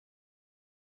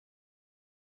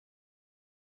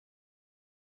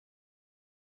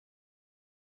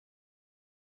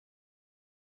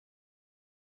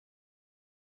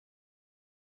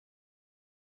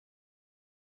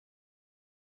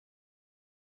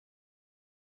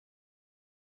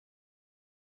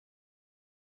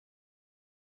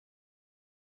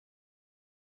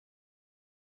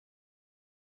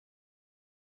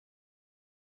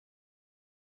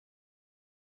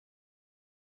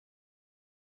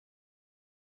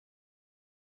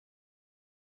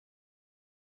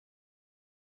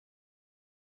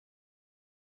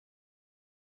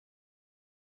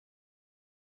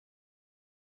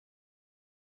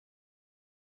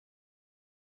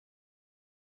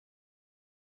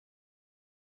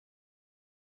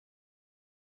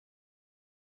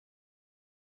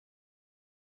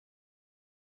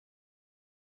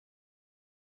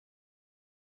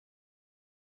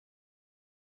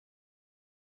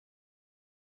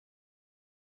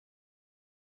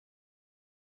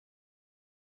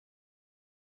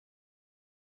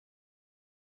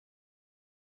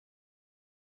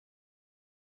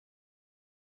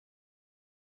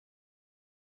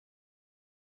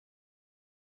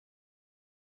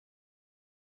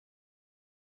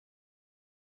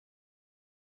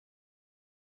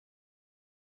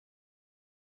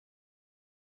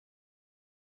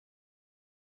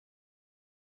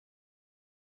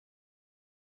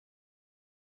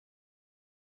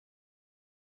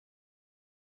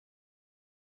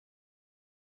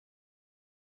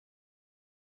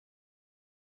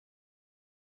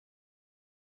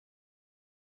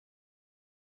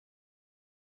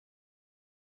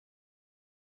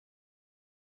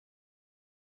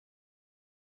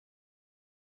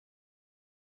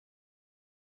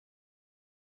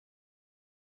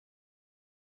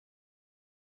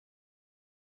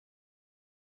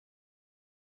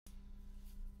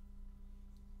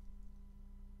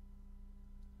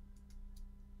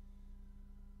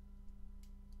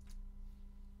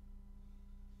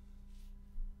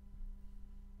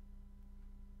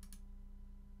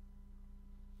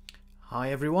Hi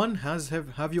everyone,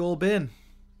 have you all been?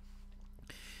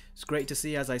 It's great to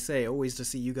see, as I say, always to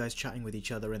see you guys chatting with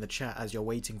each other in the chat as you're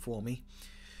waiting for me.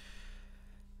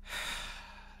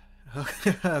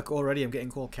 Already I'm getting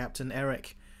called Captain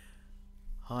Eric.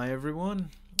 Hi everyone.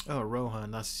 Oh,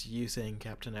 Rohan, that's you saying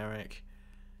Captain Eric.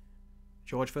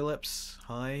 George Phillips,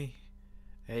 hi.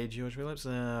 Hey George Phillips.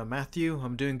 Matthew,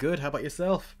 I'm doing good. How about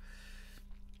yourself?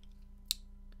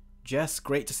 Jess,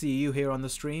 great to see you here on the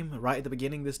stream, right at the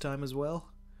beginning this time as well.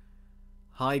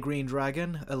 Hi Green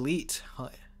Dragon, Elite, hi.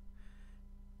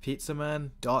 Pizza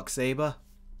Man, Dark Saber.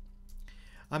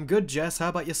 I'm good, Jess. How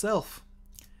about yourself?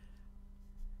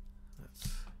 Let's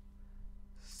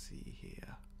see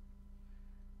here.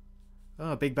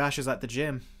 Oh, Big Bash is at the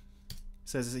gym. He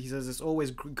says it's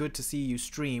always good to see you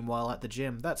stream while at the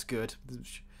gym. That's good.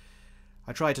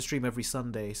 I try to stream every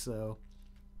Sunday, so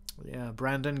yeah.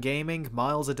 Brandon Gaming,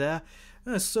 Miles Adair.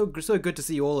 Oh, it's so good to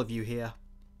see all of you here.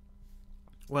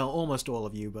 Well, almost all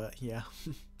of you, but yeah.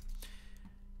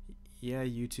 Yeah,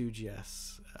 you too,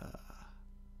 Jess.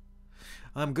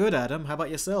 I'm good, Adam. How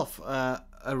about yourself?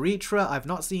 Eritrea, I've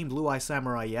not seen Blue Eye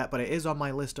Samurai yet, but it is on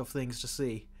my list of things to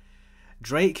see.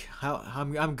 Drake,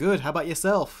 I'm good. How about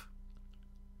yourself?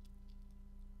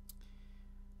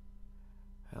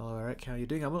 Hello, Eric. How are you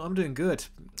doing? I'm doing good.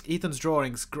 Ethan's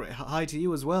drawings. Great. Hi to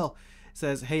you as well.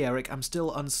 Says, hey Eric, I'm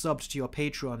still unsubbed to your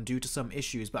Patreon due to some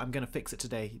issues, but I'm gonna fix it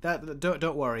today.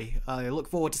 Don't worry. I look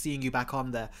forward to seeing you back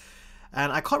on there.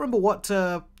 And I can't remember what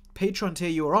Patreon tier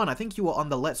you were on. I think you were on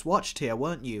the Let's Watch tier,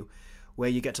 weren't you? Where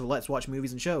you get to Let's Watch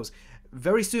movies and shows.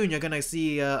 Very soon you're going to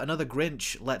see another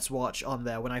Grinch Let's Watch on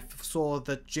there. When I saw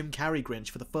the Jim Carrey Grinch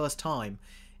for the first time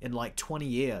in like 20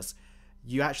 years,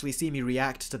 you actually see me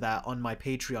react to that on my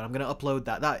Patreon. I'm going to upload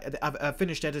that. I've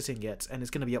finished editing it, and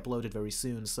it's going to be uploaded very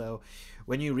soon. So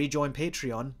when you rejoin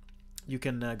Patreon, you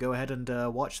can go ahead and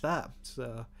watch that.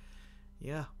 So,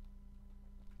 yeah.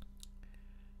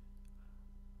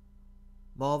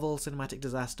 Marvel Cinematic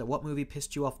Disaster. What movie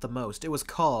pissed you off the most? It was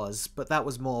Cars, but that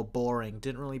was more boring.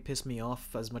 Didn't really piss me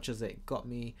off as much as it got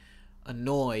me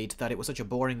annoyed that it was such a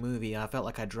boring movie. I felt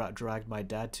like I dragged my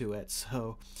dad to it,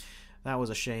 so that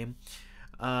was a shame.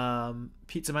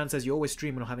 Pizza Man says you always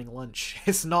stream when having lunch.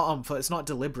 It's not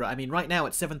deliberate. I mean, right now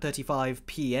it's 7:35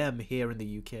 p.m. here in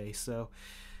the UK, so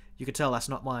you could tell that's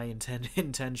not my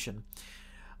intention.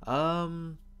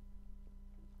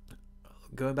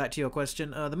 Going back to your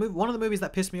question, one of the movies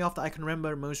that pissed me off that I can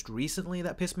remember most recently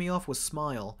that pissed me off was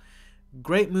Smile.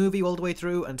 Great movie all the way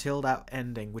through until that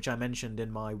ending, which I mentioned in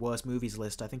my worst movies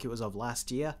list. I think it was of last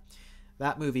year.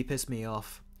 That movie pissed me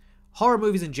off. Horror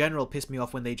movies in general piss me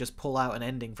off when they just pull out an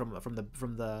ending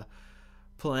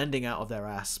pull an ending out of their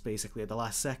ass basically at the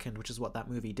last second, which is what that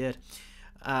movie did.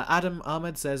 Adam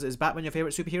Ahmed says, "Is Batman your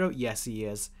favorite superhero?" Yes, he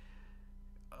is.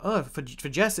 Oh, for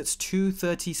Jess, it's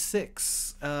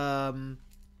 2:36. I'm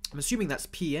assuming that's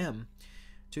PM.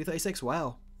 2:36.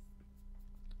 Wow,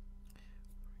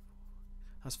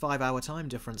 that's 5-hour time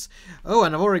difference. Oh,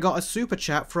 and I've already got a super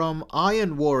chat from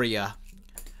Iron Warrior.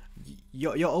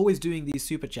 You're always doing these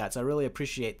super chats. I really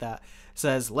appreciate that.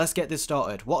 Says, let's get this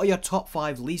started. What are your top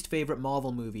 5 least favorite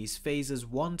Marvel movies? Phases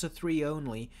 1 to 3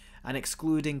 only, and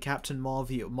excluding Captain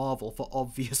Marvel for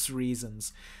obvious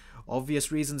reasons.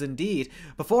 Obvious reasons indeed.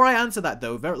 Before I answer that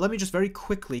though, let me just very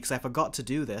quickly, because I forgot to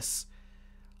do this,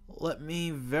 let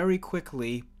me very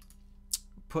quickly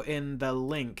put in the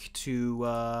link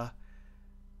to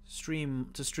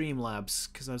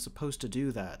Streamlabs, because I was supposed to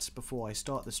do that before I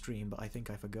start the stream, but I think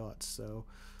I forgot. So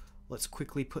let's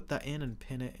quickly put that in and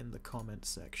pin it in the comments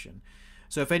section.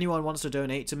 So if anyone wants to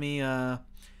donate to me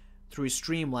through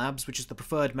Streamlabs, which is the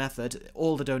preferred method,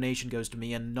 all the donation goes to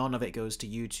me and none of it goes to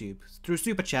YouTube. Through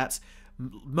Super Chats,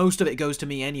 most of it goes to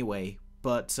me anyway,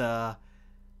 but some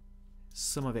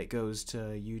of it goes to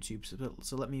YouTube.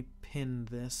 So let me pin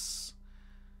this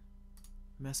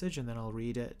message and then I'll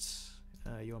read it.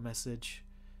 Your message,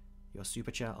 your Super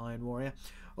Chat, Iron Warrior.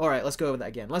 Alright, let's go over that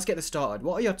again. Let's get this started.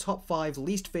 What are your top 5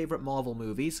 least favourite Marvel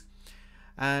movies?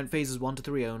 And phases 1 to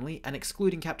 3 only, and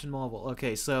excluding Captain Marvel.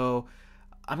 Okay, so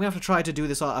I'm going to have to try to do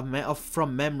this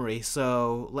from memory,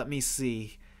 so let me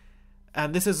see.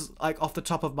 And this is like off the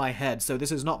top of my head, so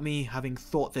this is not me having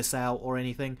thought this out or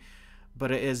anything, but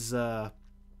it is off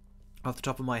the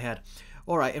top of my head.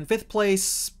 Alright, in 5th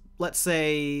place, let's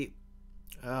say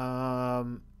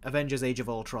Avengers Age of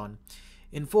Ultron.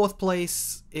 In 4th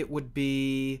place, it would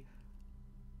be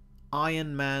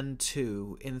Iron Man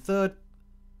 2. In 3rd...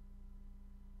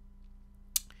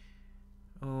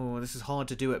 Oh, this is hard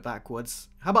to do it backwards.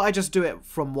 How about I just do it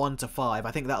from 1 to 5?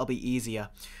 I think that'll be easier.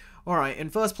 Alright,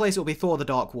 in 1st place it will be Thor the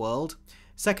Dark World.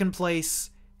 2nd place,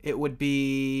 it would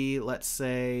be, let's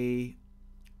say,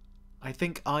 I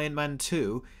think Iron Man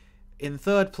 2. In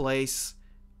third place,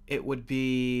 it would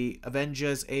be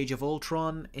Avengers Age of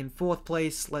Ultron. In fourth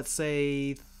place, let's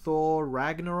say Thor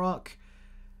Ragnarok.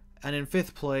 And in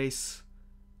fifth place,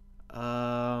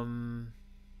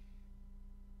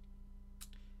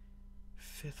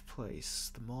 fifth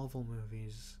place, the Marvel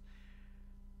movies.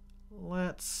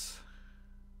 Let's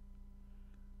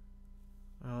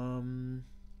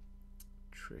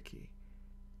tricky.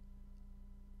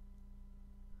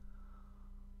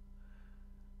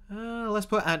 Let's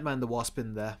put Ant-Man the Wasp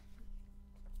in there.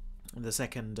 The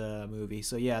second movie.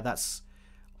 So yeah, that's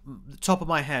the top of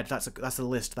my head. That's a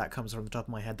list that comes from the top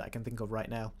of my head that I can think of right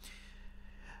now.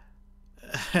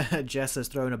 Jess has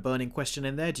thrown a burning question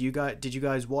in there. Did you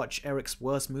guys watch Eric's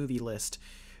worst movie list?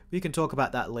 We can talk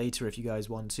about that later if you guys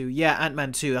want to. Yeah,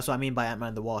 Ant-Man 2. That's what I mean by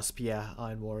Ant-Man the Wasp. Yeah,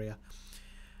 Iron Warrior.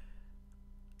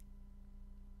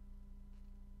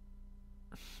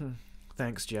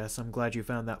 Thanks, Jess. I'm glad you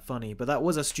found that funny. But that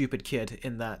was a stupid kid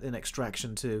in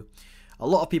Extraction 2. A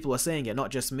lot of people were saying it,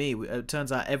 not just me. It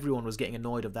turns out everyone was getting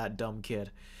annoyed of that dumb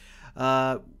kid.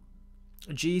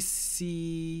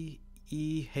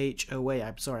 GCEHOA,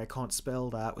 I'm sorry, I can't spell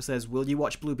that. It says, will you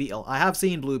watch Blue Beetle? I have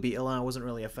seen Blue Beetle, and I wasn't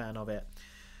really a fan of it.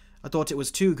 I thought it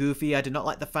was too goofy. I did not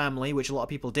like the family, which a lot of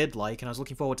people did like, and I was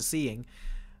looking forward to seeing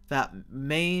that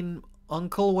main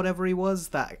uncle, whatever he was,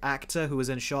 that actor who was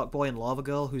in Shark Boy and Lava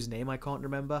Girl, whose name I can't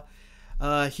remember.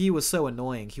 He was so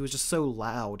annoying. He was just so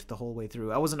loud the whole way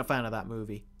through. I wasn't a fan of that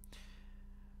movie.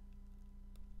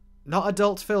 Not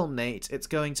adult film, Nate. It's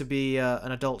going to be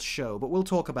an adult show, but we'll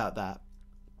talk about that.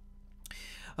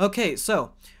 Okay,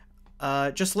 so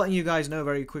just letting you guys know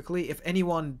very quickly, if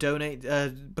anyone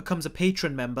becomes a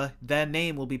patron member, their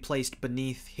name will be placed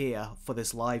beneath here for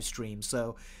this live stream.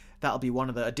 So that'll be one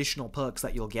of the additional perks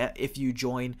that you'll get if you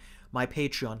join my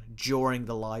Patreon during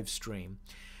the live stream.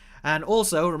 And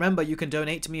also, remember, you can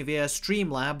donate to me via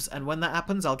Streamlabs, and when that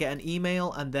happens, I'll get an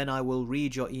email, and then I will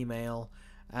read your email,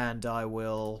 and I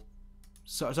will...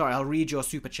 I'll read your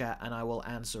super chat, and I will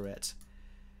answer it.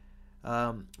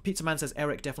 Pizza Man says,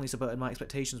 Eric definitely subverted my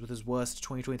expectations with his worst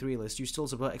 2023 list. You still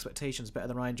subvert expectations better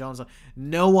than Ryan Johnson.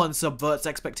 No one subverts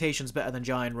expectations better than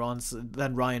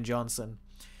Ryan Johnson.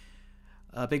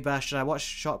 Big Bash, did I watch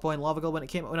Shark Boy and Lava Girl when it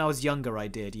came out? When I was younger, I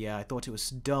did, yeah. I thought it was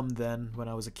dumb then when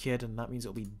I was a kid, and that means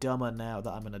it'll be dumber now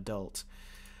that I'm an adult.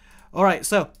 Alright,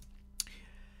 so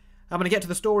I'm going to get to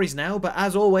the stories now, but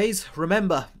as always,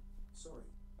 remember... Sorry,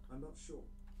 I'm not sure.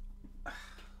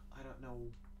 I don't know.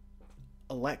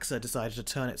 Alexa decided to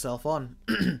turn itself on.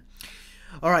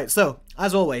 Alright, so,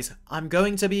 as always, I'm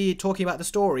going to be talking about the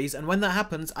stories, and when that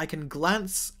happens, I can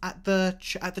glance at the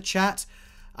chat.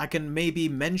 I can maybe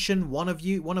mention one of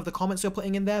the comments you're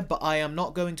putting in there, but I am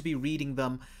not going to be reading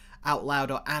them out loud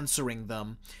or answering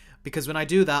them, because when I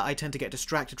do that, I tend to get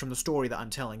distracted from the story that I'm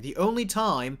telling. The only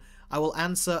time I will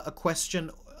answer a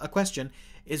question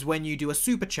is when you do a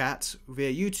super chat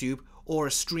via YouTube or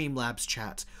a Streamlabs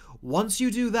chat. Once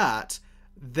you do that,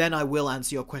 then I will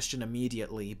answer your question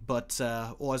immediately, but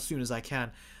or as soon as I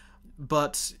can.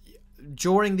 But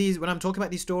during these, when I'm talking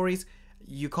about these stories,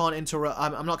 you can't interrupt.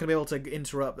 I'm not going to be able to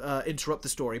interrupt the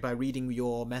story by reading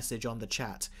your message on the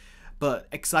chat. But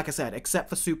like I said, except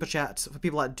for super chats, for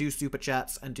people that do super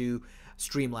chats and do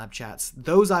Streamlab chats,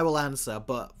 those I will answer.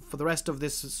 But for the rest of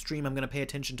this stream, I'm going to pay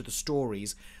attention to the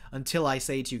stories until I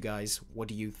say to you guys, what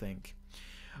do you think?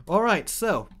 All right,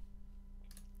 so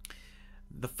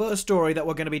the first story that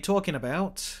we're going to be talking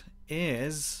about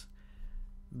is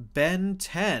Ben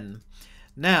 10.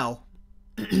 Now.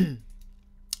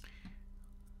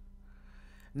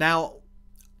 Now,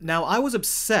 I was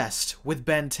obsessed with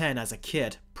Ben 10 as a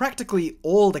kid. Practically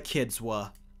all the kids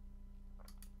were.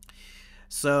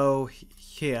 So,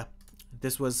 here.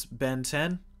 This was Ben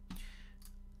 10.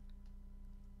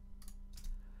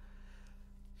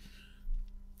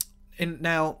 And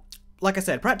now, like I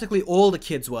said, practically all the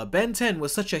kids were. Ben 10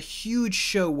 was such a huge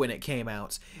show when it came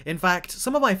out. In fact,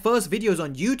 some of my first videos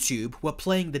on YouTube were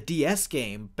playing the DS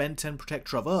game, Ben 10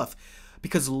 Protector of Earth,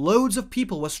 because loads of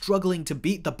people were struggling to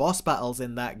beat the boss battles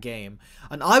in that game.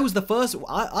 And I was the first,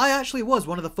 I actually was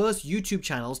one of the first YouTube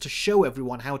channels to show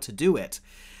everyone how to do it.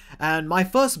 And my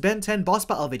first Ben 10 boss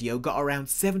battle video got around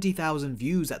 70,000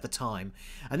 views at the time.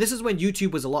 And this is when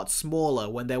YouTube was a lot smaller,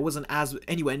 when there wasn't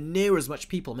anywhere near as much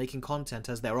people making content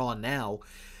as there are now.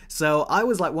 So I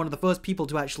was like one of the first people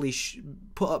to actually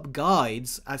put up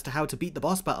guides as to how to beat the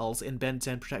boss battles in Ben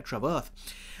 10 Protector of Earth.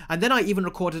 And then I even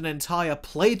recorded an entire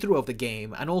playthrough of the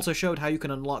game and also showed how you can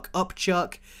unlock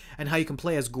Upchuck and how you can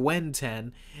play as Gwen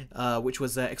 10, which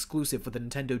was exclusive for the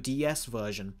Nintendo DS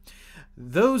version.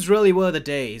 Those really were the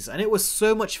days, and it was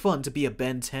so much fun to be a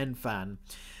Ben 10 fan.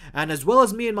 And as well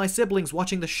as me and my siblings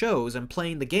watching the shows and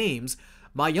playing the games,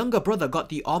 my younger brother got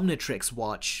the Omnitrix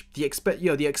watch, the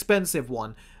expensive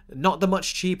one, not the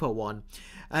much cheaper one.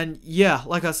 And yeah,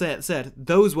 like I said,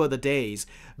 those were the days.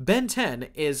 Ben 10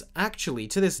 is actually,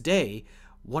 to this day,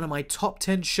 one of my top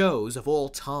 10 shows of all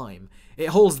time. It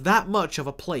holds that much of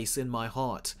a place in my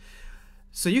heart.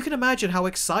 So you can imagine how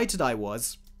excited I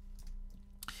was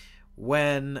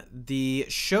when the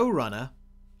showrunner...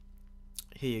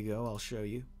 Here you go, I'll show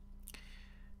you.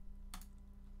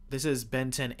 This is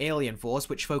Ben 10 Alien Force,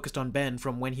 which focused on Ben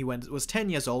from when he was 10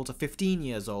 years old to 15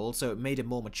 years old, so it made him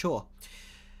more mature.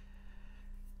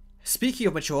 Speaking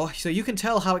of mature, so you can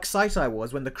tell how excited I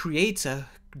was when the creator,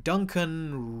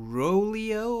 Duncan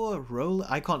Rouleau,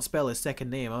 I can't spell his second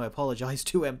name, I apologize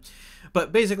to him.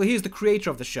 But basically, he's the creator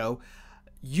of the show.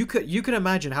 You can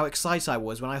imagine how excited I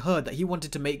was when I heard that he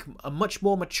wanted to make a much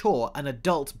more mature and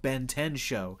adult Ben 10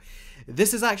 show.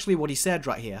 This is actually what he said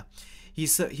right here. He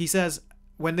says,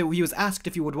 when he was asked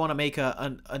if he would want to make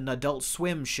an Adult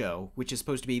Swim show, which is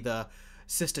supposed to be the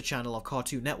sister channel of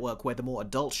Cartoon Network where the more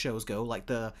adult shows go, like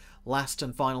the last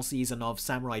and final season of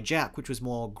Samurai Jack, which was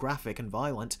more graphic and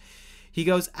violent, he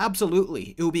goes,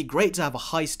 absolutely, it would be great to have a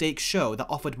high-stakes show that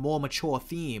offered more mature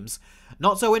themes.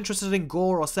 Not so interested in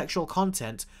gore or sexual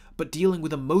content, but dealing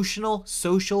with emotional,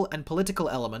 social, and political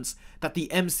elements that the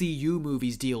MCU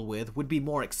movies deal with would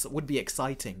be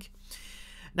exciting.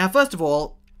 Now, first of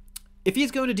all, if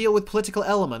he's going to deal with political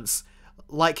elements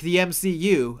like the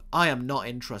MCU, I am not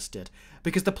interested.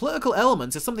 Because the political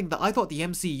elements is something that I thought the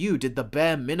MCU did the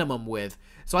bare minimum with.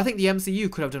 So I think the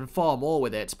MCU could have done far more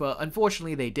with it, but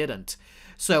unfortunately they didn't.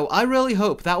 So I really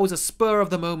hope that was a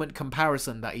spur-of-the-moment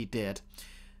comparison that he did.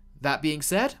 That being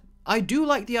said, I do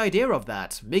like the idea of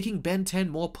that, making Ben 10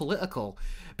 more political.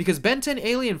 Because Ben 10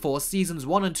 Alien Force Seasons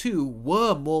 1 and 2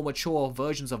 were more mature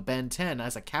versions of Ben 10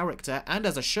 as a character and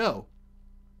as a show.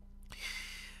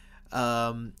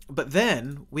 But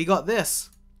then we got this.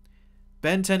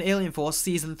 Ben 10 Alien Force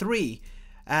Season 3.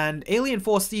 And Alien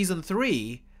Force Season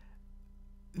 3,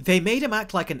 they made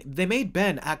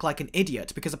Ben act like an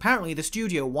idiot, because apparently the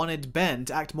studio wanted Ben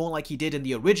to act more like he did in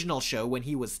the original show when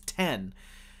he was 10.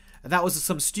 That was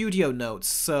some studio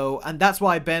notes, and that's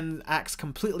why Ben acts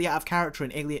completely out of character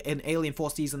in Alien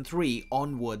Force Season 3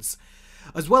 onwards.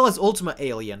 As well as Ultimate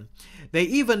Alien. They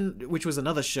even, which was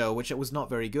another show, which was not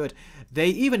very good, they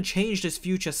even changed his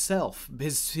future self,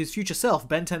 his future self,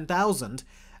 Ben 10,000,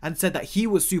 and said that he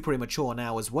was super immature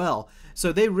now as well.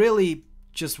 So they really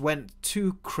just went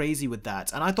too crazy with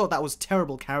that, and I thought that was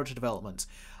terrible character development.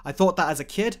 I thought that as a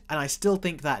kid, and I still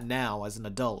think that now as an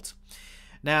adult.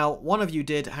 Now, one of you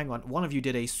did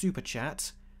a super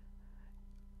chat.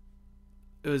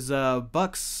 It was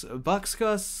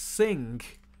Buxka Singh.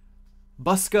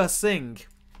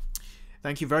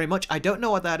 Thank you very much. I don't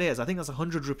know what that is. I think that's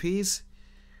 100 rupees.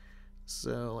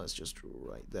 So let's just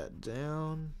write that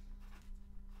down.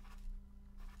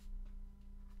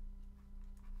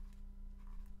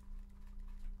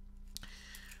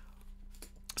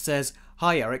 Says,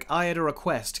 hi Eric, I had a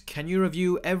request. Can you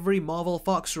review every Marvel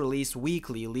Fox release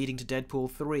weekly leading to Deadpool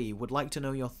 3? Would like to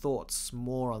know your thoughts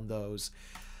more on those.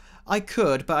 I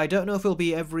could, but I don't know if it'll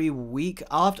be every week.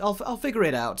 I'll figure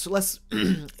it out. So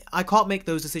I can't make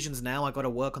those decisions now. I got to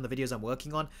work on the videos I'm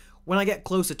working on. When I get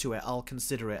closer to it, I'll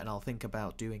consider it and I'll think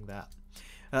about doing that.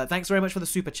 Thanks very much for the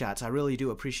super chat. I really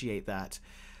do appreciate that.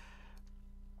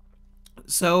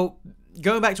 So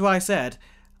going back to what I said,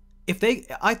 if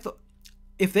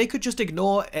they could just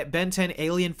ignore Ben 10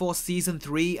 Alien Force Season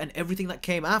 3 and everything that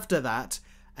came after that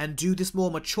and do this more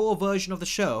mature version of the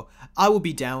show, I would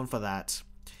be down for that.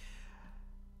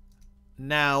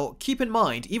 Now, keep in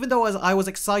mind, even though I was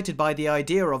excited by the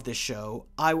idea of this show,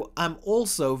 I'm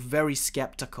also very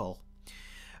skeptical.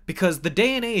 Because the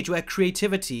day and age where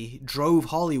creativity drove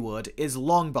Hollywood is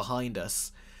long behind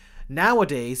us.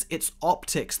 Nowadays, it's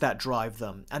optics that drive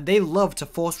them, and they love to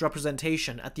force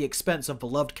representation at the expense of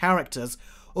beloved characters,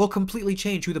 or completely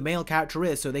change who the male character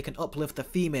is so they can uplift the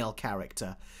female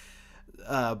character.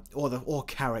 Or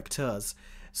characters.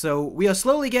 So we are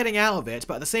slowly getting out of it,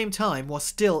 but at the same time, we're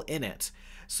still in it.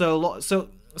 So long as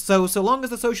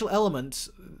the social element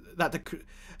that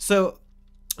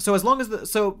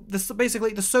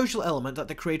basically the social element that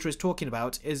the creator is talking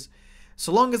about is,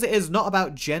 so long as it is not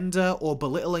about gender or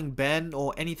belittling Ben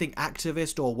or anything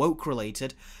activist or woke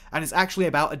related, and it's actually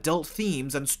about adult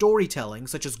themes and storytelling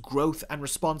such as growth and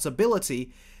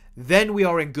responsibility, then we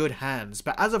are in good hands.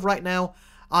 But as of right now,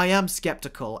 I am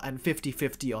skeptical and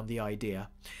 50-50 on the idea.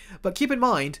 But keep in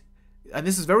mind, and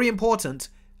this is very important,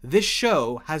 this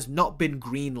show has not been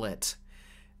greenlit.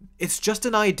 It's just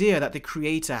an idea that the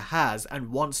creator has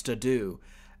and wants to do.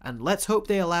 And let's hope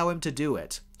they allow him to do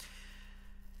it.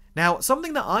 Now,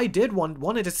 something that I did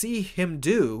wanted to see him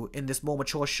do in this more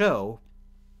mature show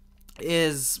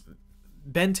is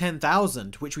Ben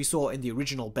 10,000, which we saw in the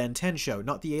original Ben 10 show,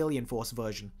 not the Alien Force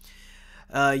version.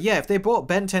 Yeah, if they brought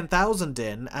Ben 10,000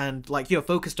 in and, like,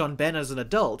 focused on Ben as an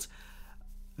adult,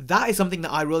 that is something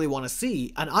that I really want to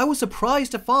see. And I was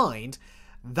surprised to find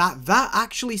that that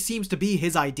actually seems to be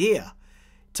his idea,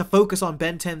 to focus on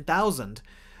Ben 10,000.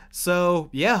 So,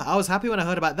 yeah, I was happy when I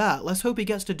heard about that. Let's hope he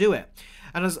gets to do it.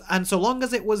 And so long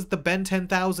as it was the Ben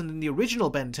 10,000 in the original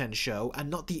Ben 10 show, and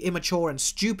not the immature and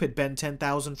stupid Ben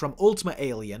 10,000 from Ultimate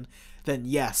Alien, then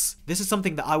yes, this is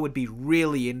something that I would be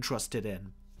really interested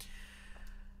in.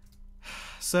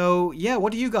 So, yeah,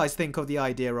 what do you guys think of the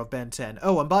idea of Ben 10?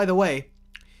 Oh, and by the way,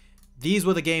 these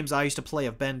were the games I used to play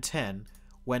of Ben 10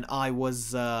 when I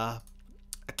was a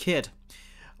kid.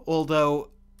 Although,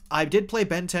 I did play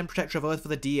Ben 10 Protector of Earth for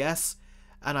the DS,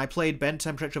 and I played Ben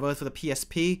 10 Protector of Earth for the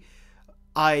PSP.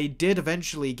 I did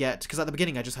eventually get, because at the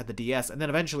beginning I just had the DS, and then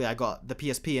eventually I got the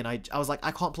PSP, and I was like,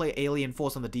 I can't play Alien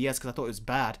Force on the DS because I thought it was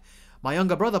bad. My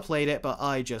younger brother played it, but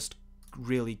I just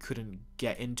really couldn't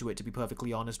get into it, to be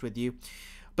perfectly honest with you.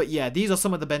 But yeah, these are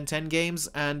some of the Ben 10 games,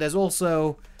 and there's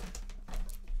also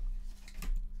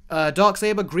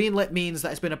Darksaber. Greenlit means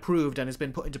that it's been approved and it's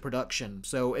been put into production.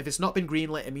 So if it's not been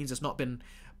greenlit, it means it's not been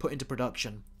put into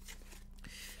production.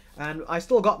 And I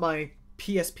still got my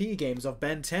PSP games of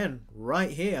Ben 10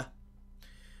 right here.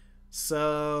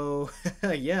 So,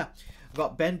 yeah. I've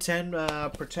got Ben 10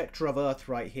 Protector of Earth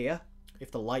right here,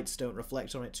 if the lights don't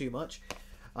reflect on it too much.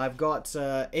 I've got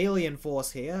Alien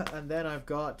Force here, and then I've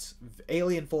got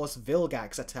Alien Force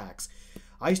Vilgax Attacks.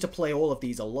 I used to play all of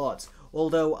these a lot.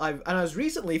 Although, I was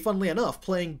recently, funnily enough,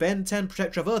 playing Ben 10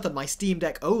 Protector of Earth on my Steam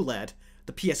Deck OLED,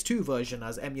 the PS2 version I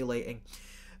was emulating.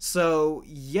 So,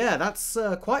 yeah, that's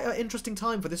quite an interesting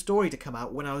time for this story to come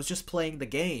out when I was just playing the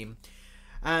game.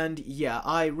 And, yeah,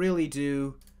 I really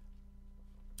do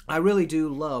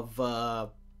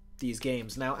love these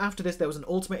games. Now, after this, there was an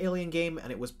Ultimate Alien game,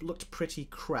 and it looked pretty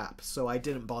crap, so I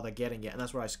didn't bother getting it, and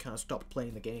that's where I kind of stopped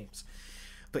playing the games.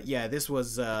 But, yeah, this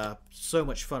was so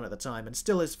much fun at the time, and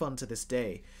still is fun to this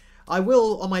day. I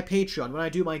will, on my Patreon, when I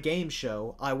do my game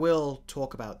show, I will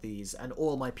talk about these, and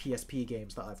all my PSP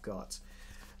games that I've got.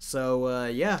 So,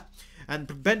 yeah.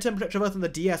 And Ben 10 Protector of Earth on the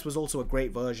DS was also a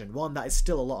great version. One that is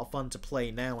still a lot of fun to play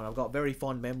now, and I've got very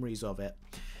fond memories of it.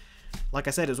 Like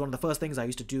I said, it was one of the first things I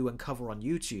used to do and cover on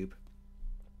YouTube.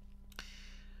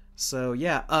 So,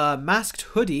 yeah. Masked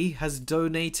Hoodie has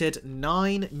donated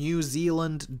 $9 New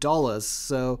Zealand dollars.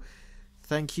 So,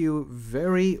 thank you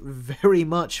very, very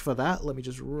much for that. Let me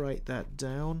just write that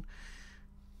down.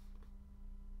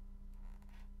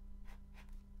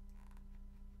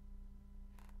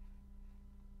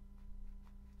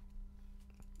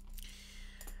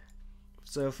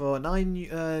 So for 9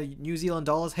 New Zealand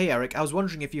dollars, hey Eric, I was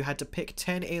wondering if you had to pick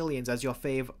 10 aliens as your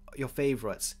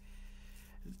favorites.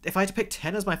 If I had to pick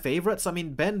 10 as my favorites, I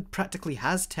mean, Ben practically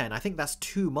has 10. I think that's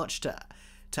too much to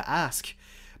ask.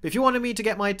 But if you wanted me to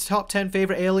get my top 10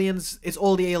 favorite aliens, it's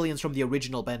all the aliens from the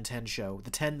original Ben 10 show.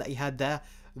 The 10 that he had there,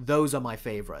 those are my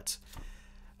favorite.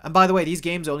 And by the way, these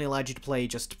games only allowed you to play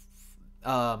just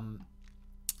 5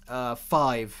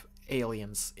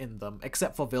 aliens in them,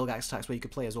 except for Vilgax Attacks, where you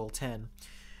could play as all 10.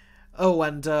 Oh,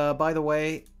 and by the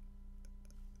way,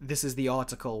 this is the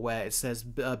article where it says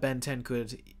Ben 10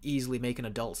 could easily make an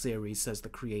adult series, says the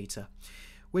creator,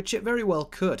 which it very well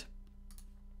could.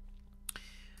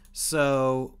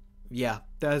 So, yeah,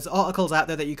 there's articles out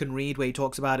there that you can read where he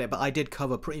talks about it, but I did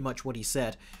cover pretty much what he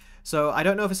said. So I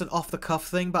don't know if it's an off-the-cuff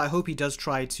thing, but I hope he does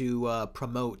try to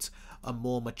promote a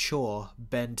more mature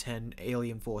Ben 10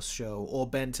 Alien Force show, or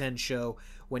Ben 10 show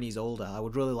when he's older. I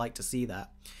would really like to see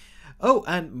that. Oh,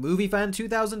 and Movie Fan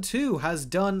 2002 has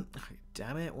done...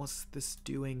 Damn it, what's this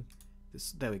doing?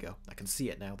 There we go. I can see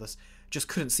it now. Just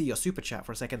couldn't see your super chat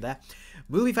for a second there.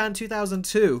 Movie Fan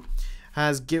 2002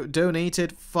 has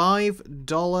donated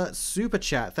 $5 super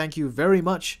chat. Thank you very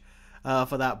much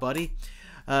for that, buddy.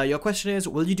 Your question is,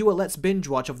 will you do a Let's Binge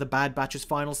Watch of the Bad Batch's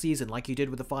final season like you did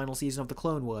with the final season of the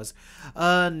Clone Wars?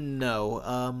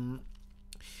 No.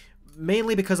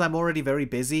 Mainly because I'm already very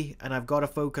busy and I've got to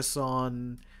focus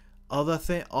on other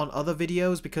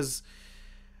videos, because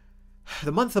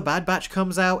the month the Bad Batch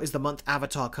comes out is the month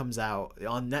Avatar comes out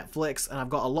on Netflix, and I've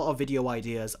got a lot of video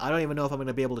ideas. I don't even know if I'm going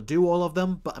to be able to do all of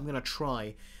them, but I'm going to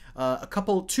try.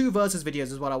 2 versus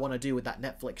videos is what I want to do with that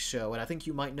Netflix show, and I think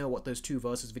you might know what those 2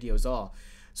 versus videos are.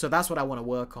 So that's what I want to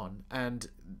work on. And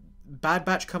Bad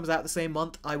Batch comes out the same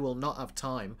month, I will not have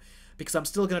time, because I'm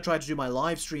still going to try to do my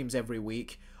live streams every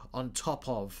week on top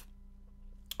of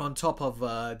on top of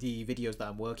the videos that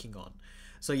I'm working on.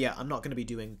 So yeah, I'm not going to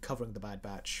be covering the Bad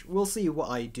Batch. We'll see what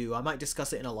I do. I might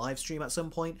discuss it in a live stream at some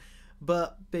point,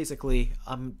 but basically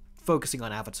I'm focusing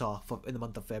on Avatar in the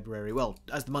month of February. Well,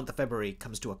 as the month of February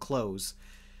comes to a close.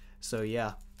 So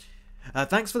yeah.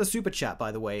 Thanks for the super chat,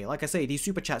 by the way. Like I say, these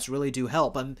super chats really do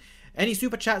help, and any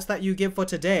super chats that you give for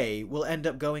today will end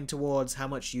up going towards how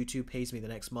much YouTube pays me the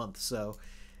next month. So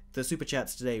the super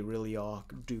chats today really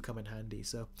do come in handy.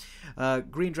 So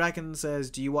Green Dragon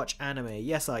says, do you watch anime?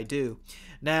 Yes, I do.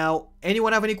 Now,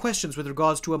 anyone have any questions with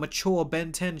regards to a mature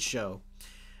Ben 10 show?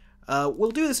 We'll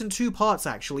do this in two parts,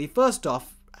 actually. First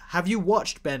off, have you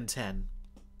watched Ben 10?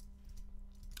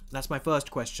 That's my first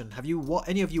question. Have you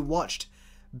any of you watched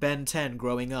Ben 10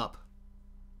 growing up?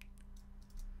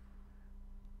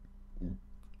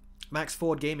 Max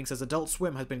Ford Gaming says, Adult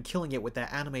Swim has been killing it with their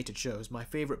animated shows, my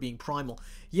favourite being Primal.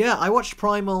 Yeah, I watched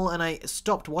Primal and I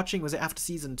stopped watching, was it after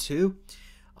Season 2?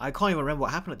 I can't even remember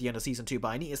what happened at the end of Season 2, but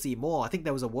I need to see more. I think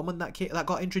there was a woman that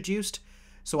got introduced,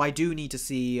 so I do need to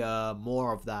see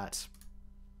more of that.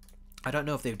 I don't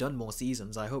know if they've done more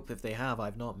seasons. I hope if they have,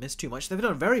 I've not missed too much. They've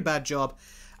done a very bad job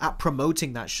at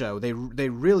promoting that show. They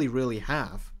really, really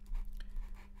have.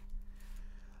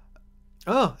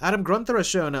 Oh, Adam Grunther has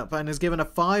shown up and has given a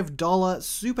 $5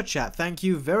 super chat. Thank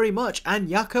you very much. And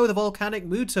Yako the Volcanic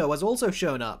Muto has also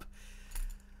shown up.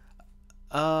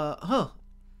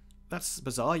 That's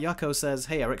bizarre. Yako says,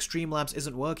 hey, our Streamlabs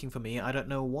isn't working for me. I don't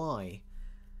know why.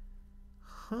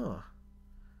 Huh.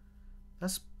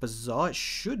 That's bizarre. It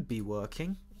should be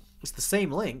working. It's the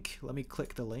same link. Let me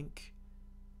click the link.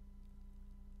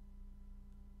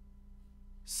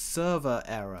 Server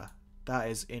error. That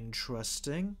is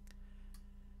interesting.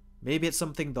 Maybe it's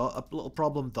something a little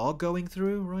problem they're going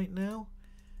through right now,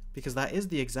 because that is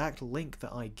the exact link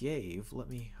that I gave. Let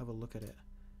me have a look at it.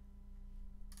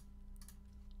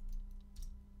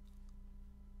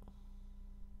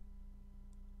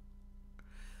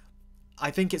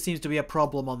 I think it seems to be a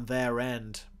problem on their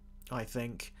end, I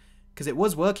think, because it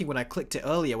was working when I clicked it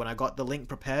earlier when I got the link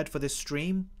prepared for this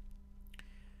stream.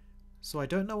 So I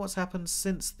don't know what's happened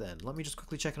since then. Let me just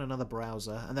quickly check in another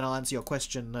browser, and then I'll answer your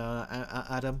question,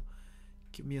 Adam.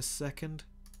 Give me a second.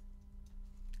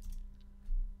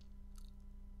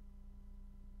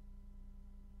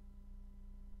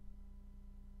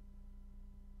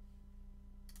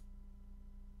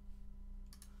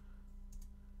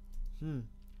 On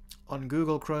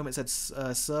Google Chrome it said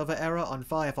server error. On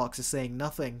Firefox it's saying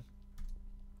nothing.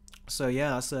 So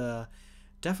yeah, it's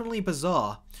definitely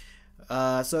bizarre.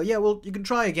 So yeah, well, you can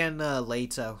try again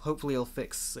later. Hopefully it'll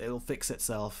fix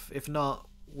itself. If not,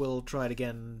 we'll try it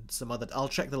again some other. I'll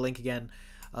check the link again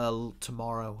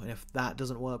tomorrow, and if that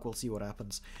doesn't work, we'll see what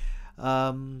happens.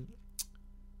 But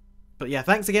yeah,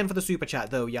 thanks again for the super chat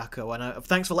though, Yako, and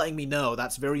thanks for letting me know.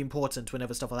 That's very important.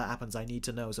 Whenever stuff like that happens, I need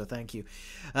to know, so thank you.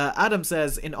 Adam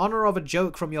says, in honor of a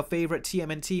joke from your favorite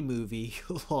TMNT movie,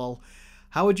 lol,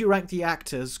 how would you rank the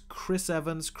actors Chris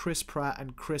Evans, Chris Pratt,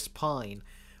 and Chris Pine?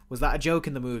 Was that a joke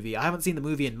in the movie? I haven't seen the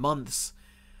movie in months,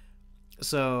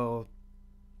 so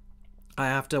I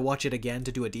have to watch it again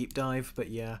to do a deep dive, but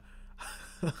yeah.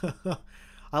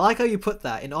 I like how you put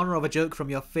that, in honor of a joke from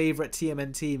your favorite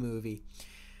TMNT movie.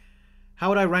 How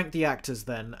would I rank the actors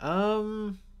then?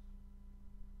 I'll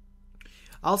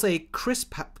say Chris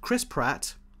Pratt. Chris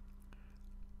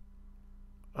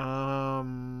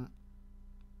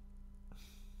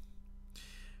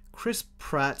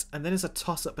Pratt, and then it's a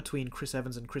toss-up between Chris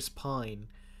Evans and Chris Pine,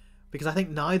 because I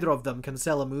think neither of them can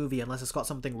sell a movie unless it's got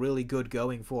something really good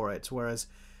going for it, whereas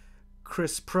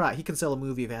Chris Pratt, he can sell a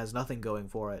movie if it has nothing going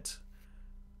for it.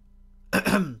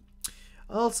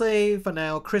 I'll say, for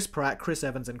now, Chris Pratt, Chris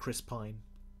Evans, and Chris Pine.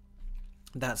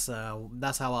 That's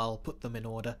how I'll put them in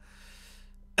order.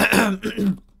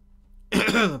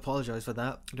 Apologise for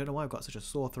that. I don't know why I've got such a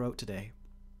sore throat today.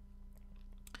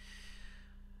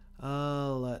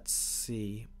 Let's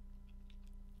see.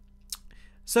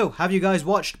 So, have you guys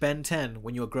watched Ben 10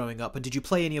 when you were growing up, and did you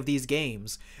play any of these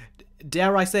games?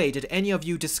 Dare I say, did any of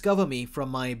you discover me from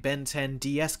my Ben 10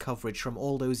 DS coverage from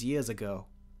all those years ago?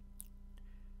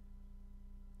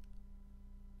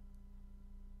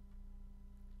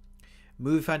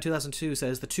 MovieFan2002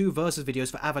 says the 2 versus videos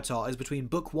for Avatar is between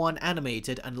Book 1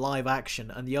 animated and live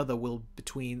action, and the other will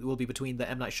be between the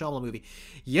M. Night Shyamalan movie.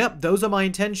 Yep, those are my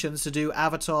intentions, to do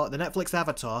Avatar, the Netflix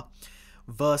Avatar,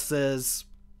 versus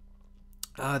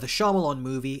the Shyamalan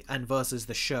movie, and versus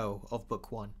the show of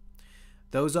Book 1.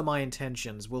 Those are my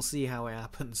intentions. We'll see how it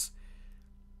happens.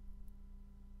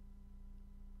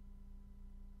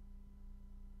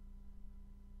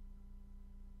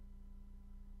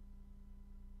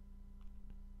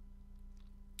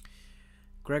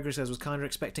 Gregory says, was kind of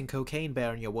expecting Cocaine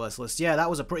Bear in your worst list. Yeah, that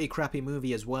was a pretty crappy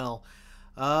movie as well.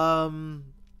 But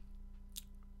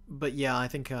yeah, I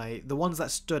think the ones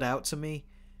that stood out to me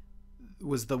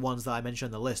was the ones that I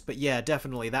mentioned on the list. But yeah,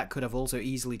 definitely, that could have also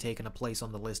easily taken a place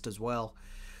on the list as well.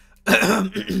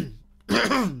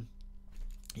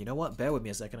 You know what? Bear with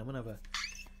me a second. I'm going to have a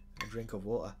drink of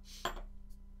water.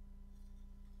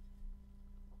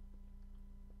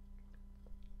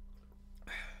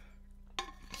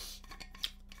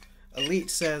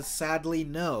 Elite says, sadly,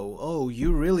 no. Oh,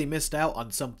 you really missed out on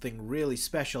something really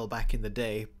special back in the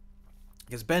day.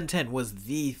 Because Ben 10 was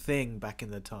the thing back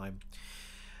in the time.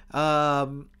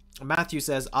 Matthew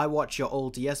says, I watch your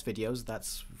old DS videos.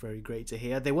 That's very great to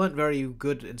hear. They weren't very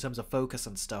good in terms of focus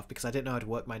and stuff because I didn't know how to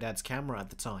work my dad's camera at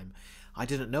the time. I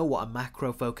didn't know what a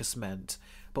macro focus meant.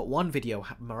 But one video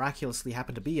miraculously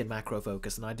happened to be in macro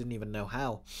focus and I didn't even know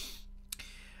how.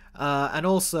 And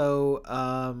also,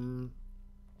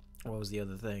 what was the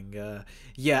other thing?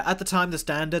 Yeah, at the time the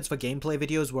standards for gameplay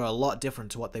videos were a lot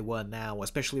different to what they were now,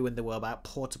 especially when they were about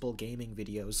portable gaming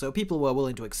videos, so people were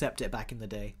willing to accept it back in the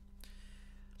day.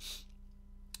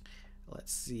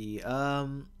 Let's see,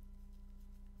 Selena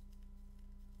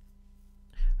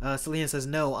says,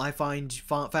 no, I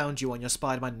found you on your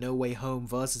Spider-Man No Way Home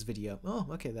versus video. Oh,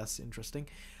 okay, that's interesting.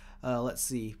 Let's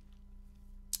see.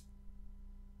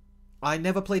 I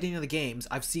never played any of the games.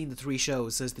 I've seen the 3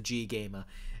 shows, says the G Gamer.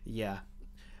 Yeah,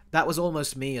 that was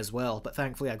almost me as well, but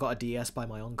thankfully I got a DS by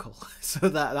my uncle, so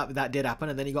that did happen,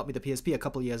 and then he got me the PSP a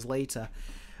couple years later,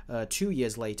 2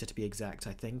 years later to be exact,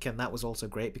 I think, and that was also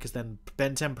great, because then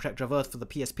Ben 10 Protector of Earth for the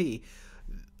PSP,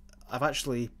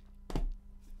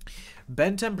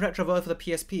 Ben 10 Protector of Earth for the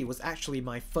PSP was actually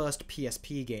my first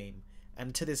PSP game,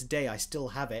 and to this day I still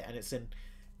have it, and it's in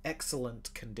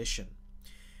excellent condition.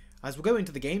 I was going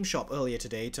to the game shop earlier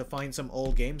today to find some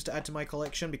old games to add to my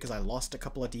collection because I lost a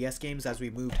couple of DS games as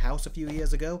we moved house a few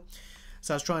years ago.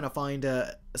 So I was trying to find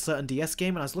a certain DS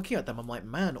game and I was looking at them. I'm like,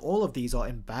 man, all of these are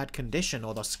in bad condition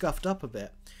or they're scuffed up a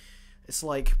bit. It's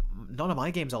like, none of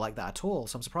my games are like that at all.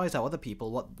 So I'm surprised how other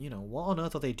people, what on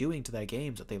earth are they doing to their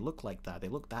games that they look like that? They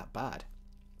look that bad.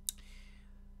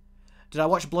 Did I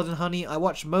watch Blood and Honey? I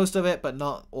watched most of it, but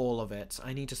not all of it.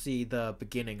 I need to see the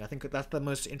beginning. I think that's the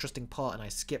most interesting part, and I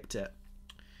skipped it.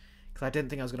 Because I didn't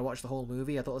think I was going to watch the whole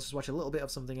movie. I thought let's just watch a little bit of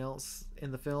something else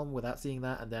in the film without seeing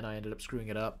that, and then I ended up screwing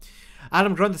it up.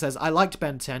 Adam Grunther says, I liked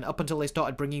Ben 10 up until they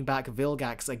started bringing back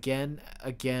Vilgax again,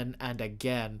 and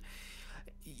again.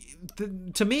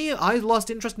 To me, I lost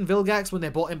interest in Vilgax when they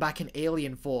brought him back in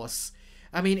Alien Force.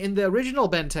 I mean, in the original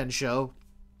Ben 10 show,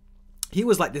 he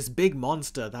was like this big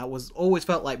monster that always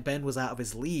felt like Ben was out of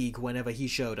his league whenever he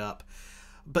showed up.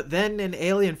 But then in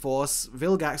Alien Force,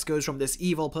 Vilgax goes from this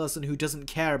evil person who doesn't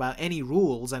care about any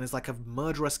rules and is like a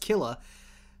murderous killer,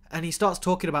 and he starts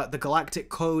talking about the Galactic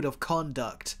Code of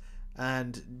Conduct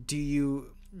and do you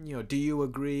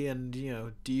agree and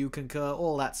do you concur,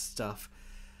 all that stuff.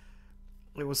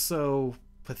 It was so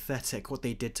pathetic what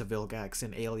they did to Vilgax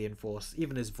in Alien Force.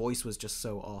 Even his voice was just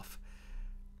so off.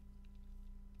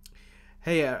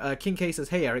 Hey, King K says,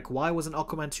 hey Eric, why wasn't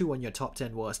Aquaman 2 on your top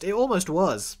 10 worst? It almost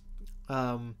was.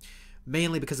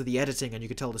 Mainly because of the editing, and you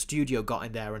could tell the studio got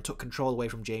in there and took control away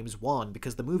from James Wan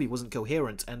because the movie wasn't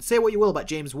coherent. And say what you will about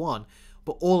James Wan,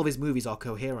 but all of his movies are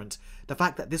coherent. The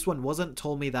fact that this one wasn't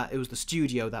told me that it was the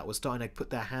studio that was starting to put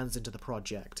their hands into the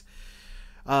project.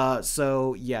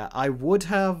 So yeah, I would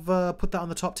have put that on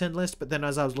the top 10 list, but then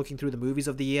as I was looking through the movies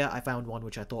of the year, I found one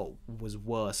which I thought was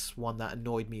worse, one that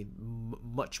annoyed me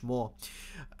much more.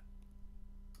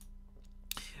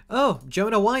 Oh,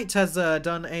 Jonah White has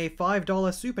done a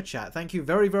 $5 super chat. Thank you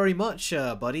very, very much,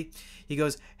 buddy. He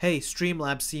goes, hey,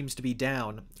 Streamlabs seems to be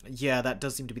down. Yeah, that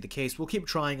does seem to be the case. We'll keep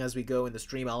trying as we go in the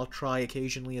stream. I'll try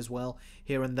occasionally as well,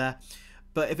 here and there.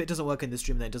 But if it doesn't work in this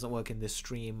stream, then it doesn't work in this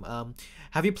stream.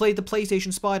 Have you played the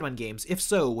PlayStation Spider-Man games? If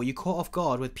so, were you caught off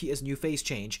guard with Peter's new face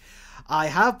change? I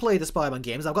have played the Spider-Man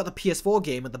games. I've got the PS4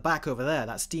 game at the back over there.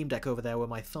 That Steam Deck over there where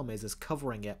my thumb is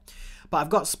covering it. But I've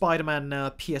got Spider-Man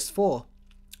PS4.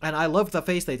 And I loved the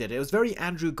face they did. It was very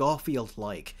Andrew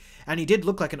Garfield-like. And he did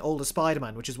look like an older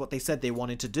Spider-Man, which is what they said they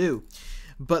wanted to do.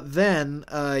 But then,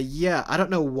 yeah, I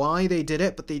don't know why they did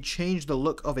it, but they changed the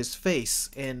look of his face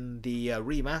in the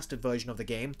remastered version of the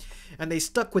game. And they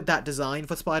stuck with that design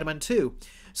for Spider-Man 2.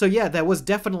 So yeah, there was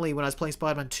definitely, when I was playing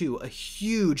Spider-Man 2, a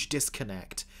huge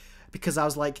disconnect. Because I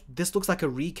was like, this looks like a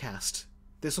recast.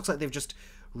 This looks like they've just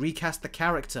recast the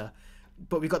character.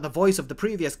 But we got the voice of the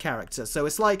previous character. So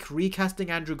it's like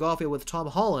recasting Andrew Garfield with Tom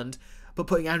Holland, but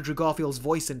putting Andrew Garfield's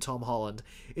voice in Tom Holland.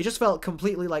 It just felt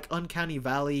completely like Uncanny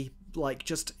Valley, like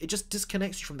it just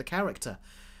disconnects you from the character.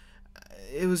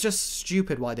 it was just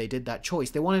stupid why they did that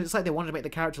choice. It's like they wanted to make the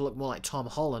character look more like Tom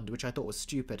Holland, which I thought was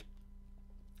stupid.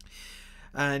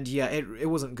 And yeah, it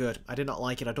wasn't good. I did not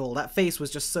like it at all. That face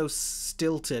was just so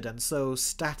stilted and so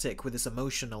static with its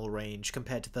emotional range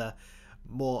compared to the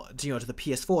more, to the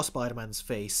PS4 Spider-Man's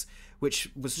face, which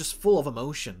was just full of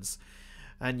emotions.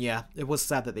 And yeah, it was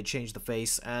sad that they changed the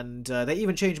face, and they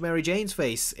even changed Mary Jane's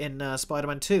face in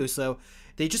Spider-Man 2, so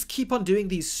they just keep on doing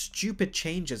these stupid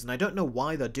changes, and I don't know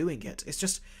why they're doing it. It's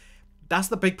just, that's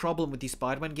the big problem with these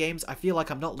Spider-Man games. I feel like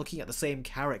I'm not looking at the same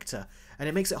character, and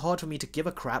it makes it hard for me to give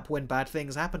a crap when bad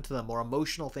things happen to them, or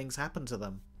emotional things happen to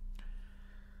them.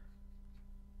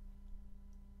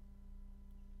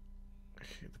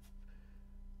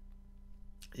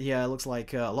 Yeah, it looks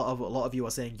like a lot of you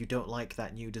are saying you don't like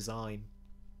that new design.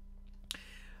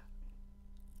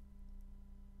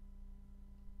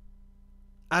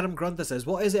 Adam Grunther says,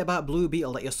 what is it about Blue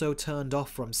Beetle that you're so turned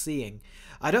off from seeing?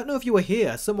 I don't know if you were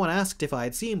here. Someone asked if I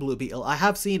had seen Blue Beetle. I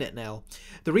have seen it now.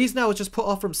 The reason I was just put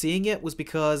off from seeing it was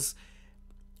because,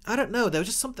 I don't know, there was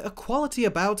just a quality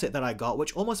about it that I got,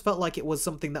 which almost felt like it was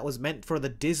something that was meant for the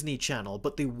Disney Channel,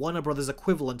 but the Warner Brothers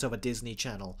equivalent of a Disney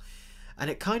Channel. And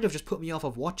it kind of just put me off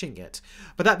of watching it.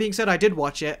 But that being said, I did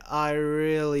watch it. I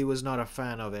really was not a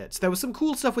fan of it. There was some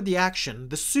cool stuff with the action.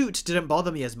 The suit didn't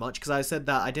bother me as much, because I said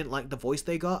that I didn't like the voice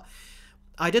they got.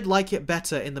 I did like it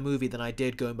better in the movie than I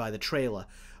did going by the trailer.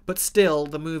 But still,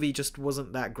 the movie just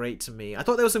wasn't that great to me. I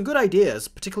thought there were some good ideas,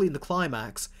 particularly in the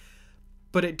climax.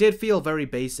 But it did feel very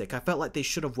basic. I felt like they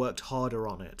should have worked harder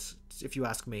on it, if you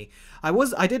ask me.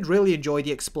 I did really enjoy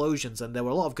the explosions, and there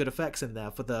were a lot of good effects in there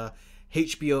for the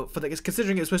HBO,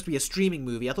 considering it was supposed to be a streaming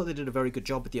movie. I thought they did a very good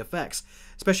job with the effects,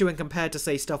 especially when compared to,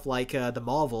 say, stuff like The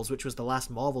Marvels, which was the last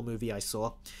Marvel movie I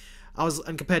saw.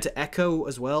 And compared to Echo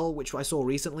as well, which I saw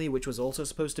recently, which was also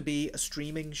supposed to be a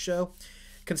streaming show.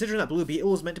 Considering that Blue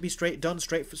Beetle was meant to be done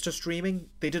straight to streaming,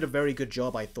 they did a very good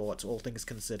job, I thought, all things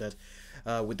considered,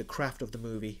 with the craft of the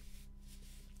movie.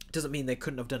 Doesn't mean they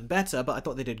couldn't have done better, but I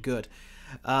thought they did good.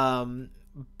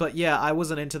 But yeah, I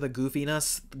wasn't into the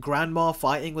goofiness. Grandma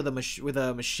fighting with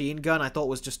a machine gun I thought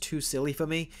was just too silly for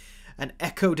me. And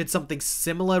Echo did something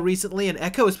similar recently, and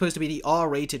Echo is supposed to be the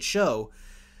R-rated show.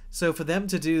 So for them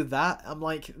to do that, I'm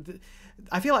like,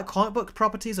 I feel like comic book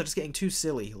properties are just getting too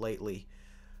silly lately.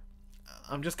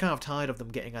 I'm just kind of tired of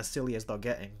them getting as silly as they're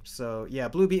getting. So yeah,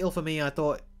 Blue Beetle for me, I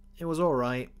thought it was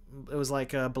alright. It was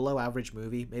like a below average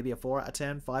movie, maybe a 4 out of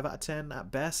 10, 5 out of 10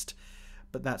 at best.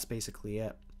 But that's basically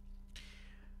it.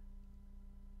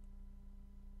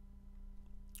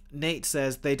 Nate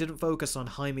says, they didn't focus on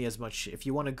Jaime as much. If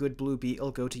you want a good Blue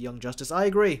Beetle, go to Young Justice. I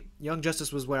agree. Young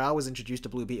Justice was where I was introduced to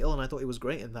Blue Beetle, and I thought he was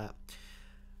great in that.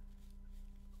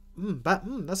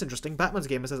 That's interesting. Batman's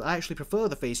Gamer says, I actually prefer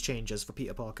the face changes for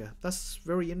Peter Parker. That's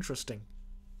very interesting.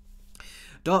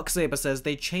 Darksaber says,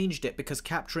 they changed it because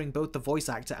capturing both the voice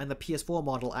actor and the PS4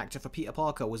 model actor for Peter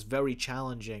Parker was very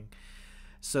challenging.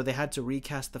 So they had to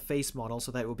recast the face model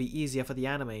so that it would be easier for the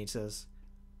animators.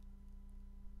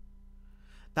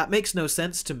 That makes no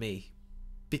sense to me,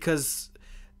 because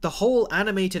the whole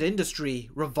animated industry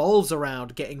revolves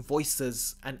around getting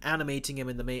voices and animating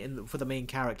him for the main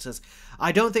characters.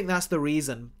 I don't think that's the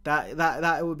reason.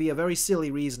 That would be a very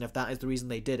silly reason if that is the reason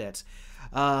they did it.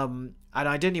 And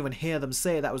I didn't even hear them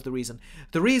say that was the reason.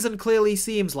 The reason clearly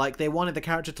seems like they wanted the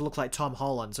character to look like Tom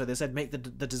Holland, so they said make the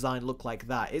design look like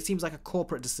that. It seems like a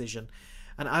corporate decision,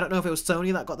 and I don't know if it was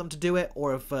Sony that got them to do it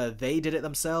or if they did it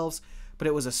themselves. But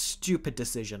it was a stupid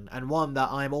decision, and one that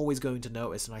I'm always going to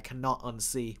notice, and I cannot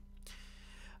unsee.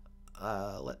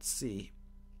 Let's see.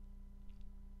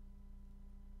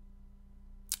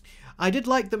 I did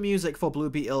like the music for Blue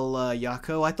Beetle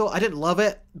Yako. I didn't love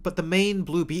it, but the main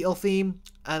Blue Beetle theme,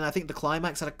 and I think the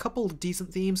climax had a couple of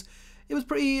decent themes. It was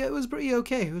pretty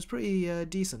okay. It was pretty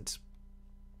decent.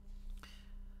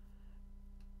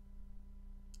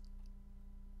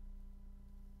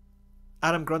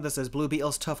 Adam Grunther says, Blue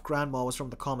Beetle's tough grandma was from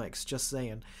the comics, just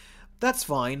saying. That's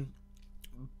fine,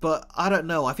 but I don't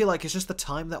know. I feel like it's just the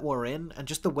time that we're in, and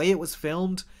just the way it was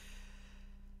filmed.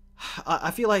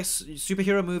 I feel like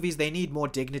superhero movies, they need more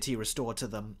dignity restored to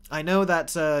them. I know that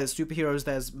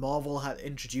superheroes, Marvel had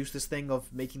introduced this thing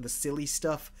of making the silly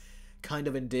stuff kind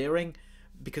of endearing,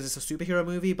 because it's a superhero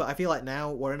movie, but I feel like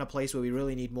now we're in a place where we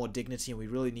really need more dignity, and we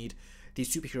really need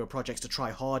these superhero projects to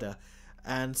try harder.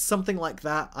 And something like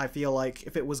that, I feel like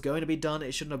if it was going to be done,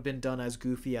 it shouldn't have been done as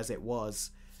goofy as it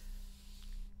was.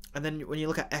 And then when you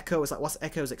look at Echo, it's like, what's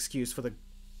Echo's excuse for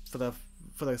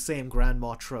the same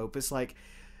grandma trope? It's like,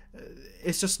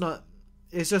 it's just not.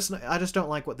 it's just, I just don't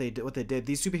like what they did.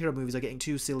 These superhero movies are getting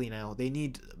too silly now. They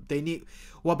need.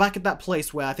 Well, back at that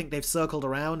place where I think they've circled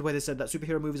around, where they said that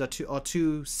superhero movies are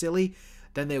too silly.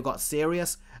 Then they got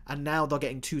serious, and now they're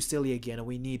getting too silly again, and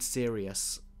we need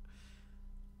serious,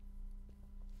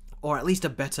 or at least a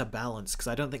better balance. Because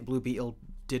I don't think Blue Beetle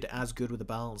did as good with the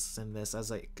balance in this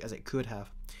as it could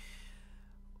have.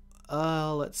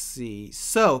 Let's see.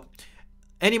 So,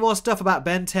 any more stuff about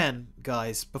Ben 10,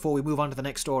 guys, before we move on to the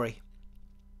next story?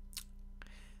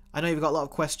 I know you've got a lot of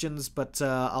questions, but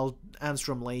I'll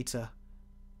answer them later.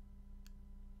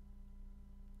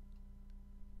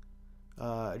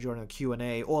 During a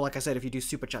Q&A, or like I said, if you do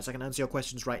super chats, I can answer your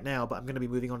questions right now, but I'm going to be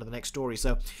moving on to the next story.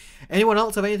 So, anyone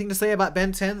else have anything to say about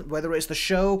Ben 10? Whether it's the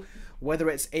show, whether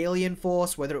it's Alien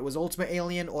Force, whether it was Ultimate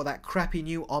Alien, or that crappy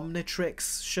new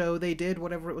Omnitrix show they did,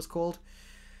 whatever it was called.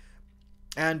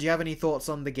 And do you have any thoughts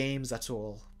on the games at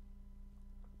all?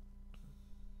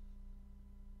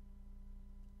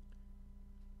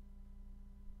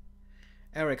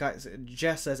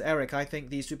 Jess says, Eric, I think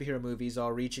these superhero movies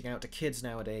are reaching out to kids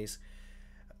nowadays.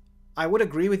 I would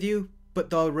agree with you, but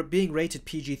they're being rated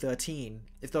PG-13.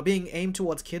 If they're being aimed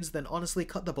towards kids, then honestly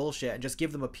cut the bullshit and just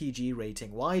give them a PG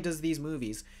rating. Why does these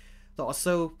movies that are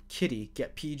so kiddie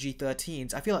get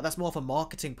PG-13s? I feel like that's more for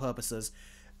marketing purposes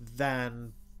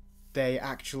than they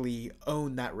actually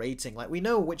own that rating. Like, we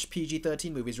know which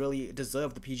PG-13 movies really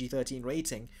deserve the PG-13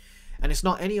 rating, and it's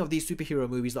not any of these superhero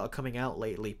movies that are coming out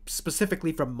lately,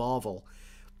 specifically from Marvel.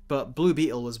 But Blue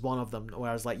Beetle was one of them, where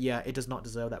I was like, yeah, it does not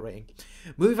deserve that rating.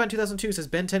 MovieFan2002 says,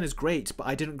 Ben 10 is great, but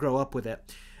I didn't grow up with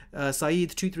it.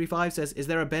 Saeed235 says, is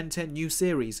there a Ben 10 new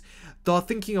series? They're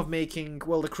thinking of making,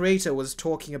 well, the creator was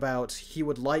talking about he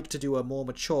would like to do a more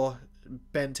mature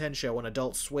Ben 10 show on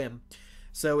Adult Swim.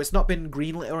 So it's not been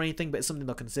greenlit or anything, but it's something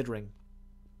they're considering.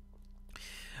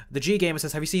 The G Gamer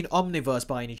says, have you seen Omniverse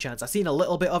by any chance? I've seen a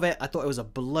little bit of it. I thought it was a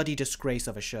bloody disgrace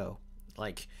of a show.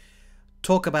 Like,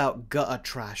 talk about gutter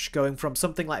trash. Going from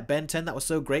something like Ben 10 that was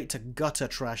so great to gutter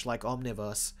trash like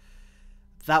Omniverse.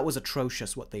 That was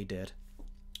atrocious what they did.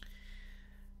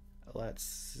 Let's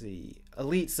see.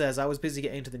 Elite says, I was busy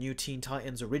getting into the new Teen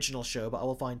Titans original show, but I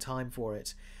will find time for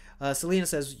it. Selena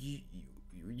says,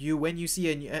 when you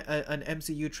see an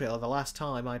MCU trailer, the last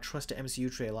time I trusted an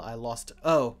MCU trailer, I lost...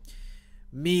 Oh,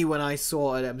 me when I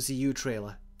saw an MCU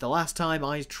trailer. The last time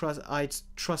I trust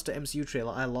an MCU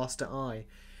trailer, I lost an eye.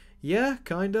 Yeah,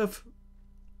 kind of.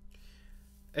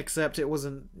 Except it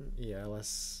wasn't... Yeah,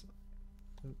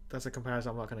 that's a comparison.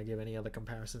 I'm not going to give any other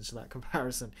comparisons to that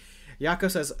comparison.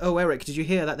 Yako says, oh, Eric, did you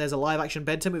hear that there's a live-action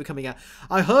Ben 10 movie coming out?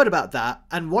 I heard about that,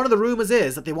 and one of the rumors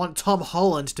is that they want Tom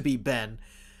Holland to be Ben.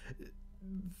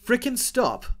 Frickin'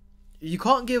 stop. You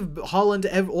can't give Holland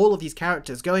all of these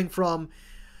characters, going from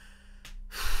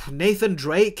Nathan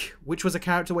Drake, which was a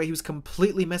character where he was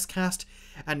completely miscast,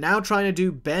 and now trying to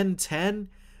do Ben 10,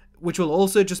 which will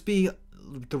also just be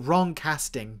the wrong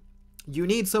casting. You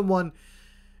need someone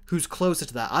who's closer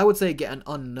to that. I would say get an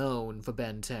unknown for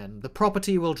Ben 10. The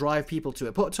property will drive people to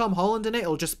it. Put Tom Holland in it,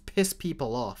 it'll just piss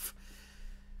people off.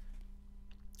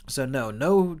 So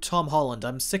no Tom Holland.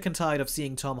 I'm sick and tired of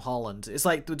seeing Tom Holland. It's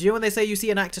like, do you know when they say you see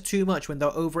an actor too much when they're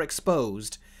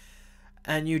overexposed?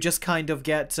 And you just kind of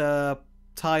get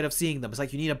tired of seeing them. It's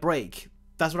like you need a break.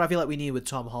 That's what I feel like we need with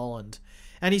Tom Holland.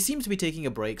 And he seems to be taking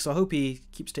a break, so I hope he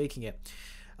keeps taking it.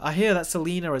 I hear that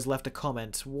Selena has left a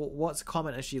comment. What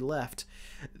comment has she left?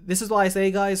 This is why I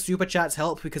say, guys, super chats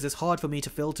help, because it's hard for me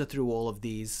to filter through all of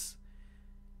these.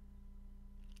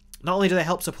 Not only do they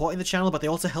help supporting the channel, but they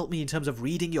also help me in terms of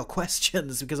reading your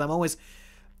questions, because I'm always...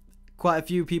 Quite a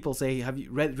few people say, have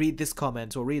you read this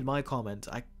comment or read my comment.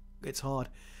 It's hard.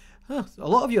 Huh, a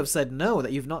lot of you have said no,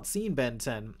 that you've not seen Ben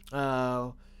 10.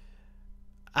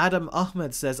 Adam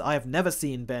Ahmed says, I have never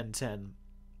seen Ben 10.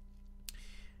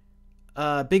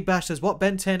 Big Bash says, what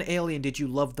Ben 10 alien did you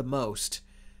love the most?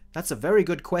 That's a very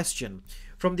good question.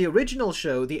 From the original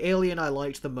show, the alien I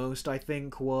liked the most, I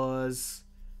think, was...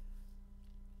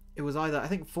 It was either, I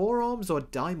think, Forearms or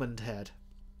Diamond Head.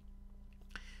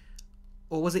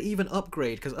 Or was it even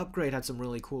Upgrade? Because Upgrade had some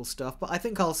really cool stuff. But I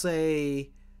think I'll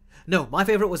say... No, my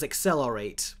favourite was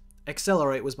Accelerate.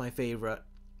 Accelerate was my favourite.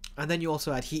 And then you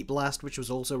also had Heat Blast, which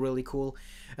was also really cool.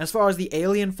 As far as the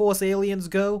Alien Force aliens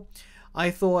go,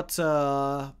 I thought...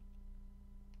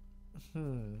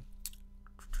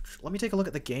 Let me take a look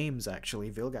at the games,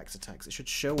 actually. Vilgax Attacks. It should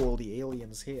show all the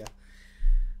aliens here.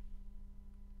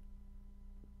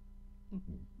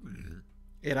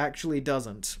 It actually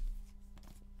doesn't.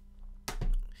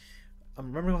 I'm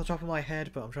remembering off the top of my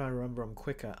head, but I'm trying to remember them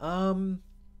quicker.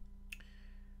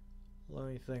 Let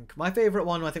me think. My favourite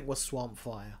one, I think, was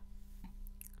Swampfire.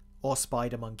 Or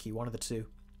Spider-Monkey, one of the two.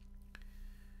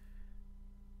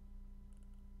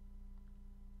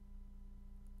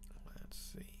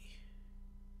 Let's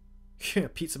see.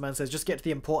 Pizza Man says, just get to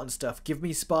the important stuff. Give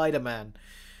me Spider-Man.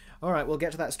 Alright, we'll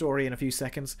get to that story in a few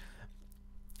seconds.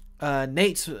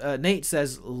 Nate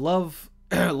says, love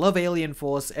Alien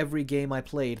Force. Every game I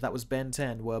played that was Ben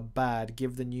 10 were bad.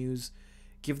 Give the news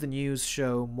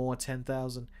show more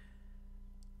 10,000.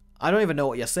 I don't even know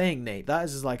what you're saying, Nate. That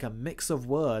is like a mix of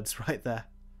words right there.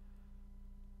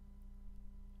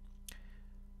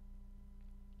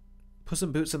 Puss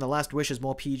in Boots and The Last Wish is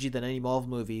more PG than any Marvel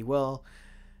movie. Well,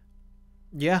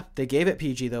 yeah, they gave it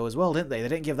PG though as well, didn't they? They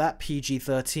didn't give that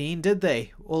PG-13, did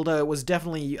they? Although it was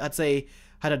definitely, I'd say,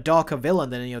 had a darker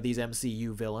villain than any of these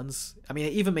MCU villains. I mean,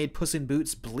 it even made Puss in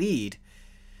Boots bleed.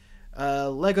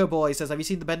 Lego Boy says, have you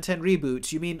seen the Ben 10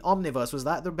 reboot? You mean Omniverse? Was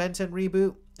that the Ben 10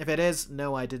 reboot? If it is,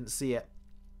 no, I didn't see it.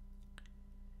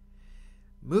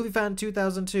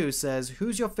 MovieFan2002 says,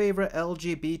 who's your favorite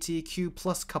LGBTQ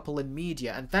plus couple in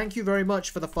media? And thank you very much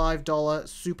for the $5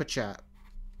 super chat.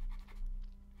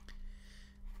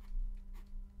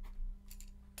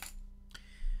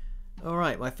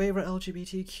 Alright, my favorite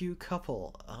LGBTQ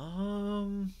couple.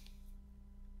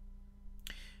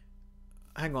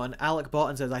 Hang on, Alec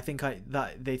Barton says,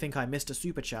 they think I missed a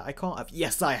super chat. I can't have.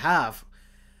 Yes, I have.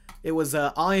 It was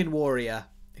Iron Warrior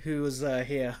who was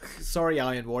here. Sorry,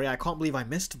 Iron Warrior. I can't believe I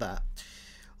missed that.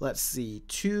 Let's see.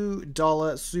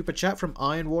 $2 super chat from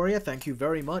Iron Warrior. Thank you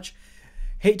very much.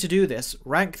 Hate to do this.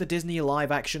 Rank the Disney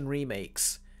live-action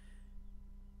remakes.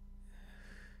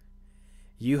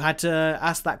 You had to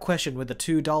ask that question with the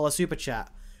 $2 super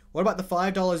chat. What about the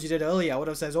 $5 you did earlier? I would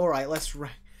have said, alright, let's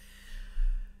rank.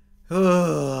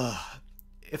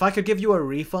 If I could give you a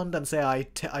refund and say I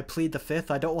plead the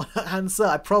fifth, I don't want to answer,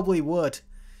 I probably would.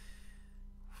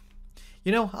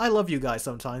 You know, I love you guys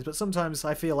sometimes, but sometimes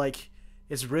I feel like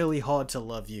it's really hard to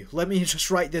love you. Let me just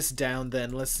write this down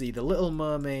then. Let's see. The Little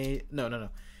Mermaid... No.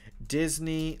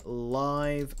 Disney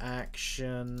live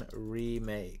action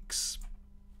remakes.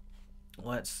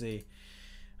 Let's see.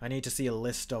 I need to see a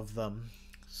list of them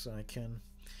so I can...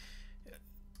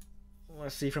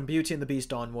 Let's see, from Beauty and the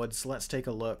Beast onwards, let's take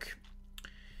a look.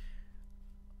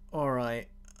 Alright.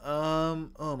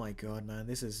 Oh my god, man,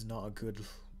 this is not a good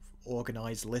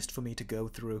organized list for me to go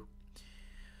through.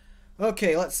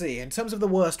 Okay, let's see. In terms of the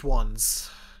worst ones,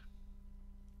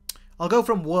 I'll go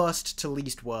from worst to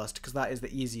least worst, because that is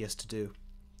the easiest to do.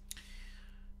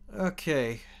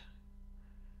 Okay.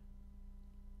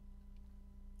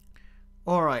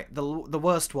 Alright, the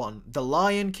worst one. The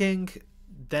Lion King,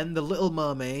 then The Little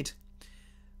Mermaid,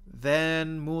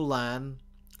 then Mulan,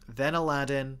 then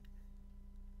Aladdin,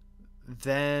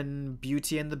 then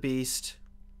Beauty and the Beast,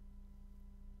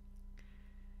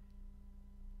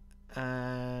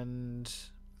 and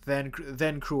then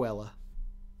Cruella.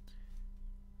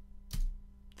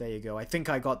 There you go. I think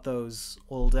I got those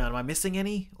all down. Am I missing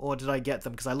any? Or did I get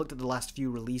them? Because I looked at the last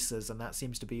few releases and that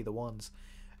seems to be the ones.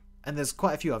 And there's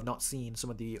quite a few I've not seen, some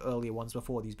of the earlier ones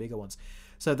before these bigger ones.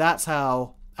 So that's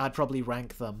how I'd probably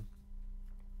rank them.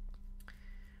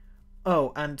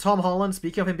 Oh, and Tom Holland,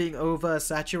 speaking of him being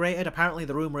oversaturated, apparently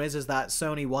the rumor is that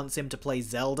Sony wants him to play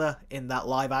Zelda in that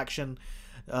live-action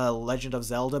Legend of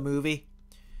Zelda movie.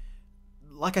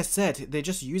 Like I said, they're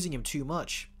just using him too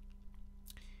much.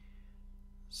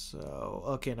 So,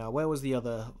 okay, now, where was the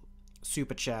other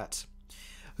super chat?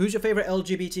 Who's your favorite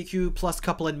LGBTQ plus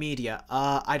couple in media?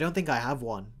 I don't think I have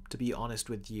one, to be honest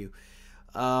with you.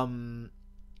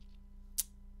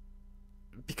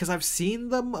 Because I've seen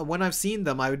them, and when I've seen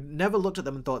them, I never looked at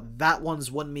them and thought, that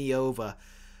one's won me over.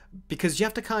 Because you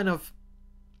have to kind of...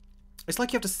 It's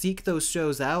like you have to seek those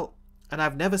shows out, and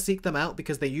I've never seeked them out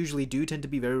because they usually do tend to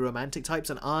be very romantic types,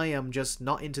 and I am just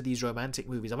not into these romantic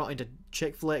movies. I'm not into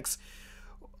chick flicks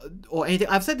or anything.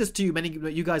 I've said this to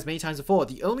you guys many times before.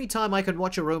 The only time I can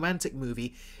watch a romantic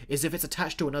movie is if it's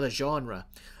attached to another genre.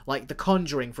 Like The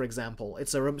Conjuring, for example.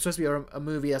 It's supposed to be a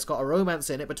movie that's got a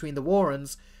romance in it between the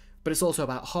Warrens, but it's also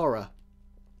about horror.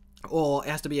 Or it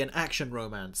has to be an action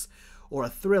romance. Or a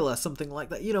thriller, something like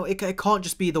that. You know, it can't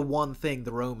just be the one thing,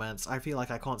 the romance. I feel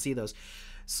like I can't see those.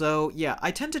 So, yeah,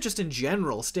 I tend to just in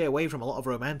general stay away from a lot of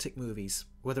romantic movies.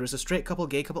 Whether it's a straight couple,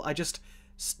 gay couple, I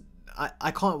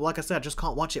can't, like I said, I just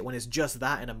can't watch it when it's just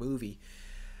that in a movie.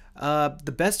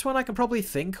 The best one I can probably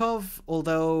think of,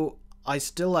 although I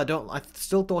still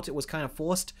thought it was kind of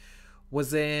forced,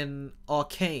 was in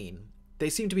Arcane. They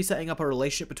seem to be setting up a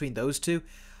relationship between those two.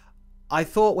 I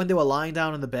thought when they were lying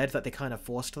down in the bed that they kind of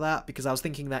forced that, because I was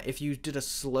thinking that if you did a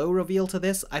slow reveal to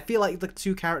this, I feel like the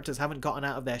two characters haven't gotten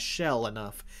out of their shell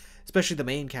enough, especially the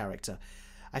main character.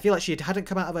 I feel like she hadn't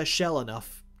come out of her shell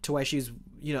enough to where she's,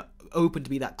 you know, open to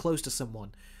be that close to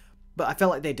someone. But I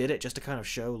felt like they did it just to kind of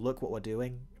show, look what we're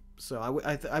doing. So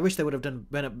I wish they would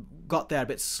have got there a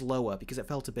bit slower, because it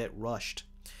felt a bit rushed.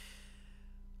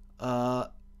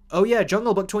 Oh yeah,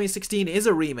 Jungle Book 2016 is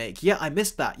a remake. Yeah, I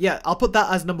missed that. Yeah, I'll put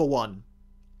that as number 1.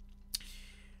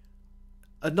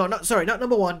 Sorry, not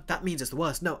number 1. That means it's the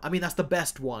worst. No, I mean that's the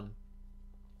best one.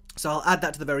 So I'll add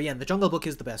that to the very end. The Jungle Book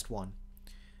is the best one.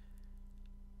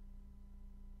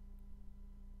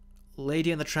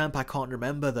 Lady and the Tramp, I can't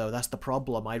remember though. That's the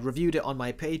problem. I reviewed it on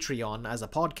my Patreon as a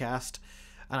podcast,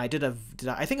 and I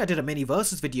think I did a mini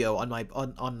versus video on my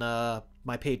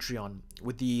my Patreon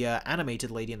with the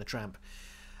animated Lady and the Tramp.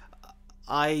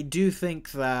 I do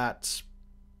think that,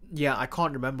 yeah, I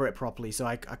can't remember it properly, so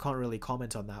I can't really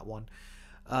comment on that one.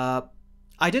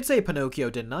 I did say Pinocchio,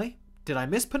 didn't I? Did I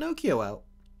miss Pinocchio out?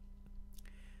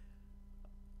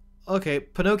 Okay,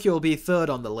 Pinocchio will be 3rd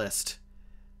on the list.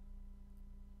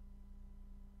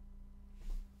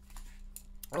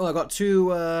 Oh, I got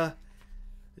two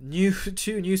new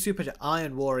super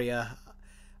Iron Warrior.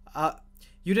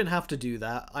 You didn't have to do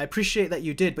that. I appreciate that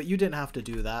you did, but you didn't have to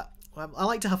do that. I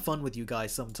like to have fun with you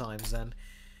guys sometimes, and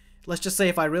let's just say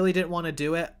if I really didn't want to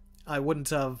do it, I wouldn't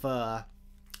have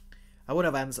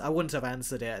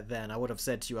answered it then. I would have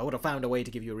said to you, I would have found a way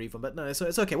to give you a refund, but no, so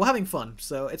it's okay. We're having fun,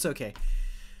 so it's okay.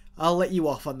 I'll let you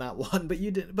off on that one, but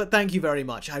you did. But thank you very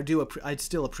much. I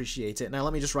still appreciate it. Now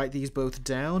let me just write these both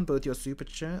down, both your super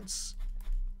chats.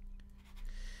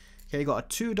 Okay, you got a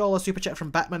 $2 super chat from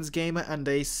Batman's Gamer and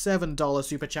a $7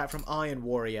 super chat from Iron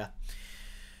Warrior.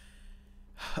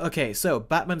 Okay, so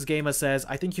Batman's Gamer says,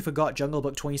 I think you forgot Jungle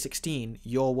Book 2016.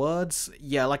 Your words?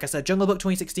 Yeah, like I said, Jungle Book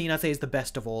 2016 I say is the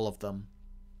best of all of them.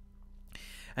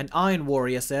 And Iron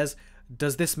Warrior says,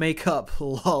 does this make up?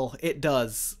 Lol, it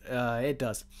does. It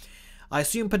does. I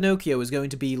assume Pinocchio is going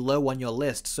to be low on your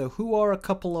list, so who are a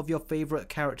couple of your favourite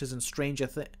characters in Stranger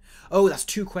Things? Oh, that's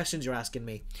 2 questions you're asking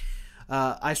me.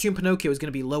 I assume Pinocchio is going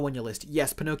to be low on your list.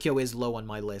 Yes, Pinocchio is low on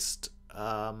my list.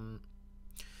 I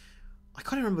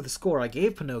can't remember the score I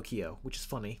gave Pinocchio, which is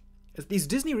funny. These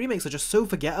Disney remakes are just so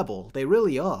forgettable. They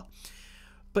really are.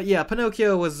 But yeah,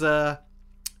 Pinocchio was,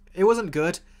 it wasn't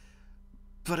good,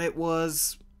 but it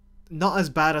was not as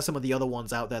bad as some of the other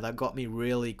ones out there that got me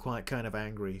really quite kind of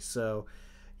angry. So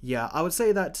yeah, I would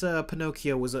say that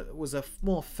Pinocchio was a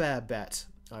more fair bet,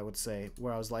 I would say,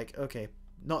 where I was like, okay,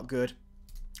 not good,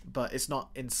 but it's not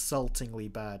insultingly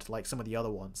bad like some of the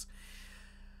other ones.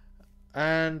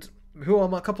 And who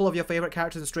are a couple of your favourite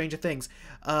characters in Stranger Things?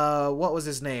 What was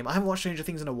his name? I haven't watched Stranger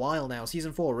Things in a while now.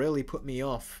 Season 4 really put me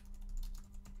off.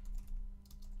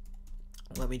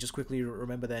 Let me just quickly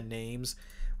remember their names.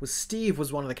 Steve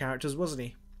was one of the characters, wasn't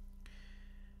he?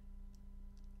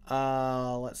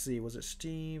 Let's see. Was it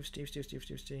Steve?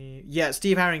 Steve. Yeah,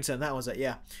 Steve Harrington. That was it,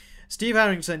 yeah. Steve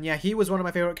Harrington, yeah, he was one of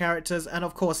my favourite characters. And,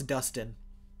 of course, Dustin.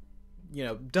 You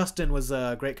know, Dustin was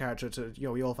a great character.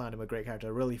 We all found him a great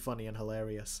character. Really funny and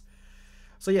hilarious.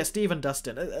 So yeah, Steve and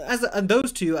Dustin, and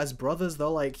those two as brothers, they're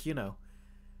like, you know,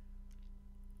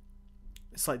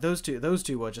 it's like those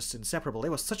two were just inseparable. They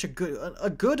were such a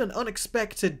good and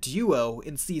unexpected duo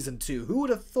in season 2. Who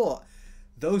would have thought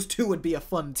those two would be a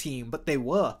fun team? But they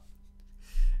were.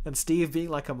 And Steve being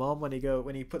like a mom when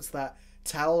he puts that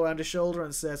towel around his shoulder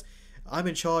and says, "I'm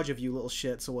in charge of you little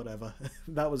shits," or whatever.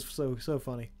 That was so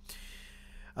funny.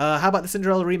 How about the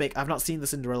Cinderella remake? I've not seen the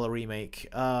Cinderella remake.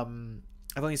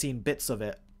 I've only seen bits of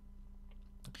it.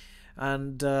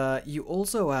 And you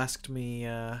also asked me...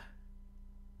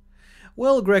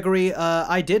 Well, Gregory,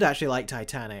 I did actually like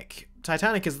Titanic.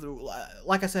 Titanic is...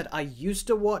 Like I said, I used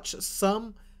to watch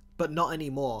some, but not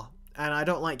anymore. And I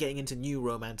don't like getting into new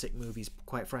romantic movies,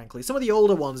 quite frankly. Some of the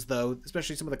older ones, though,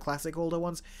 especially some of the classic older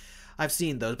ones, I've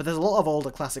seen those. But there's a lot of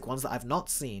older classic ones that I've not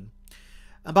seen.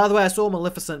 And by the way, I saw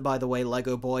Maleficent, by the way,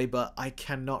 Lego Boy, but I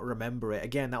cannot remember it.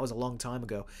 Again, that was a long time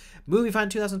ago.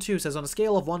 MovieFan2002 says, on a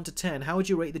scale of 1 to 10, how would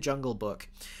you rate The Jungle Book?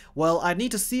 Well, I'd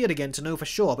need to see it again to know for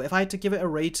sure, but if I had to give it a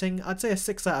rating, I'd say a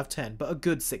 6 out of 10, but a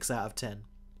good 6 out of 10.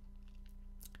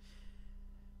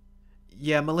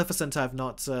 Yeah, Maleficent I've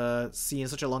not seen in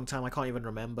such a long time, I can't even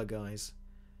remember, guys.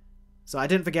 So I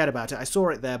didn't forget about it. I saw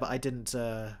it there, but I didn't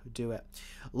do it.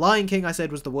 Lion King, I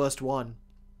said, was the worst one.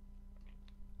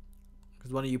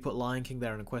 Because one of you put Lion King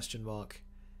there in a question mark.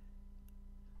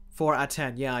 4 out of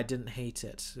 10. Yeah, I didn't hate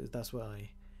it. That's why.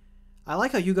 I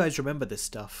like how you guys remember this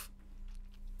stuff.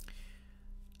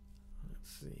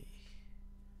 Let's see.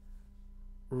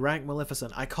 Rank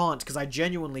Maleficent. I can't, because I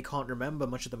genuinely can't remember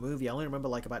much of the movie. I only remember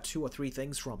like about 2 or 3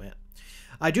 things from it.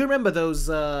 I do remember those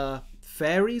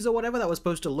fairies or whatever that was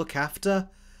supposed to look after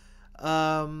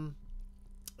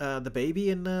the baby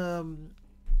in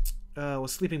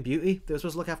was Sleeping Beauty. They were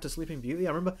supposed to look after Sleeping Beauty.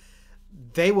 I remember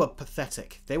they were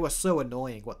pathetic. They were so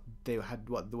annoying what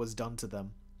was done to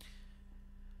them.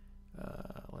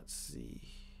 Let's see.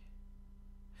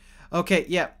 Okay,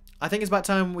 yeah. I think it's about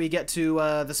time we get to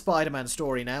the Spider-Man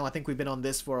story now. I think we've been on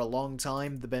this for a long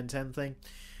time, the Ben 10 thing.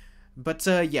 But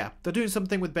yeah, they're doing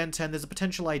something with Ben 10. There's a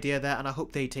potential idea there, and I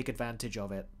hope they take advantage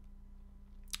of it.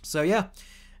 So yeah,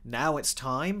 now it's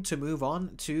time to move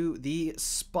on to the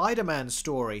Spider-Man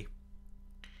story.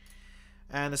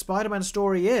 And the Spider-Man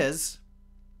story is...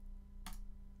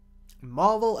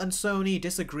 Marvel and Sony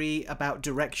disagree about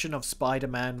direction of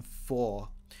Spider-Man 4.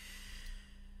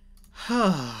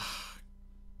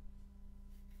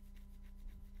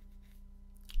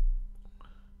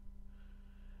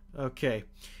 Okay.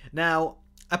 Now,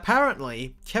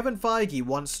 apparently, Kevin Feige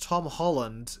wants Tom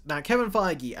Holland... Now, Kevin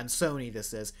Feige and Sony,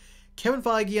 this is. Kevin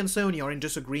Feige and Sony are in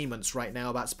disagreements right now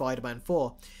about Spider-Man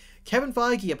 4. Kevin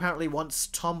Feige apparently wants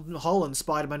Tom Holland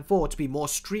Spider-Man 4 to be more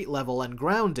street level and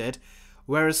grounded,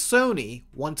 whereas Sony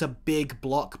want a big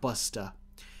blockbuster.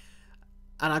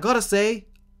 And I gotta say,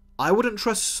 I wouldn't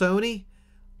trust Sony,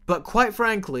 but quite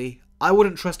frankly, I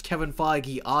wouldn't trust Kevin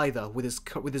Feige either with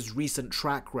his recent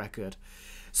track record.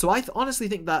 So I honestly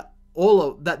think that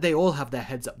they all have their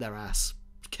heads up their ass.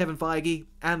 Kevin Feige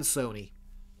and Sony.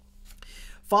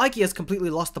 Feige has completely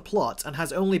lost the plot and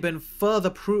has only been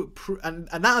further and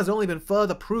that has only been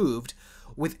further proved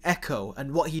with Echo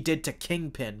and what he did to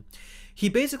Kingpin. He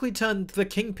basically turned the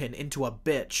Kingpin into a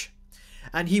bitch.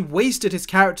 And he wasted his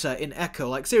character in Echo.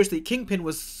 Like, seriously, Kingpin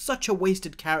was such a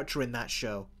wasted character in that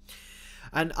show.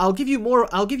 And I'll give you more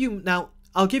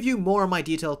of my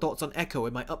detailed thoughts on Echo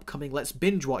in my upcoming Let's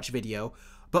Binge Watch video,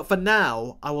 but for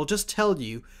now, I will just tell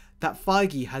you that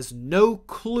Feige has no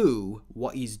clue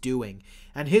what he's doing,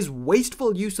 and his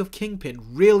wasteful use of Kingpin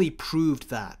really proved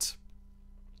that.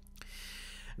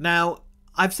 Now,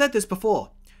 I've said this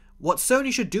before, what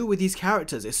Sony should do with these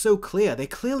characters is so clear, they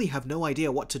clearly have no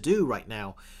idea what to do right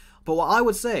now. But what I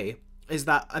would say is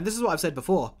that, and this is what I've said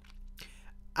before,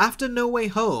 after No Way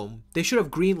Home, they should have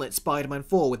greenlit Spider-Man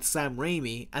 4 with Sam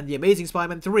Raimi and The Amazing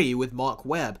Spider-Man 3 with Mark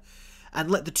Webb,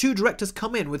 and let the two directors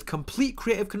come in with complete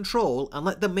creative control and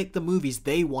let them make the movies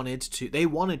they wanted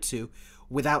to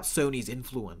without Sony's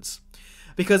influence.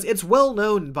 Because it's well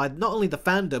known by not only the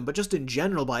fandom, but just in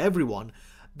general by everyone,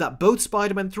 that both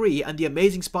Spider-Man 3 and The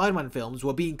Amazing Spider-Man films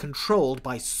were being controlled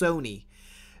by Sony.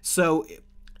 So,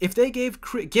 if they give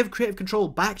creative control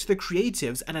back to the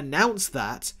creatives and announce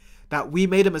that we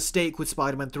made a mistake with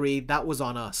Spider-Man 3, that was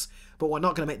on us. But we're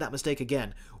not going to make that mistake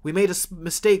again. We made a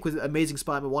mistake with Amazing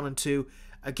Spider-Man 1 and 2.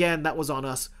 Again, that was on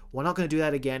us. We're not going to do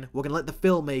that again. We're going to let the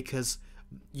filmmakers,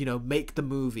 make the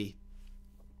movie.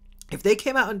 If they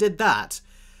came out and did that,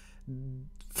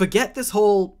 forget this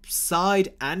whole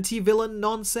side anti-villain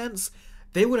nonsense.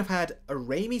 They would have had a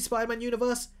Raimi Spider-Man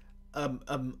universe,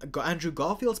 Andrew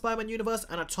Garfield Spider-Man universe,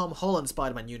 and a Tom Holland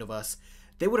Spider-Man universe.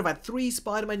 They would have had 3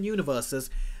 Spider-Man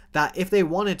universes that, if they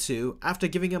wanted to, after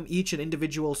giving them each an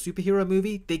individual superhero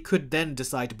movie, they could then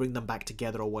decide to bring them back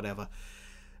together or whatever.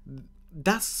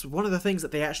 That's one of the things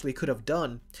that they actually could have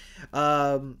done.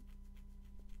 Let's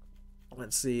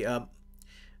see.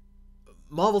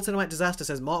 Marvel Cinematic Disaster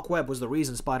says Mark Webb was the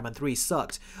reason Spider-Man 3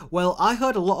 sucked. Well, I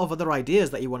heard a lot of other ideas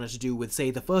that he wanted to do with,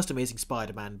 say, the first Amazing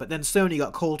Spider-Man, but then Sony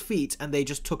got cold feet and they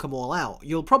just took them all out.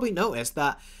 You'll probably notice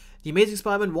that The Amazing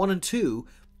Spider-Man 1 and 2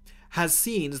 has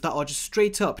scenes that are just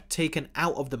straight up taken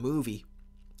out of the movie.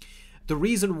 The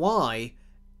reason why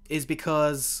is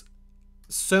because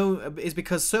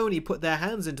Sony put their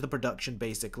hands into the production,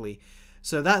 basically.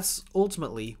 So that's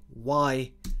ultimately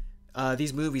why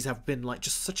these movies have been like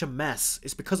just such a mess.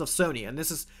 It's because of Sony, and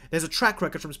there's a track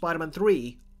record from Spider-Man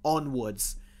 3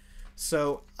 onwards.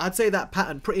 So I'd say that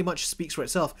pattern pretty much speaks for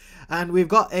itself. And we've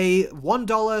got a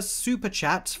 $1 super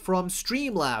chat from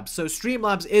Streamlabs. So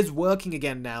Streamlabs is working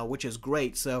again now, which is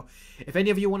great. So if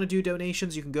any of you want to do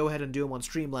donations, you can go ahead and do them on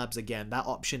Streamlabs again. That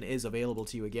option is available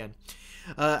to you again.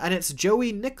 And it's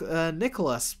Joey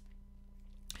Nicholas.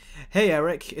 Hey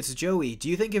Eric, it's Joey. Do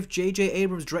you think if J.J.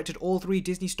 Abrams directed all 3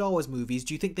 Disney Star Wars movies,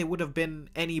 do you think they would have been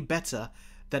any better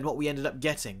than what we ended up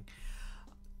getting?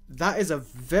 That is a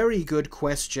very good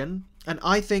question, and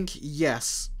I think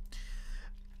yes.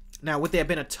 Now, would they have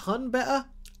been a ton better?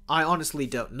 I honestly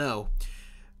don't know.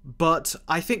 But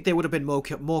I think they would have been more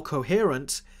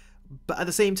coherent. But at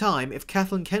the same time, if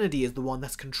Kathleen Kennedy is the one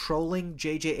that's controlling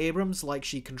J.J. Abrams like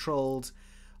she controlled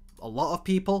a lot of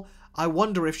people, I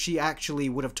wonder if she actually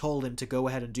would have told him to go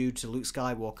ahead and do to Luke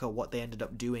Skywalker what they ended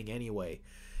up doing anyway.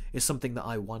 Is something that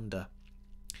I wonder.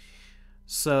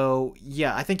 So,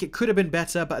 yeah, I think it could have been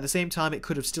better, but at the same time, it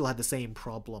could have still had the same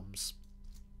problems.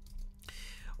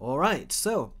 Alright,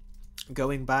 so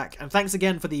going back, and thanks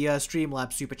again for the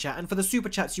Streamlabs super chat, and for the super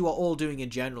chats you are all doing in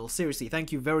general. Seriously,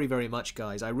 thank you very, very much,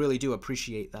 guys. I really do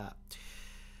appreciate that.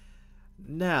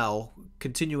 Now,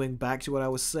 continuing back to what I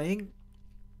was saying.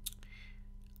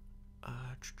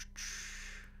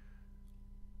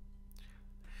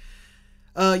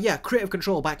 Yeah, creative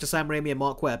control back to Sam Raimi and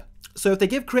Mark Webb. So if they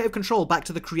give creative control back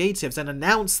to the creatives and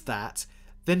announce that,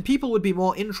 then people would be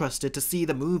more interested to see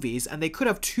the movies, and they could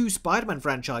have 2 Spider-Man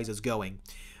franchises going.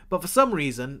 But for some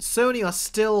reason, Sony are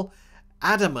still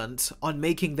adamant on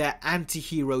making their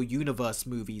anti-hero universe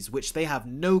movies, which they have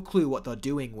no clue what they're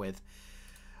doing with.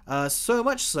 So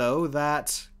much so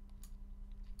that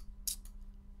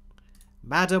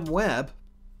Madam Web...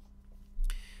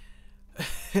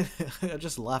 I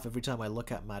just laugh every time I look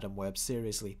at Madam Web,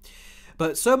 seriously.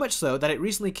 But so much so that it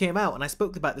recently came out, and I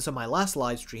spoke about this on my last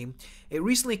live stream, it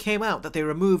recently came out that they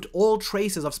removed all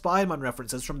traces of Spider-Man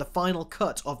references from the final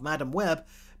cut of Madam Web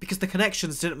because the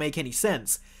connections didn't make any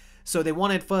sense. So they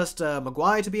wanted first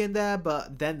Maguire to be in there,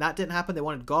 but then that didn't happen. They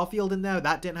wanted Garfield in there,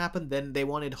 that didn't happen. Then they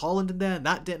wanted Holland in there, and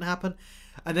that didn't happen.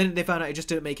 And then they found out it just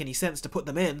didn't make any sense to put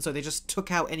them in, so they just took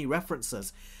out any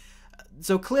references.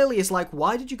 So clearly it's like,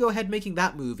 why did you go ahead making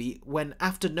that movie when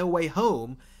after No Way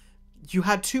Home you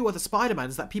had 2 other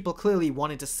Spider-Mans that people clearly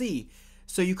wanted to see?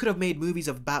 So you could have made movies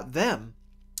about them.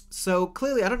 So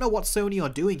clearly I don't know what Sony are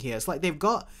doing here. It's like they've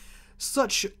got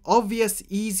such obvious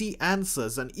easy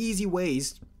answers and easy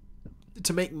ways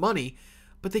to make money,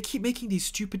 but they keep making these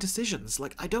stupid decisions.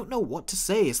 Like, I don't know what to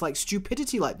say. It's like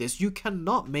stupidity like this, you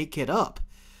cannot make it up.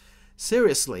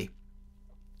 Seriously.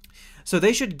 So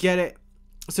they should get it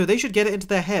into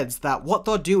their heads that what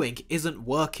they're doing isn't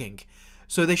working.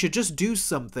 So they should just do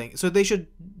something. So they should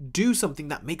do something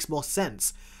that makes more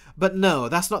sense. But no,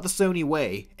 that's not the Sony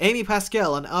way. Amy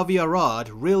Pascal and Avi Arad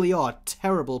really are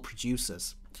terrible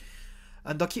producers.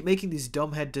 And they'll keep making these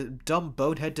dumb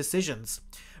bonehead decisions.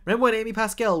 Remember when Amy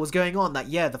Pascal was going on that,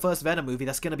 yeah, the first Venom movie,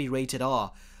 that's going to be rated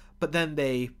R. But then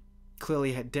they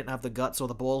clearly didn't have the guts or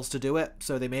the balls to do it,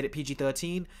 so they made it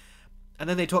PG-13. And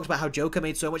then they talked about how Joker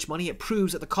made so much money, it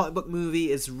proves that the comic book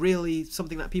movie is really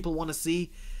something that people want to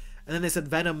see. And then they said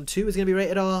Venom 2 is going to be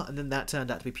rated R, and then that turned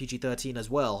out to be PG-13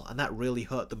 as well. And that really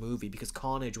hurt the movie because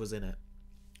Carnage was in it.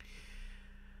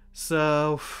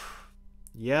 So,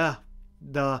 yeah.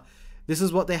 This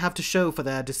is what they have to show for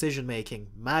their decision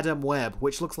making. Madam Web,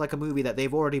 which looks like a movie that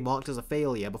they've already marked as a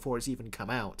failure before it's even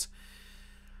come out.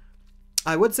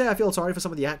 I would say I feel sorry for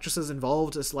some of the actresses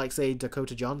involved, just like, say,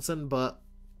 Dakota Johnson, but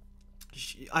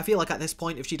I feel like at this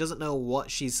point, if she doesn't know what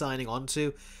she's signing on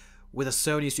to with a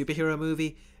Sony superhero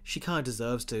movie, she kind of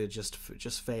deserves to just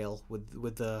fail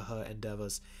with her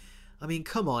endeavors. I mean,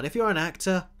 come on, if you're an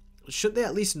actor, should they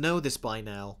at least know this by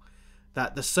now?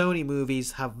 That the Sony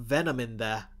movies have Venom in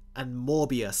there, and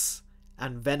Morbius,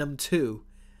 and Venom 2.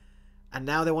 And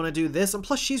now they want to do this, and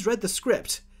plus she's read the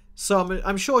script. So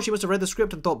I'm sure she must have read the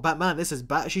script and thought, Batman, this is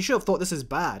bad. She should have thought this is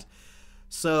bad.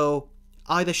 So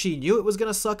either she knew it was going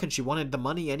to suck and she wanted the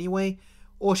money anyway,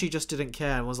 or she just didn't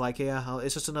care and was like, yeah,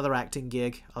 it's just another acting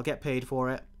gig. I'll get paid for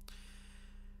it.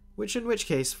 In which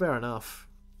case, fair enough.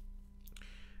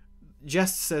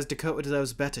 Jess says Dakota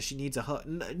deserves better. She needs a hug.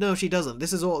 No, she doesn't.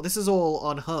 This is all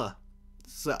on her.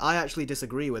 So I actually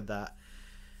disagree with that.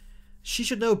 She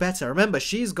should know better. Remember,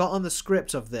 she's got on the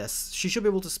script of this. She should be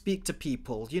able to speak to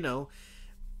people, you know.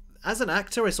 As an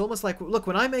actor, it's almost like, look,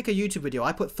 when I make a YouTube video,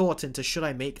 I put thought into, should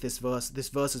I make this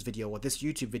versus video or this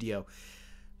YouTube video?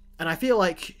 And I feel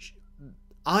like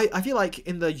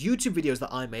in the YouTube videos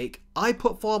that I make, I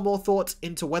put far more thought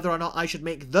into whether or not I should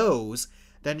make those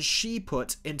than she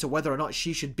put into whether or not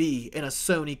she should be in a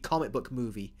Sony comic book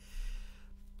movie.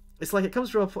 It's like it comes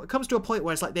to a point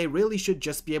where it's like they really should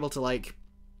just be able to like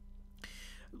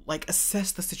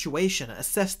assess the situation,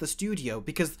 assess the studio,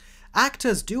 because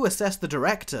actors do assess the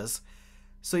directors.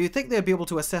 So you'd think they'd be able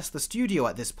to assess the studio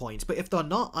at this point, but if they're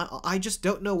not, I just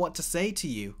don't know what to say to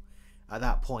you at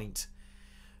that point.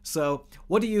 So,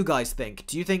 what do you guys think?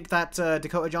 Do you think that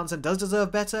Dakota Johnson does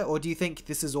deserve better, or do you think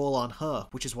this is all on her,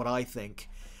 which is what I think?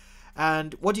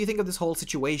 And what do you think of this whole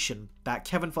situation, that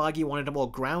Kevin Feige wanted a more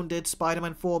grounded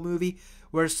Spider-Man 4 movie,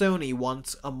 whereas Sony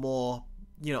wants a more,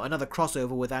 you know, another crossover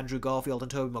with Andrew Garfield and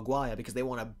Tobey Maguire because they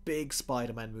want a big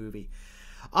Spider-Man movie?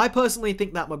 I personally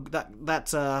think that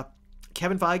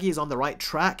Kevin Feige is on the right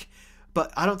track,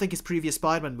 but I don't think his previous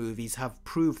Spider-Man movies have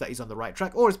proved that he's on the right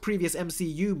track, or his previous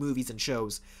MCU movies and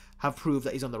shows have proved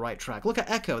that he's on the right track. Look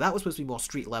at Echo, that was supposed to be more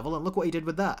street level, and look what he did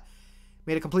with that.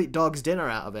 Made a complete dog's dinner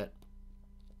out of it.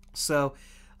 So,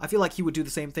 I feel like he would do the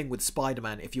same thing with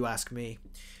Spider-Man, if you ask me.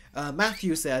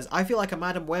 Matthew says, I feel like a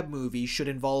Madam Web movie should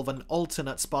involve an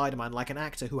alternate Spider-Man, like an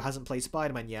actor who hasn't played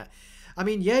Spider-Man yet. I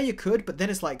mean, yeah, you could, but then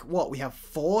it's like, what, we have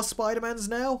 4 Spider-Mans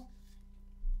now?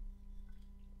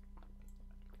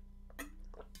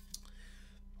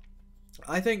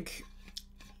 I think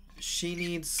she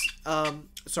needs,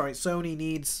 Sony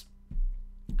needs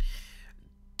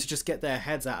to just get their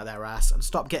heads out of their ass and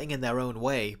stop getting in their own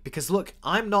way. Because look,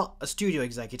 I'm not a studio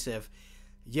executive.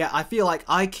 Yeah, I feel like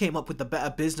I came up with the better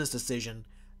business decision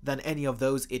than any of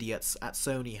those idiots at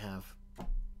Sony have.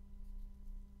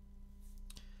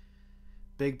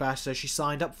 Big Bash says she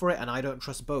signed up for it and I don't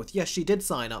trust both. Yes, she did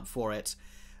sign up for it.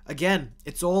 Again,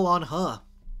 it's all on her.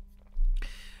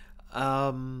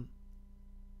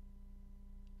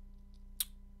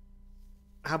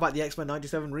 How about the X-Men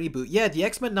 97 reboot? Yeah, the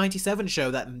X-Men 97 show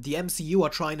that the MCU are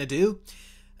trying to do,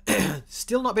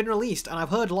 still not been released, and I've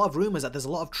heard a lot of rumours that there's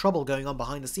a lot of trouble going on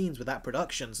behind the scenes with that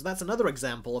production, so that's another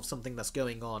example of something that's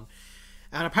going on.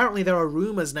 And apparently there are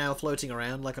rumours now floating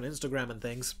around, like on Instagram and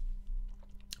things,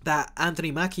 that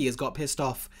Anthony Mackie has got pissed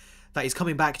off that he's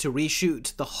coming back to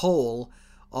reshoot the whole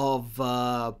of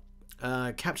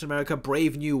Captain America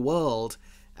Brave New World,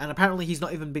 and apparently he's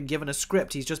not even been given a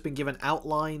script, he's just been given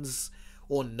outlines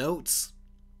or notes,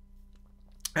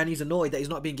 and he's annoyed that he's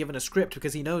not being given a script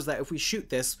because he knows that if we shoot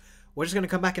this, we're just going to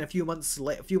come back in a few months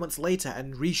later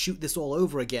and reshoot this all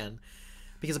over again.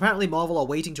 Because apparently Marvel are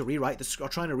waiting to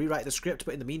trying to rewrite the script,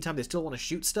 but in the meantime they still want to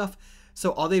shoot stuff.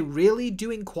 So are they really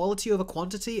doing quality over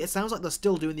quantity? It sounds like they're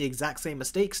still doing the exact same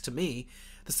mistakes to me.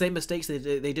 The same mistakes they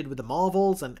did with the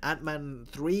Marvels and Ant-Man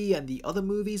 3 and the other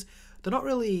movies. They're not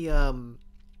really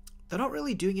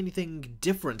doing anything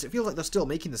different. It feels like they're still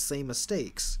making the same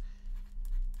mistakes.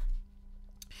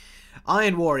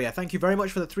 Iron Warrior, thank you very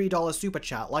much for the $3 super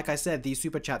chat. Like I said, these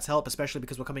super chats help, especially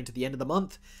because we're coming to the end of the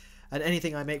month, and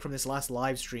anything I make from this last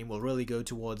live stream will really go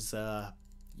towards,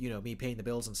 me paying the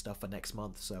bills and stuff for next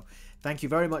month. So, thank you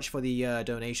very much for the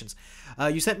donations.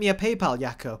 You sent me a PayPal,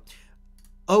 Yakko.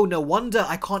 Oh, no wonder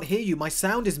I can't hear you. My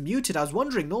sound is muted. I was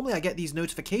wondering, normally I get these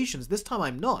notifications. This time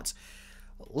I'm not.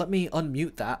 Let me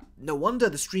unmute that. No wonder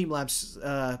the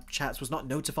Streamlabs chats was not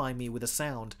notifying me with a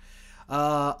sound.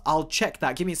 I'll check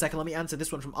that. Give me a second. Let me answer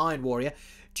this one from Iron Warrior.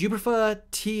 Do you prefer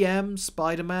TM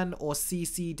Spider-Man or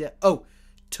CC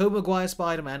Tobey Maguire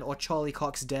Spider-Man or Charlie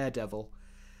Cox Daredevil?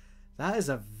 That is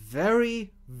a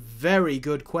very, very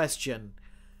good question.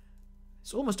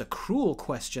 It's almost a cruel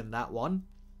question, that one.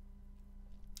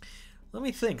 Let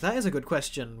me think. That is a good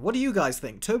question. What do you guys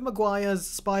think? Tobey Maguire's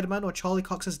Spider-Man or Charlie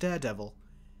Cox's Daredevil?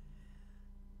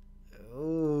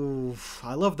 Oh,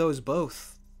 I love those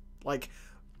both. Like,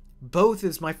 both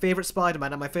is my favourite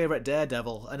Spider-Man and my favourite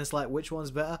Daredevil. And it's like, which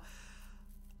one's better?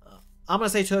 I'm going to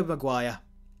say Tobey Maguire.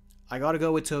 I got to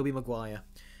go with Tobey Maguire.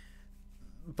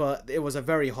 But it was a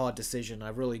very hard decision,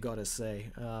 I've really got to say.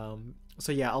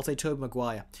 So yeah, I'll say Tobey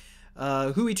Maguire.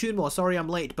 Hui Toonmore, sorry I'm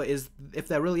late, but if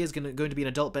there really is going to be an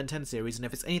adult Ben 10 series, and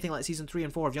if it's anything like Season 3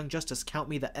 and 4 of Young Justice, count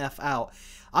me the F out.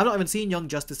 I've not even seen Young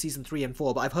Justice Season 3 and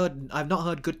 4, but I've not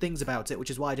heard good things about it, which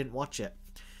is why I didn't watch it.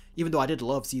 Even though I did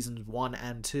love Seasons 1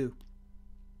 and 2.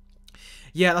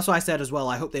 Yeah, that's what I said as well.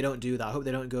 I hope they don't do that. I hope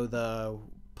they don't go the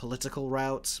political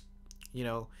route. You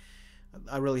know,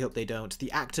 I really hope they don't.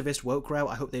 The activist woke route,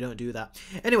 I hope they don't do that.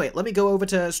 Anyway, let me go over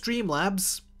to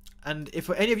Streamlabs. And if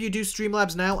any of you do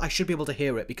Streamlabs now, I should be able to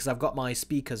hear it because I've got my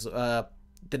speakers, the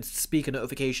speaker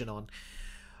notification on.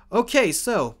 Okay,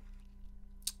 so.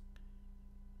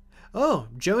 Oh,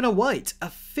 Jonah White, a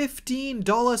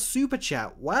 $15 super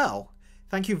chat. Wow.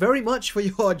 Thank you very much for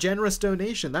your generous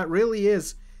donation. That really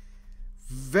is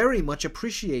very much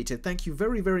appreciated. Thank you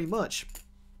very, very much.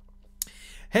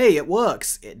 Hey, it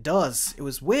works. It does. It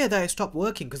was weird that it stopped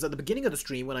working because at the beginning of the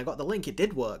stream when I got the link, it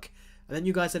did work. And then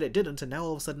you guys said it didn't, and now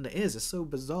all of a sudden it is. It's so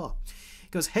bizarre. He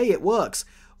goes, hey, it works.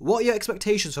 What are your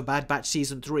expectations for Bad Batch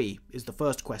Season 3? Is the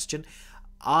first question.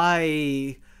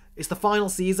 It's the final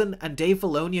season, and Dave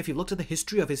Filoni, if you've looked at the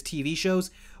history of his TV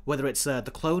shows, whether it's The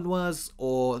Clone Wars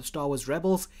or Star Wars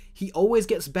Rebels, he always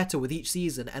gets better with each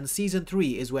season, and Season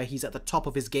 3 is where he's at the top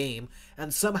of his game,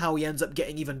 and somehow he ends up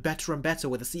getting even better and better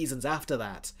with the seasons after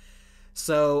that.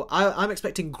 So, I'm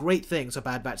expecting great things for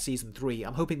Bad Batch Season 3.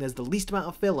 I'm hoping there's the least amount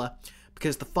of filler,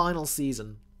 because the final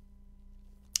season.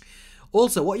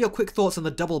 Also, what are your quick thoughts on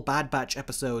the double Bad Batch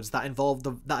episodes that involved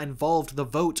the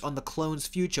vote on the clone's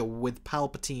future with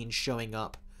Palpatine showing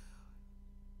up?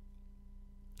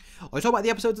 Are you talking about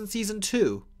the episodes in Season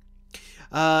 2?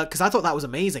 Because I thought that was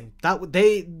amazing.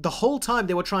 The whole time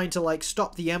they were trying to like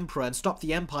stop the Emperor and stop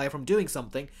the Empire from doing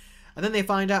something, and then they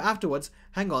find out afterwards,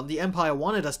 hang on, the Empire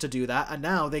wanted us to do that, and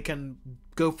now they can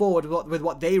go forward with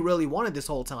what they really wanted this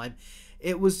whole time.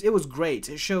 It was great.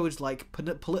 It showed like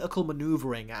political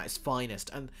maneuvering at its finest,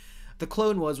 and the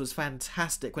Clone Wars was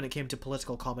fantastic when it came to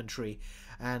political commentary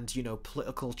and, you know,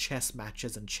 political chess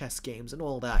matches and chess games and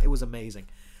all that. It was amazing.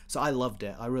 So I loved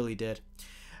it. I really did.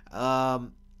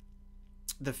 And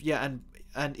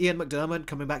Ian McDiarmid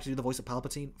coming back to do the voice of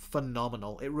Palpatine,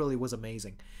 phenomenal. It really was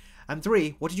amazing. And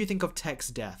 3, what did you think of Tech's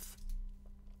death?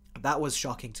 That was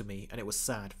shocking to me, and it was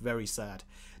sad, very sad.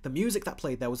 The music that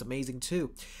played there was amazing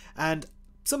too. And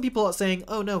some people are saying,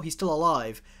 oh no, he's still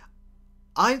alive.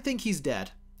 I think he's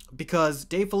dead. Because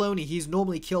Dave Filoni, he's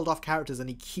normally killed off characters and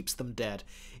he keeps them dead.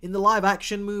 In the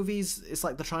live-action movies, it's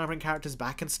like they're trying to bring characters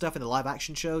back and stuff in the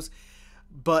live-action shows.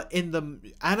 But in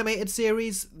the animated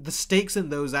series, the stakes in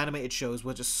those animated shows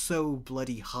were just so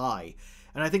bloody high.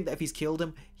 And I think that if he's killed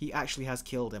him, he actually has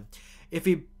killed him. If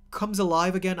he comes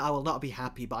alive again, I will not be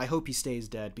happy, but I hope he stays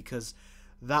dead, because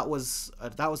that was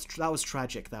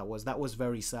tragic. That was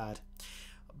very sad.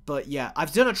 But yeah,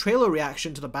 I've done a trailer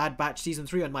reaction to the Bad Batch Season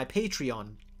 3 on my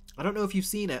Patreon. I don't know if you've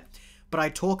seen it, but I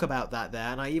talk about that there,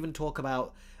 and I even talk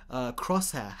about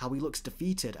Crosshair, how he looks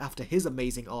defeated after his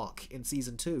amazing arc in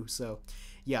Season 2. So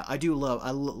yeah, I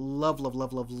love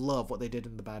what they did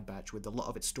in the Bad Batch with a lot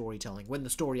of its storytelling, when the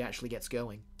story actually gets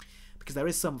going, because there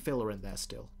is some filler in there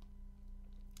still.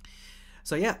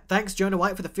 So yeah, thanks Jonah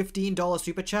White for the $15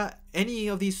 super chat. Any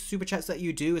of these super chats that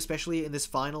you do, especially in this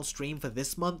final stream for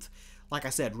this month, like I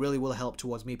said, really will help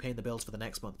towards me paying the bills for the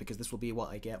next month, because this will be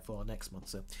what I get for next month.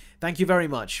 So thank you very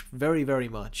much. Very, very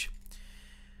much.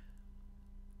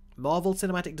 Marvel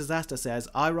Cinematic Disaster says,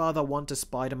 I rather want a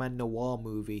Spider-Man noir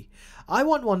movie. I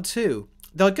want one too.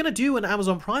 They're going to do an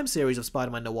Amazon Prime series of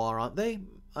Spider-Man noir, aren't they?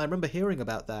 I remember hearing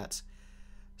about that.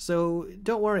 So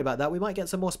don't worry about that. We might get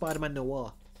some more Spider-Man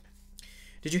noir.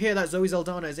 Did you hear that Zoe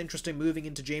Saldana is interested in moving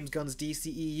into James Gunn's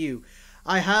DCEU?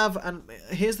 I have, and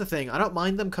here's the thing. I don't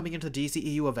mind them coming into the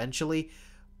DCEU eventually,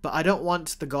 but I don't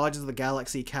want the Guardians of the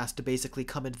Galaxy cast to basically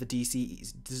come into the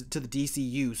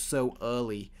DCU so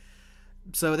early.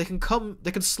 So they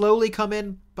can slowly come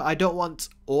in, but I don't want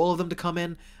all of them to come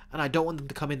in, and I don't want them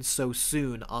to come in so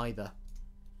soon either.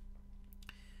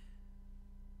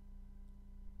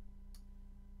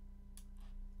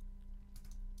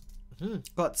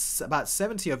 Got about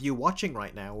 70 of you watching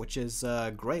right now, which is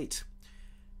great.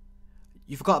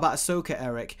 You forgot about Ahsoka,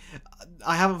 Eric.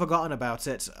 I haven't forgotten about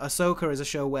it. Ahsoka is a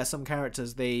show where some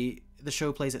characters, the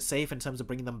show plays it safe in terms of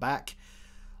bringing them back.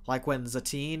 Like when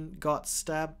Satine got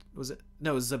stabbed. Was it?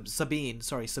 No, it was Sabine.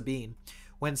 Sorry, Sabine.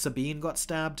 When Sabine got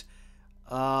stabbed.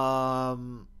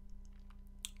 Honestly,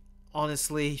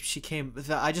 she came...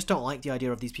 I just don't like the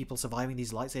idea of these people surviving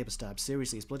these lightsaber stabs.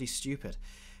 Seriously, it's bloody stupid.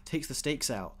 Takes the stakes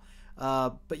out.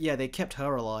 But yeah, they kept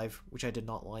her alive, which I did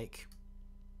not like.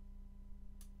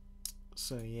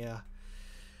 So yeah.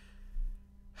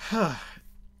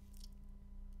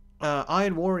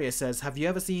 Iron Warrior says, have you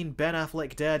ever seen Ben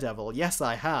Affleck Daredevil? Yes,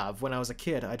 I have. When I was a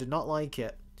kid, I did not like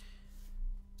it.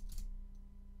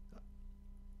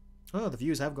 Oh, the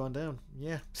views have gone down.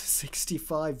 Yeah,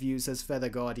 65 views, says Feather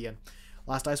Guardian.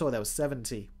 Last I saw there was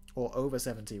 70, or over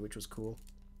 70, which was cool.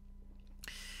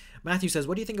 Matthew says,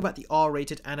 what do you think about the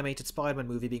R-rated animated Spider-Man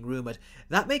movie being rumoured?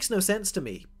 That makes no sense to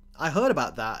me. I heard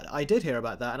about that. I did hear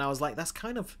about that, and I was like, that's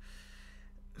kind of...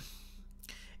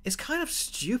 It's kind of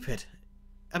stupid.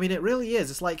 I mean, it really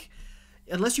is. It's like,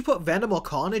 unless you put Venom or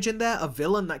Carnage in there, a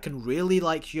villain that can really,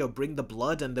 like, you know, bring the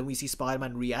blood, and then we see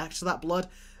Spider-Man react to that blood,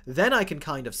 then I can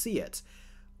kind of see it.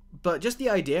 But just the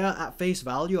idea at face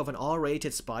value of an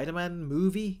R-rated Spider-Man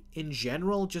movie in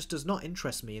general just does not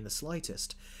interest me in the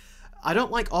slightest. I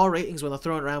don't like R ratings when they're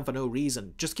thrown around for no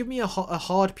reason. Just give me a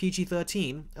hard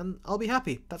PG-13 and I'll be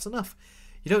happy. That's enough.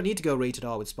 You don't need to go rated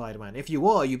R with Spider-Man. If you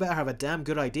are, you better have a damn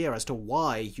good idea as to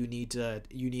why you need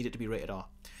it to be rated R.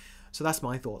 So that's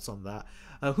my thoughts on that.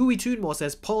 Hui Toonmore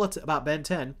says, about Ben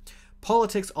 10,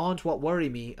 politics aren't what worry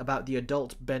me about the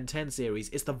adult Ben 10 series.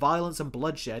 It's the violence and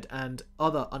bloodshed and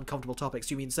other uncomfortable topics.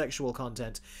 You mean sexual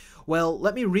content? Well,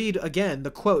 let me read again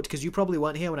the quote, because you probably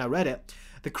weren't here when I read it.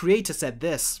 The creator said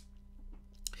this.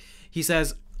 He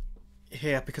says,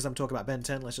 here, because I'm talking about Ben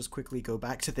 10, let's just quickly go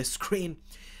back to this screen.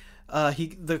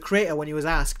 The creator, when he was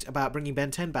asked about bringing Ben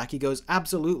 10 back, he goes,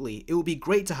 absolutely, it would be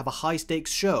great to have a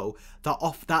high-stakes show that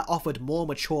offered more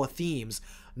mature themes,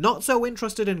 not so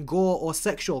interested in gore or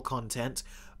sexual content,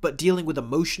 but dealing with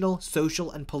emotional,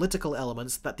 social, and political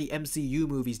elements that the MCU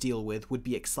movies deal with would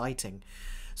be exciting.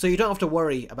 So you don't have to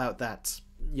worry about that.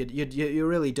 You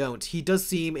really don't. He does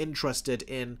seem interested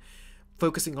in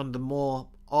focusing on the more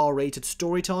R-rated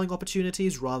storytelling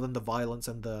opportunities rather than the violence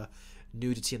and the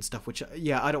nudity and stuff, which,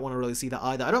 yeah, I don't want to really see that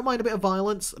either. I don't mind a bit of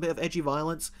violence, a bit of edgy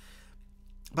violence,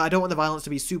 But I don't want the violence to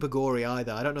be super gory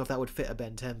either. I don't know if that would fit a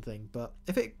Ben 10 thing, but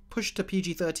if it pushed to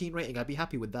PG-13 rating, I'd be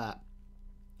happy with that.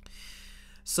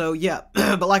 So yeah,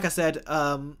 but like I said,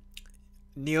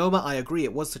 Neoma, I agree,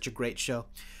 it was such a great show.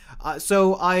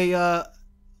 So I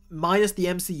minus the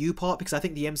MCU part, because I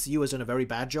think the MCU has done a very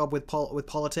bad job with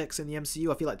politics in the MCU.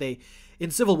 I feel like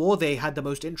in Civil War, they had the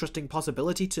most interesting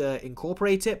possibility to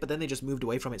incorporate it, but then they just moved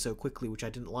away from it so quickly, which I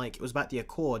didn't like. It was about the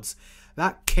Accords.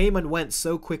 That came and went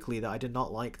so quickly that I did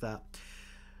not like that.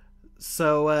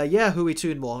 So, yeah, Hui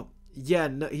Toonmore. Yeah,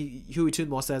 no, Hui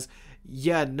Toonmore says,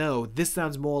 yeah, no, this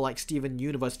sounds more like Steven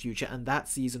Universe Future, and that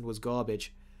season was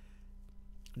garbage.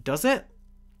 Does it?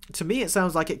 To me, it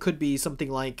sounds like it could be something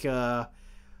like,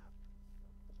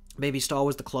 maybe Star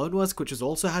Wars: The Clone Wars, which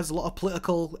also has a lot of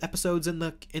political episodes in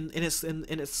the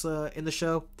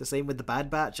show. The same with The Bad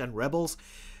Batch and Rebels.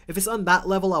 If it's on that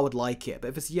level, I would like it. But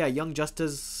if it's Young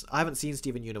Justice, I haven't seen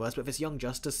Steven Universe, but if it's Young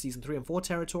Justice season 3 and 4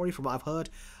 territory, from what I've heard,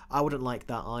 I wouldn't like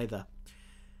that either.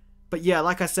 But yeah,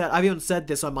 like I said, I've even said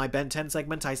this on my Ben 10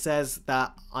 segment. I says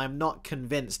that I'm not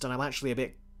convinced, and I'm actually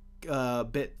a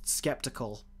bit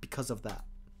skeptical because of that.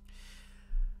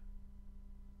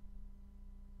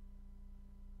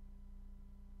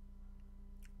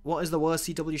 What is the worst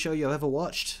CW show you ever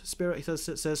watched?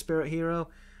 Says Spirit Hero.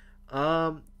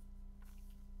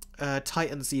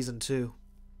 Titan season 2.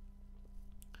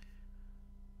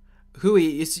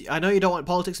 Hui, I know you don't want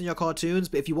politics in your cartoons,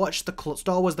 but if you watch the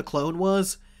Star Wars: The Clone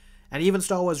Wars, and even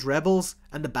Star Wars Rebels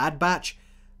and The Bad Batch,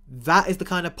 that is the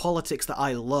kind of politics that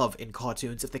I love in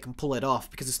cartoons, if they can pull it off,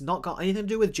 because it's not got anything to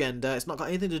do with gender, it's not got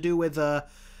anything to do with, the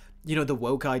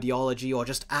woke ideology or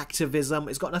just activism.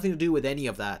 It's got nothing to do with any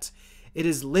of that. It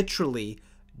is literally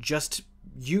just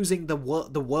using the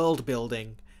world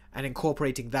building and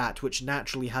incorporating that, which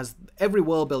naturally has... Every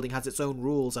world building has its own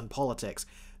rules and politics.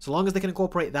 So long as they can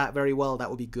incorporate that very well, that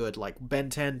would be good. Like Ben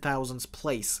 10,000's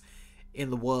place in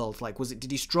the world. Like,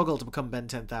 did he struggle to become Ben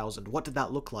 10,000? What did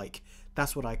that look like?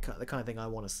 That's what the kind of thing I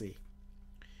want to see.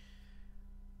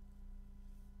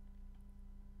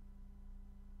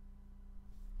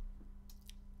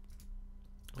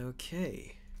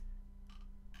 Okay.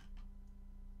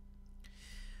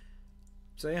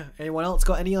 So yeah, anyone else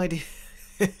got any idea?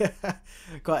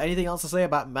 Got anything else to say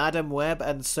about Madam Web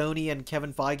and Sony and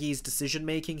Kevin Feige's decision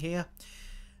making here?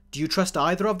 Do you trust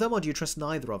either of them, or do you trust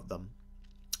neither of them?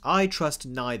 I trust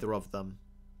neither of them.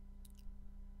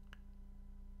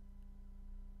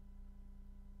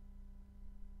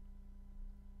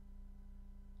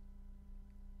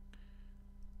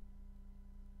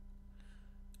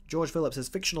 George Phillips says,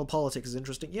 fictional politics is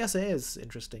interesting. Yes, it is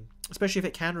interesting. Especially if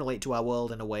it can relate to our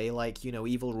world in a way, like,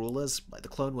 evil rulers. Like the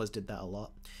Clone Wars did that a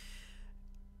lot.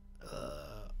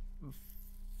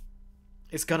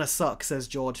 It's gonna suck, says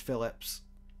George Phillips.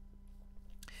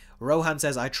 Rohan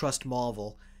says, I trust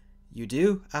Marvel. You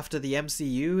do? After the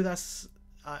MCU? That's...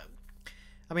 I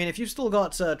mean, if you've still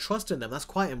got trust in them, that's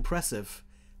quite impressive.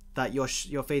 That your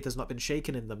faith has not been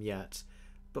shaken in them yet.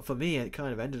 But for me, it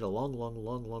kind of ended a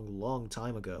long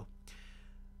time ago.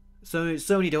 So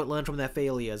Sony don't learn from their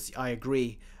failures. I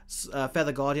agree.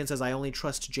 Feather Guardian says, I only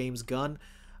trust James Gunn.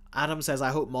 Adam says, I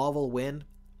hope Marvel win.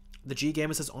 The G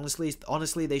Gamer says,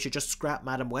 honestly, they should just scrap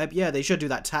Madam Web. Yeah, they should do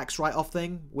that tax write-off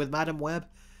thing with Madam Web.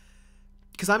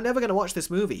 Because I'm never going to watch this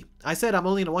movie. I said I'm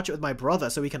only going to watch it with my brother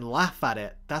so we can laugh at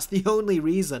it. That's the only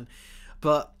reason.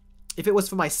 But if it was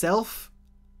for myself,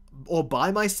 or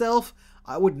by myself,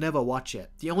 I would never watch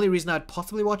it. The only reason I'd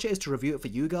possibly watch it is to review it for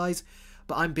you guys,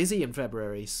 but I'm busy in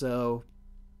February, so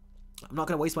I'm not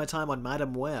going to waste my time on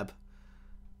Madam Web.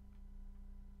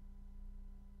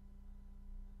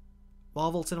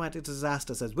 Marvel Cinematic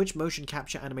Disaster says, which motion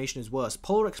capture animation is worse,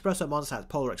 Polar Express or Monster Hat?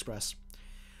 Polar Express.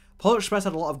 Polar Express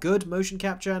had a lot of good motion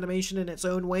capture animation in its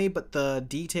own way, but the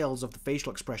details of the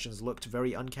facial expressions looked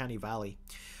very uncanny valley.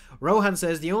 Rohan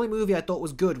says, the only movie I thought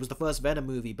was good was the first Venom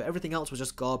movie, but everything else was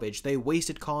just garbage. They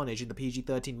wasted Carnage in the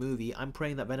PG-13 movie. I'm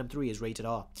praying that Venom 3 is rated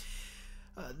R.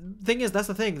 Thing is, that's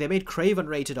the thing. They made Kraven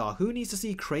rated R. Who needs to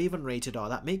see Kraven rated R?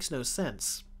 That makes no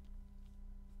sense.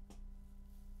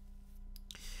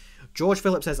 George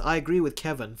Phillips says, I agree with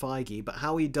Kevin Feige, but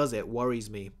how he does it worries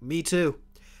me. Me too.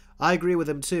 I agree with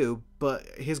him too, but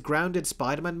his grounded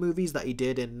Spider-Man movies that he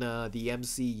did in the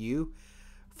MCU,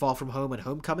 Far From Home and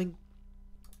Homecoming,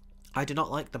 I did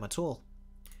not like them at all.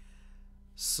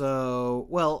 So,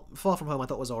 well, Far From Home I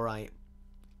thought was alright,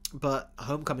 but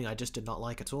Homecoming I just did not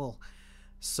like at all.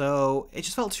 So, it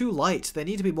just felt too light. There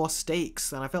need to be more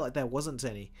stakes, and I felt like there wasn't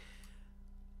any.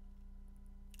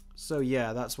 So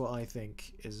yeah, that's what I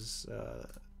think is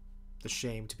the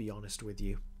shame, to be honest with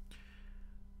you.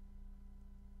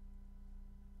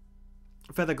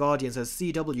 Feather Guardian says,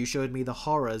 CW showed me the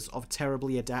horrors of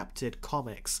terribly adapted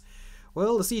comics.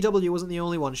 Well, the CW wasn't the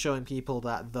only one showing people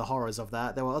that the horrors of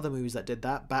that. There were other movies that did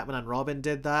that. Batman and Robin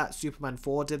did that. Superman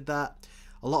 4 did that.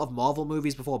 A lot of Marvel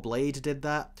movies before Blade did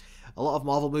that. A lot of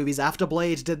Marvel movies after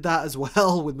Blade did that as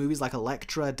well, with movies like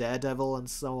Elektra, Daredevil, and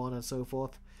so on and so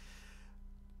forth.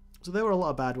 So there were a lot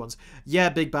of bad ones. Yeah,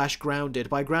 Big Bash grounded.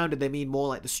 By grounded, they mean more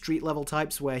like the street level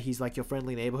types, where he's like your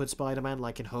friendly neighborhood Spider-Man,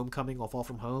 like in Homecoming or Far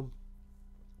From Home.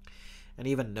 And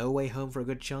even No Way Home for a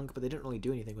good chunk, but they didn't really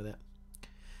do anything with it.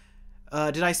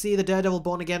 Did I see the Daredevil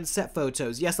Born Again set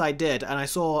photos? Yes, I did. And I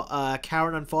saw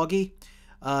Karen and Foggy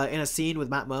in a scene with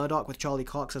Matt Murdock with Charlie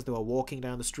Cox as they were walking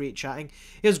down the street chatting.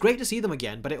 It was great to see them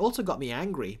again, but it also got me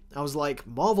angry. I was like,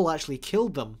 Marvel actually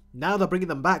killed them. Now they're bringing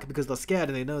them back because they're scared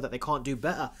and they know that they can't do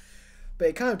better. But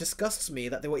it kind of disgusts me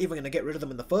that they were even going to get rid of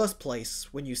them in the first place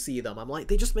when you see them. I'm like,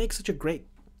 they just make such a great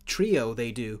trio,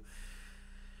 they do.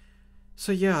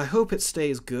 So yeah, I hope it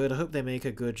stays good. I hope they make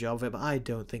a good job of it, but I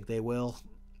don't think they will.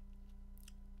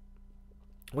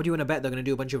 What do you want to bet they're going to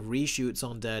do a bunch of reshoots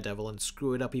on Daredevil and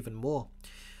screw it up even more?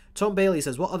 Tom Bailey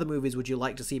says, what other movies would you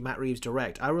like to see Matt Reeves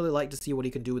direct? I really like to see what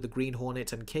he can do with the Green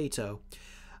Hornet and Kato.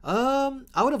 I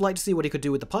would have liked to see what he could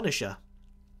do with the Punisher.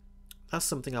 That's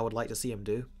something I would like to see him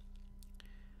do.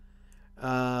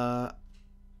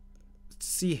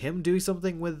 See him do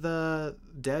something with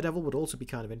Daredevil would also be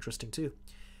kind of interesting too.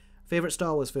 Favorite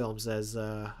Star Wars film, says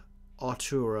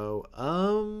Arturo.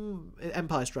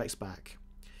 Empire Strikes Back.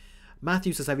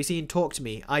 Matthew says, have you seen Talk to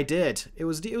Me? I did. It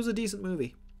was a decent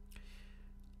movie.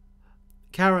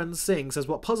 Karen Singh says,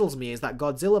 what puzzles me is that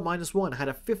Godzilla Minus One had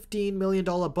a $15 million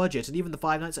budget, and even the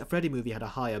Five Nights at Freddy movie had a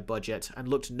higher budget and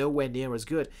looked nowhere near as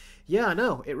good. Yeah, I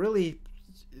know. It really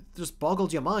just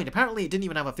boggled your mind. Apparently, it didn't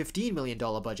even have a $15 million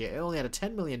budget. It only had a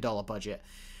 $10 million budget.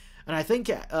 And I think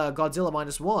Godzilla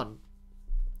Minus One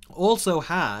also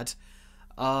had...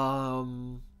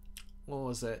 what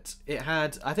was it? It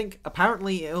had, I think,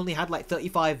 apparently it only had like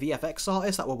 35 VFX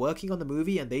artists that were working on the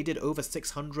movie, and they did over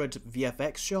 600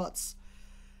 VFX shots.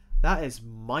 That is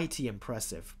mighty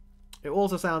impressive. It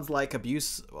also sounds like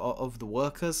abuse of the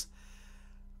workers.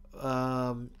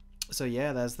 So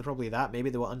yeah, there's probably that. Maybe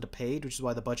they were underpaid, which is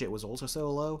why the budget was also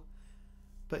so low.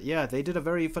 But yeah, they did a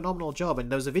very phenomenal job, and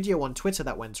there was a video on Twitter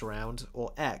that went around,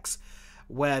 or X,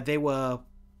 where they were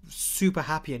super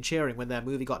happy and cheering when their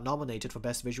movie got nominated for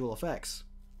Best Visual Effects.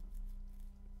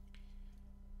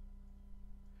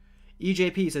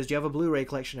 EJP says, do you have a Blu-ray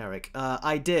collection, Eric?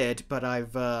 I did, but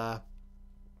I've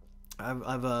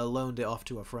loaned it off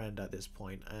to a friend at this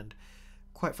point, and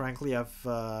quite frankly,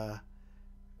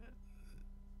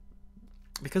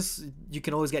 because you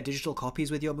can always get digital copies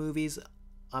with your movies,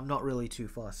 I'm not really too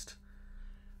fussed.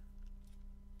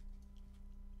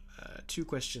 2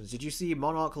 questions. Did you see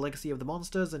Monarch Legacy of the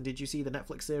Monsters, and did you see the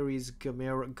Netflix series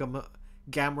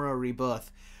Gamera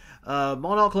Rebirth?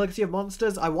 Monarch Legacy of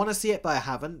Monsters, I want to see it, but I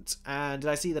haven't. And did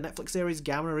I see the Netflix series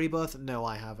Gamera Rebirth? No,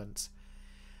 I haven't.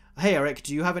 Hey Eric,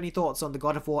 do you have any thoughts on the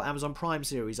God of War Amazon Prime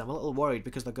series? I'm a little worried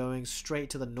because they're going straight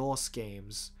to the Norse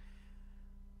games.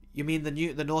 You mean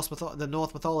the Norse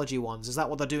mythology ones? Is that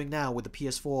what they're doing now with the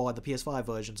PS4 and the PS5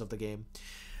 versions of the game?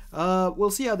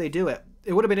 We'll see how they do it.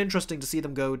 It would have been interesting to see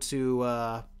them go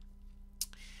to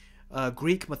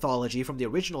Greek mythology from the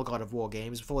original God of War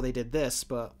games before they did this,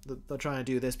 but they're trying to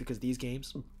do this because these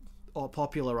games are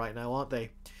popular right now, aren't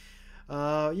they?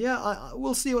 Yeah,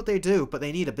 we'll see what they do, but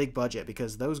they need a big budget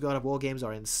because those God of War games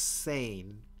are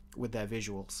insane with their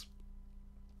visuals.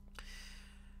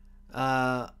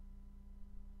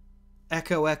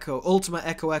 Ultimate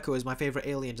Echo is my favorite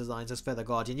Alien design, says Feather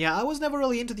Guardian. Yeah, I was never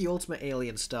really into the Ultimate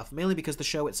Alien stuff, mainly because the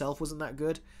show itself wasn't that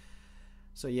good.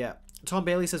 So yeah. Tom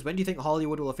Bailey says, when do you think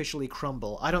Hollywood will officially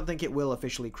crumble? I don't think it will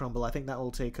officially crumble. I think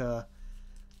that'll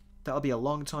be a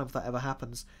long time if that ever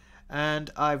happens. And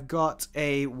I've got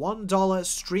a $1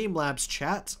 Streamlabs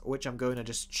chat, which I'm going to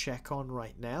just check on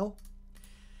right now.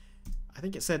 I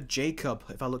think it said Jacob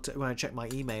when I checked my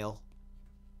email.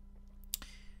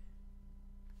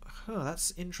 Huh,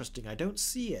 that's interesting. I don't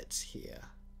see it here.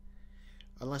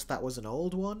 Unless that was an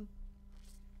old one.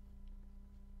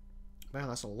 Man,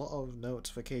 that's a lot of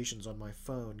notifications on my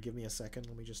phone. Give me a second.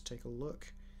 Let me just take a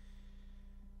look.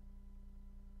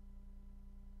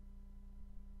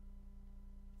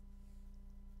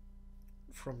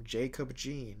 From Jacob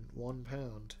Jean, £1.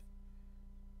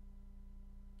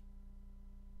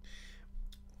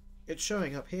 It's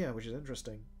showing up here, which is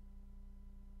interesting.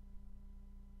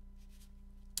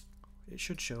 It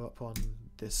should show up on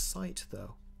this site,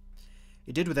 though.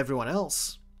 It did with everyone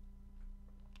else.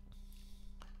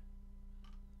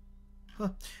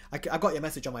 I got your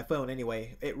message on my phone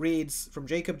anyway. It reads from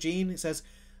Jacob Jean. It says,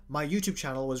 my YouTube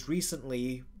channel was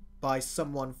recently by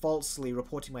someone falsely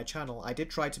reporting my channel. I did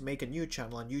try to make a new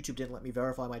channel and YouTube didn't let me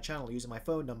verify my channel using my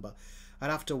phone number. I'd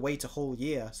have to wait a whole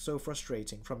year. So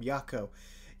frustrating. From Yako.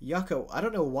 Yako, I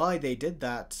don't know why they did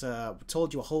that.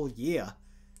 Told you a whole year.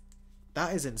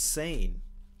 That is insane.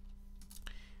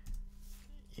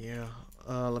 Yeah.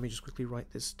 Let me just quickly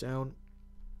write this down.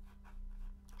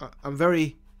 I'm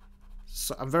very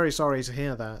sorry to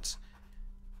hear that.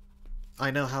 I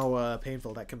know how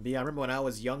painful that can be. I remember when I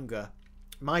was younger,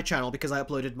 my channel, because I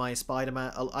uploaded my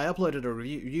Spider-Man, I uploaded a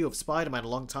review of Spider-Man a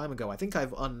long time ago. I think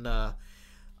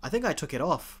I took it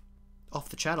off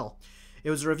the channel. It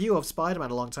was a review of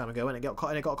Spider-Man a long time ago, and it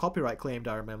got copyright claimed.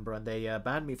 I remember, and they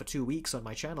banned me for 2 weeks on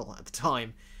my channel at the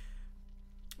time.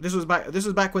 This was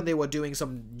back when they were doing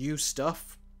some new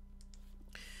stuff.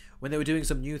 When they were doing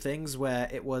some new things where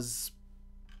it was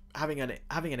having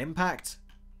an impact.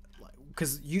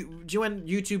 Because do you know when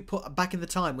YouTube put back in the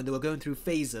time when they were going through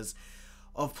phases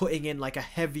of putting in like a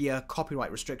heavier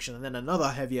copyright restriction and then another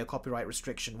heavier copyright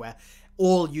restriction where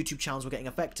all YouTube channels were getting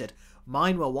affected.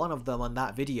 Mine were one of them on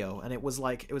that video, and it was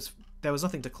there was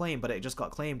nothing to claim, but it just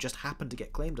got claimed, just happened to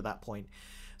get claimed at that point.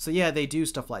 So yeah, they do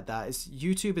stuff like that.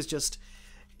 YouTube is just,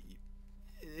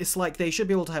 it's like they should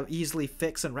be able to have easily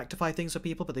fix and rectify things for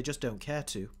people, but they just don't care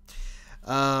to.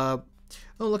 Oh,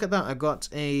 look at that. I got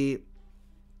a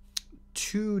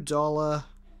 $2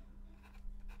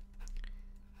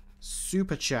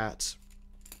 super chat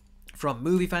from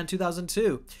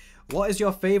MovieFan2002. What is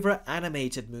your favorite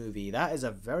animated movie? That is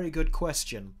a very good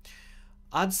question.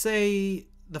 I'd say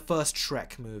the first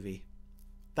Shrek movie.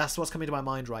 That's what's coming to my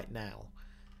mind right now.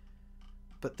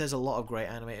 But there's a lot of great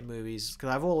animated movies. Because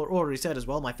I've already said as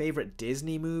well, my favorite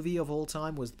Disney movie of all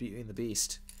time was Beauty and the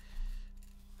Beast.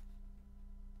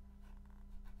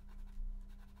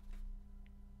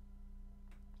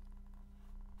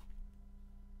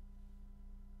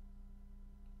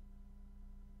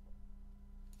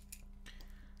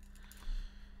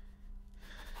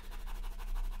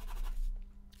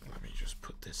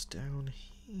 Put this down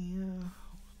here.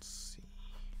 Let's see.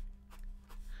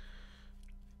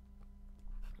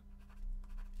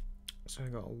 So I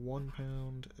got a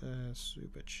 £1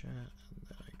 super chat, and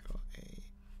then I got a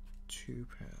 £2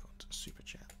 super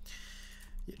chat.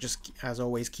 Just as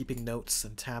always, keeping notes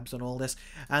and tabs on all this.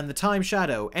 And the Time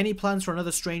Shadow. Any plans for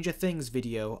another Stranger Things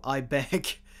video? I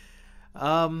beg.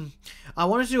 I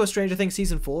wanted to do a Stranger Things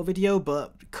Season 4 video,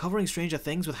 but covering Stranger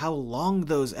Things with how long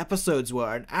those episodes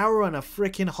were, an hour and a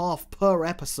freaking half per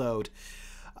episode,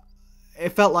 it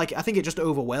felt like, I think it just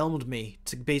overwhelmed me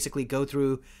to basically go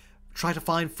through, try to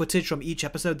find footage from each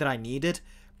episode that I needed,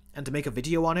 and to make a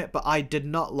video on it, but I did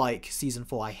not like Season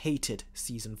 4. I hated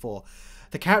Season 4.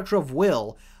 The character of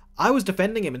Will, I was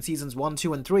defending him in Seasons 1,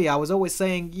 2, and 3. I was always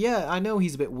saying, yeah, I know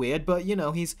he's a bit weird, but, you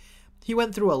know, he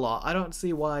went through a lot. I don't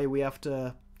see why we have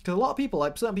to... Because a lot of people,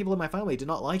 like certain people in my family, did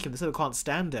not like him. They said they can't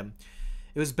stand him.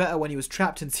 It was better when he was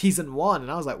trapped in Season 1.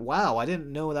 And I was like, wow, I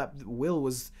didn't know that Will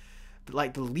was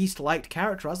like the least liked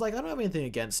character. I was like, I don't have anything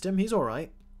against him. He's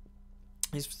alright.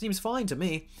 He seems fine to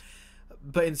me.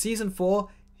 But in Season 4,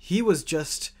 he was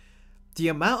just... The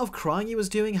amount of crying he was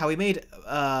doing, how he made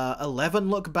Eleven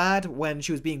look bad when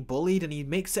she was being bullied, and he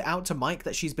makes it out to Mike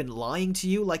that she's been lying to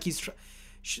you, like he's...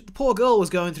 the poor girl was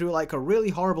going through like a really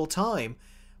horrible time,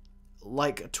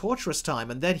 like a torturous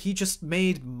time, and then he just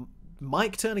made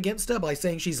Mike turn against her by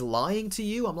saying she's lying to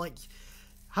you. I'm like,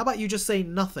 how about you just say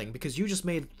nothing, because you just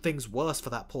made things worse for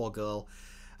that poor girl.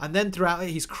 And then throughout it,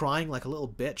 he's crying like a little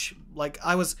bitch. Like,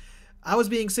 I was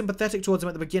being sympathetic towards him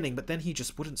at the beginning, but then he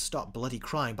just wouldn't stop bloody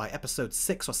crying. By episode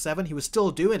 6 or 7, he was still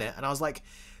doing it, and I was like,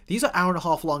 these are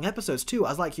hour-and-a-half long episodes too. I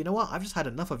was like, you know what, I've just had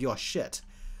enough of your shit.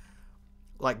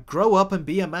 Like, grow up and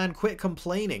be a man, quit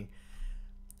complaining.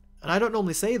 And I don't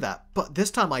normally say that, but this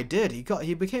time I did.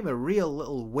 He became a real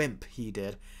little wimp, he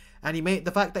did. And he made,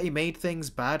 the fact that he made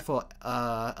things bad for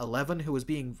Eleven, who was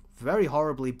being very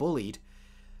horribly bullied.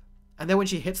 And then when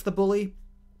she hits the bully,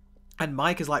 and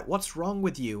Mike is like, what's wrong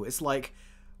with you? It's like,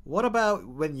 what about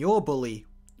when your bully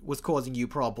was causing you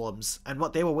problems, and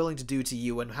what they were willing to do to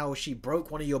you, and how she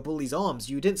broke one of your bully's arms?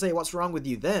 You didn't say what's wrong with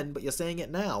you then, but you're saying it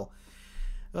now.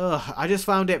 I just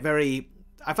found it very...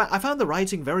 I found the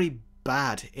writing very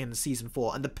bad in Season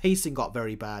 4, and the pacing got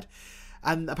very bad.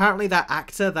 And apparently that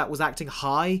actor that was acting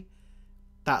High,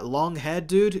 that long-haired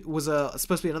dude, was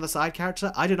supposed to be another side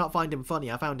character. I did not find him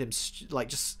funny. I found him, like,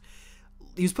 just...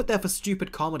 He was put there for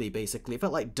stupid comedy, basically. It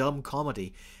felt like dumb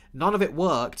comedy. None of it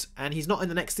worked, and he's not in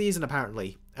the next season,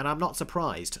 apparently. And I'm not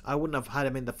surprised. I wouldn't have had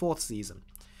him in the 4th season.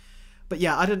 But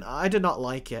yeah, I did not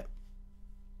like it.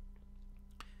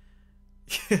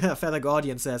 Feather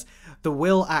Guardian says, the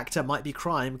Will actor might be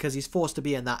crying because he's forced to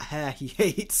be in that hair he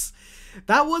hates.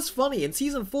 That was funny. In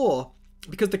season 4,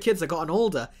 because the kids had gotten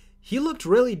older, he looked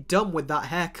really dumb with that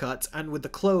haircut and with the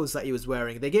clothes that he was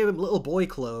wearing. They gave him little boy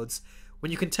clothes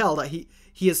when you can tell that he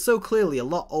is so clearly a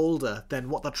lot older than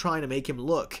what they're trying to make him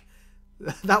look.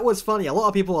 That was funny. A lot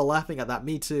of people were laughing at that.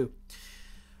 Me too.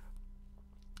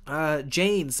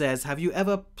 Jane says, have you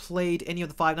ever played any of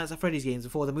the Five Nights at Freddy's games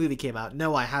before the movie came out?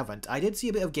 No, I haven't. I did see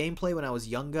a bit of gameplay when I was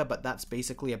younger, but that's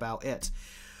basically about it.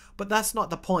 But that's not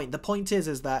the point. The point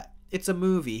is that it's a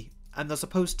movie, and they're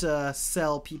supposed to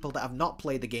sell people that have not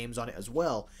played the games on it as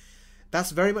well.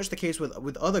 That's very much the case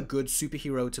with other good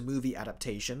superhero to movie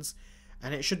adaptations,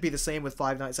 and it should be the same with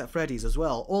Five Nights at Freddy's as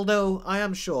well. Although, I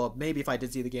am sure, maybe if I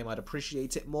did see the game, I'd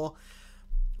appreciate it more.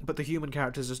 But the human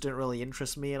characters just didn't really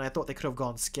interest me, and I thought they could have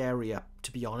gone scarier,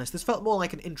 to be honest. This felt more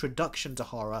like an introduction to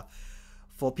horror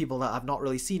for people that have not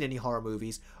really seen any horror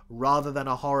movies, rather than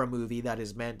a horror movie that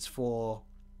is meant for,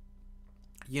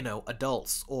 you know,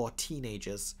 adults or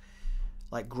teenagers.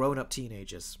 Like grown-up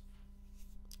teenagers.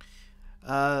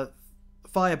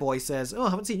 Fireboy says, oh,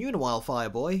 I haven't seen you in a while,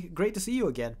 Fireboy. Great to see you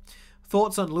again.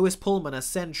 Thoughts on Lewis Pullman as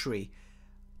Sentry?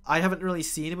 I haven't really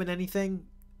seen him in anything.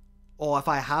 Or if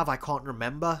I have, I can't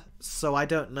remember, so I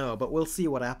don't know, but we'll see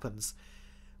what happens.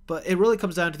 But it really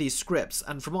comes down to these scripts,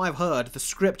 and from what I've heard, the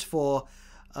script for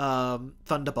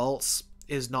Thunderbolts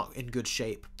is not in good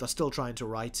shape. They're still trying to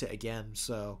write it again,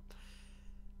 so...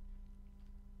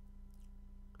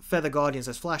 Feather Guardian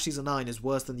says, Flash Season 9 is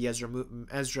worse than the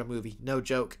Ezra movie. No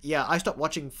joke. Yeah, I stopped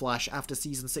watching Flash after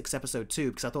Season 6, Episode 2,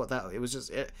 because I thought that it was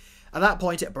just... At that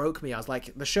point, it broke me. I was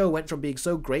like, the show went from being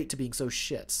so great to being so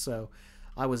shit, so...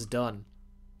 I was done.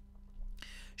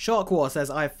 Shark War says,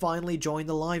 I finally joined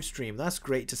the live stream. That's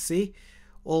great to see.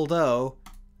 Although,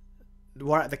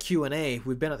 we're at the Q&A.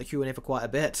 We've been at the Q&A for quite a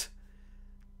bit.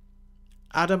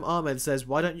 Adam Ahmed says,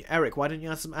 Eric, why don't you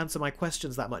answer my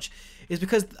questions that much? It's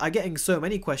because I'm getting so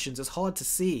many questions, it's hard to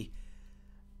see.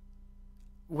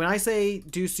 When I say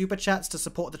do super chats to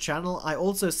support the channel, I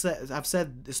also I've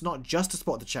said it's not just to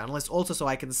support the channel, it's also so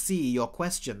I can see your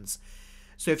questions.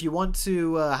 So if you want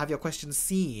to have your questions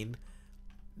seen,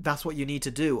 that's what you need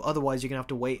to do. Otherwise, you're going to have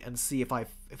to wait and see if I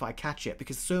catch it.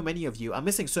 Because so many of you... I'm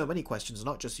missing so many questions,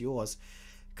 not just yours.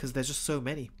 Because there's just so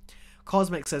many.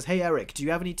 Cosmic says, hey Eric, do you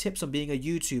have any tips on being a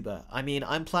YouTuber? I mean,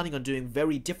 I'm planning on doing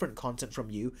very different content from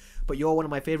you, but you're one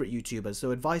of my favorite YouTubers, so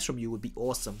advice from you would be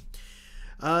awesome.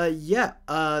 The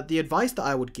advice that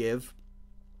I would give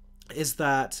is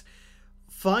that...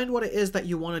 Find what it is that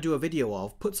you want to do a video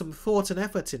of. Put some thought and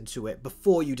effort into it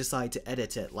before you decide to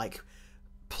edit it. Like,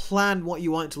 plan what you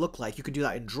want it to look like. You can do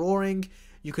that in drawing.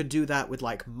 You can do that with,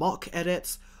 like, mock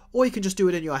edits. Or you can just do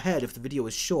it in your head if the video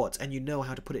is short and you know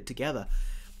how to put it together.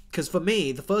 Because for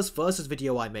me, the first Versus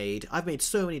video I made, I've made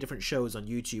so many different shows on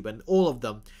YouTube, and all of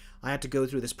them, I had to go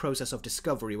through this process of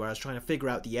discovery where I was trying to figure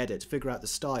out the edit, figure out the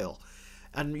style.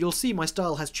 And you'll see my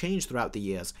style has changed throughout the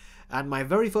years. And my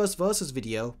very first Versus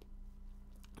video...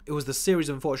 It was the Series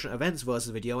of Unfortunate Events Versus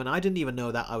video, and I didn't even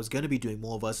know that I was going to be doing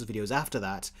more Versus videos after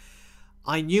that.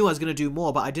 I knew I was going to do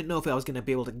more, but I didn't know if I was going to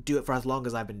be able to do it for as long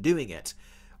as I've been doing it.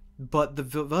 But the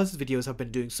Versus videos have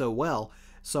been doing so well,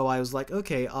 so I was like,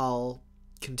 okay, I'll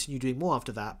continue doing more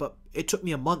after that. But it took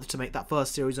me a month to make that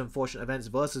first Series of Unfortunate Events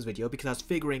Versus video because I was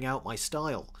figuring out my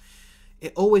style.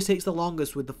 It always takes the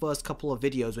longest with the first couple of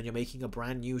videos when you're making a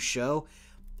brand new show.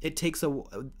 It takes a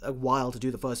while to do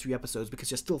the first few episodes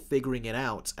because you're still figuring it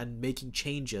out and making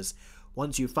changes.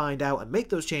 Once you find out and make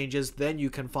those changes, then you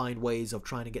can find ways of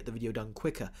trying to get the video done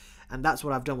quicker. And that's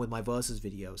what I've done with my Versus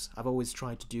videos. I've always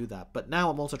tried to do that. But now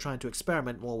I'm also trying to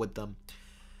experiment more with them.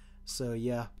 So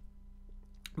yeah.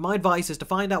 My advice is to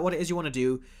find out what it is you want to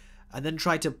do and then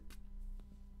try to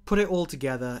put it all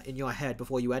together in your head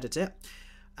before you edit it.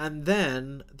 And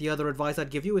then, the other advice I'd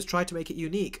give you is try to make it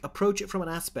unique. Approach it from an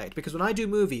aspect. Because when I do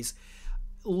movies,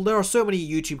 there are so many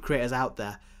YouTube creators out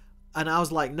there. And I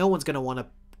was like, no one's going to want to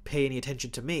pay any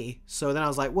attention to me. So then I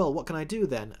was like, well, what can I do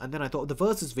then? And then I thought of the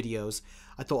Versus videos.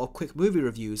 I thought of quick movie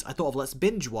reviews. I thought of Let's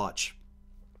Binge Watch.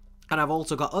 And I've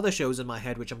also got other shows in my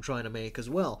head which I'm trying to make as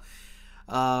well.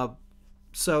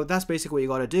 So that's basically what you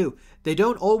got to do. They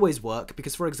don't always work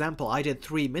because, for example, I did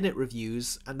 3-minute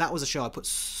reviews, and that was a show I put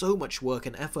so much work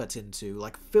and effort into,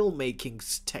 like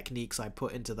filmmaking techniques I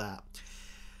put into that.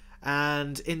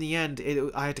 And in the end,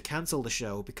 I had to cancel the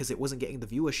show because it wasn't getting the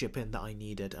viewership in that I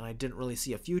needed, and I didn't really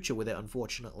see a future with it,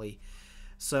 unfortunately.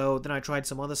 So then I tried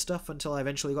some other stuff until I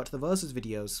eventually got to the Versus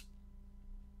videos.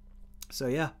 So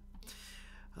yeah.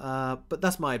 But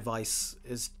that's my advice,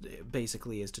 is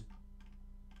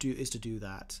to do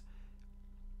that.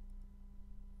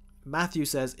 Matthew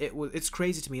says, it's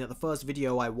crazy to me that the first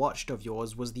video I watched of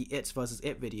yours was the It versus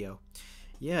It video.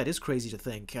 Yeah, it is crazy to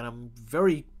think, and I'm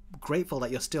very grateful that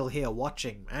you're still here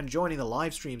watching and joining the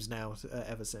live streams now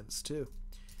ever since, too.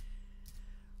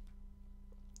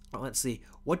 Let's see.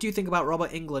 What do you think about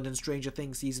Robert Englund in Stranger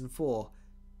Things Season 4?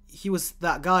 He was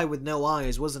that guy with no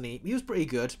eyes, wasn't he? He was pretty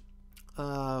good.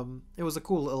 It was a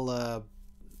cool little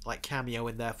like cameo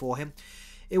in there for him.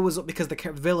 It was because the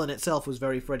villain itself was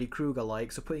very Freddy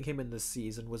Krueger-like, so putting him in this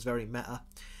season was very meta.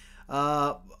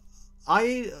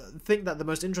 I think that the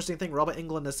most interesting thing Robert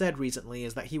Englund has said recently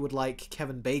is that he would like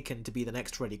Kevin Bacon to be the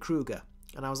next Freddy Krueger.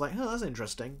 And I was like, oh, that's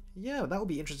interesting. Yeah, that would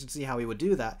be interesting to see how he would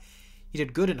do that. He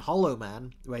did good in Hollow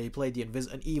Man, where he played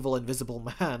an evil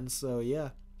invisible man, so yeah.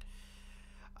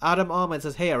 Adam Ahmed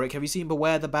says, hey Eric, have you seen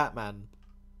Beware the Batman?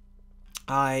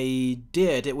 I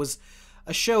did. It was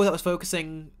a show that was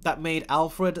that made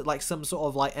Alfred like some sort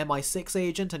of like MI6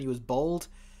 agent, and he was bald.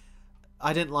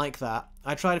 I didn't like that.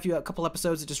 I tried a couple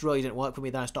episodes, it just really didn't work for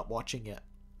me, then I stopped watching it.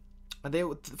 And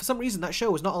for some reason that show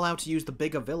was not allowed to use the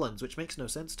bigger villains, which makes no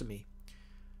sense to me.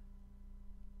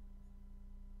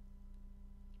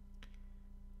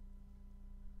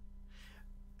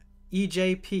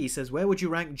 EJP says, where would you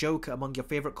rank Joker among your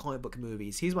favourite comic book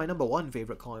movies? He's my #1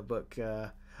 favourite comic book.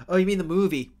 Oh, you mean the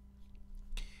movie?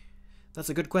 That's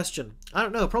a good question. I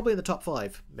don't know, probably in the top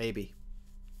 5, maybe.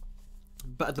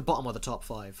 But at the bottom of the top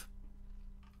 5.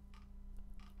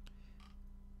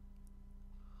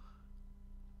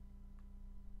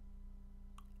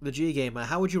 The G-Gamer,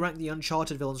 how would you rank the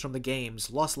Uncharted villains from the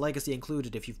games? Lost Legacy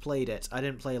included if you've played it. I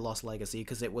didn't play Lost Legacy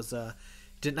because it was,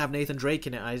 didn't have Nathan Drake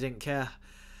in it. I didn't care.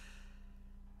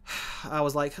 I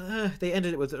was like, they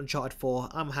ended it with Uncharted 4.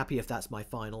 I'm happy if that's my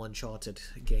final Uncharted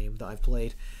game that I've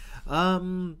played.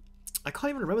 I can't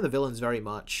even remember the villains very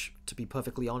much, to be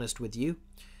perfectly honest with you.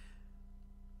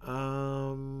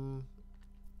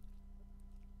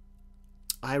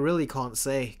 I really can't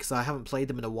say, because I haven't played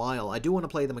them in a while. I do want to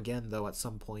play them again, though, at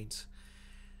some point.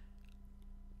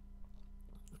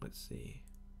 Let's see.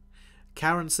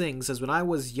 Karen Singh says, when I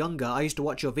was younger, I used to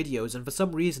watch your videos, and for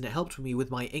some reason it helped me with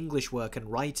my English work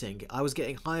and writing. I was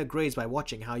getting higher grades by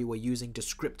watching how you were using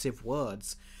descriptive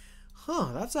words.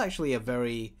 Huh, that's actually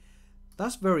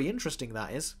that's very interesting,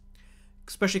 that is.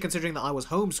 Especially considering that I was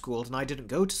homeschooled and I didn't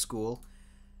go to school.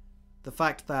 The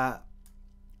fact that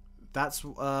that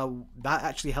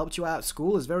actually helped you out at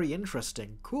school is very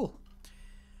interesting. Cool.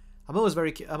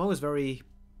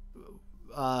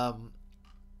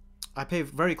 I pay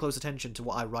very close attention to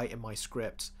what I write in my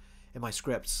scripts,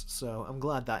 so I'm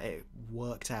glad that it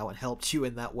worked out and helped you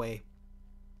in that way.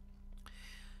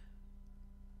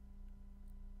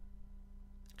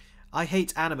 I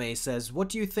Hate Anime says, what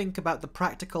do you think about the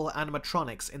practical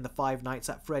animatronics in the Five Nights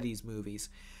at Freddy's movies?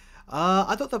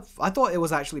 I thought it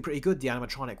was actually pretty good, the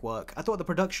animatronic work. I thought the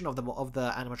production of the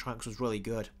animatronics was really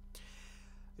good.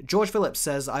 George Phillips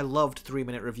says, I loved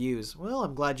 3-minute reviews. Well,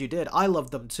 I'm glad you did. I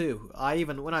loved them too.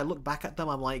 When I look back at them,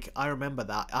 I'm like, I remember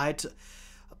that.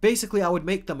 Basically, I would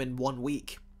make them in 1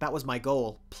 week. That was my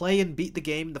goal. Play and beat the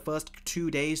game the first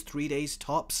 2 days, 3 days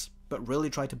tops, but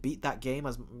really try to beat that game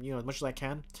as much as I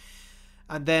can.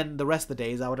 And then the rest of the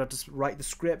days, I would have to write the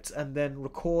script and then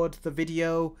record the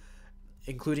video,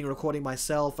 including recording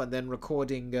myself and then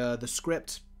recording the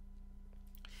script,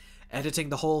 editing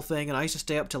the whole thing. And I used to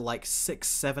stay up till like 6,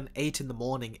 7, 8 in the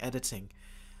morning editing,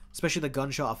 especially the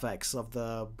gunshot effects of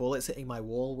the bullets hitting my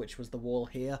wall, which was the wall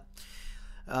here.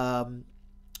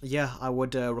 Yeah, I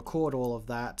would record all of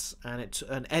that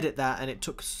and edit that, and it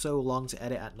took so long to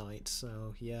edit at night.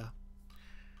 So yeah.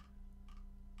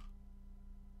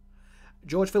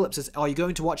 George Phillips says, are you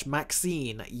going to watch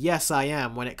Maxine? Yes, I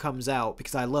am when it comes out,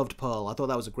 because I loved Pearl. I thought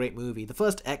that was a great movie. The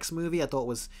first X movie I thought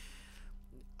was...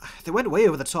 They went way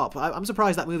over the top. I'm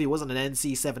surprised that movie wasn't an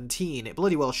NC-17. It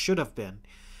bloody well should have been.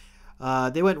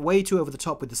 They went way too over the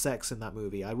top with the sex in that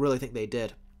movie. I really think they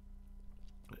did.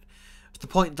 To the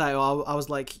point that I was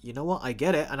like, you know what, I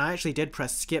get it. And I actually did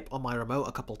press skip on my remote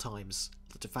a couple times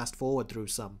to fast forward through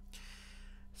some.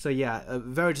 So yeah,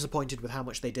 very disappointed with how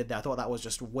much they did there. I thought that was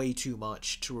just way too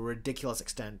much, to a ridiculous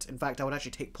extent. In fact, I would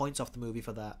actually take points off the movie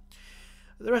for that.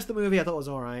 The rest of the movie I thought was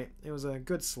alright. It was a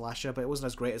good slasher, but it wasn't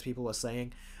as great as people were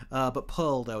saying. But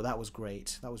Pearl, though, that was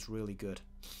great. That was really good.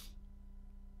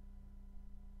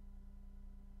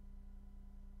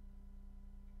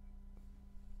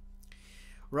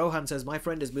 Rohan says, my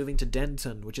friend is moving to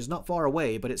Denton, which is not far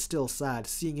away, but it's still sad,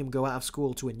 seeing him go out of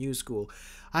school to a new school.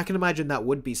 I can imagine that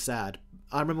would be sad.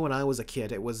 I remember when I was a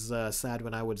kid, it was sad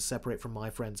when I would separate from my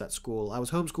friends at school. I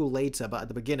was homeschooled later, but at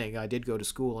the beginning I did go to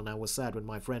school, and I was sad when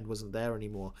my friend wasn't there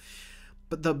anymore.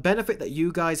 But the benefit that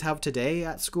you guys have today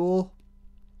at school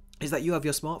is that you have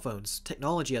your smartphones.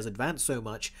 Technology has advanced so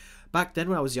much. Back then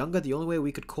when I was younger, the only way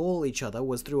we could call each other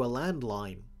was through a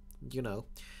landline, you know.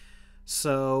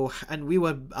 So, and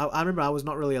I remember I was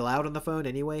not really allowed on the phone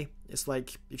anyway. It's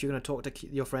like, if you're going to talk to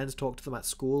your friends, talk to them at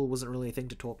school. It wasn't really a thing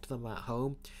to talk to them at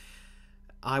home.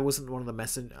 I wasn't one of the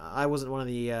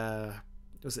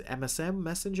was it MSM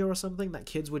Messenger or something that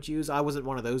kids would use? I wasn't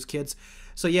one of those kids.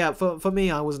 So yeah, for me,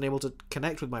 I wasn't able to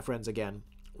connect with my friends again.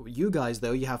 You guys,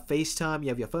 though, you have FaceTime, you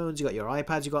have your phones, you got your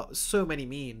iPads, you got so many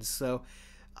means. So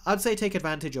I'd say take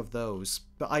advantage of those.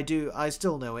 But I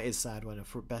still know it is sad when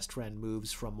a best friend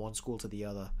moves from one school to the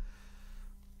other.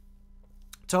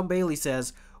 Tom Bailey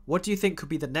says, what do you think could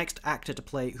be the next actor to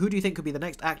play? Who do you think could be the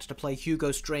next actor to play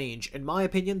Hugo Strange? In my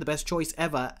opinion, the best choice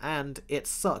ever, and it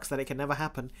sucks that it can never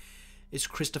happen, is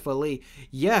Christopher Lee.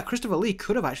 Yeah, Christopher Lee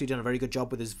could have actually done a very good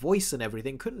job with his voice and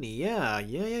everything, couldn't he? Yeah.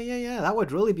 That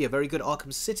would really be a very good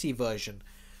Arkham City version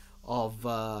of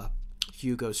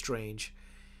Hugo Strange.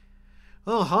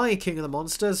 Oh, hi, King of the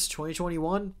Monsters,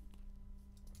 2021.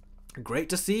 Great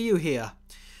to see you here.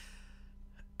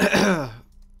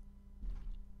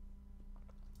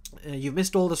 You've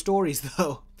missed all the stories,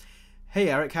 though. Hey,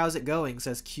 Eric, how's it going?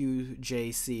 Says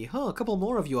QJC. A couple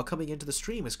more of you are coming into the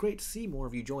stream. It's great to see more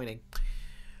of you joining.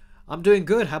 I'm doing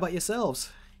good. How about yourselves?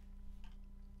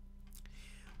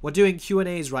 We're doing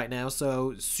Q&As right now,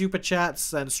 so Super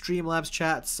Chats and Streamlabs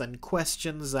chats and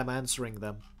questions, I'm answering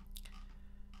them.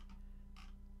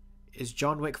 Is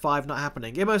John Wick 5 not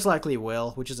happening? It most likely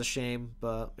will, which is a shame,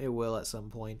 but it will at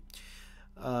some point.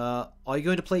 Are you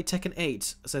going to play Tekken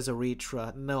 8? Says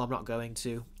Aritra. No, I'm not going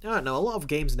to. I don't know, a lot of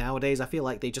games nowadays, I feel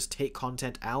like they just take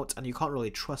content out and you can't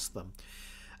really trust them.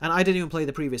 And I didn't even play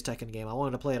the previous Tekken game. I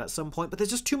wanted to play it at some point, but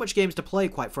there's just too much games to play,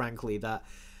 quite frankly, that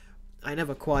I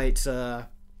never quite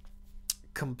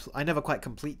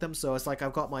complete them. So it's like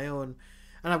I've got my own,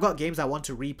 and I've got games I want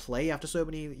to replay after so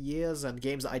many years, and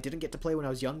games that I didn't get to play when I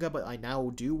was younger, but I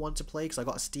now do want to play because I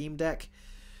got a Steam Deck.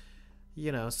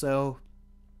 You know, so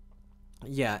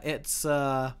yeah, it's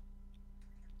hard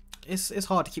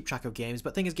to keep track of games,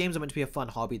 but the thing is, games are meant to be a fun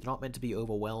hobby. They're not meant to be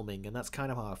overwhelming, and that's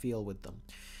kind of how I feel with them.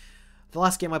 The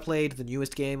last game I played, the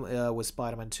newest game, was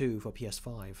Spider-Man 2 for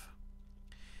PS5.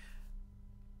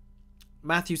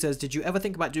 Matthew says, did you ever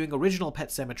think about doing original Pet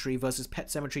Sematary versus Pet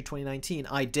Sematary 2019?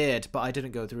 I did, but I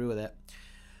didn't go through with it.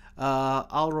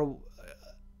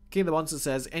 King of the Monsters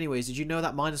says, anyways, did you know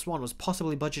that -1 was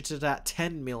possibly budgeted at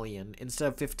 10 million instead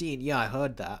of 15? Yeah, I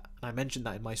heard that. I mentioned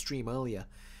that in my stream earlier.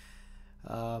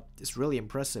 It's really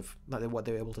impressive what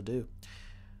they were able to do.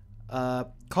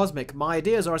 Cosmic, my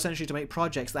ideas are essentially to make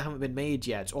projects that haven't been made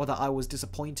yet, or that I was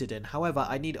disappointed in. However,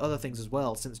 I need other things as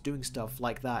well, since doing stuff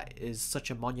like that is such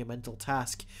a monumental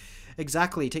task.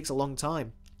 Exactly, it takes a long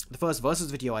time. The first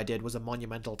Versus video I did was a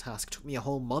monumental task. It took me a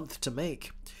whole month to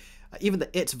make. Even the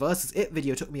It versus It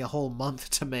video took me a whole month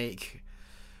to make.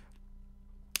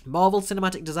 Marvel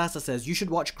Cinematic Disaster says, you should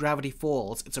watch Gravity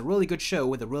Falls. It's a really good show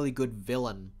with a really good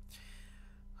villain.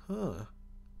 Huh.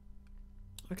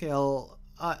 Okay,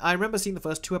 I remember seeing the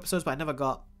first 2 episodes, but I never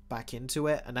got back into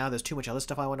it, and now there's too much other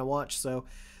stuff I want to watch, so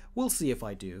we'll see if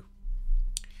I do.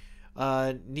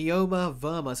 Neoma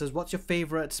Verma says, what's your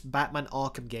favorite Batman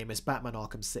Arkham game? It's Batman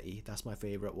Arkham City. That's my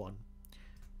favorite one.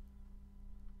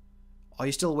 Are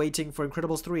you still waiting for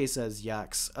Incredibles 3? Says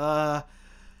Yax.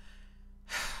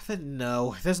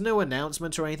 No. There's no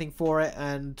announcement or anything for it,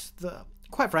 and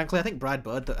quite frankly, I think Brad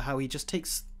Bird, how he just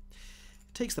takes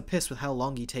the piss with how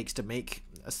long he takes to make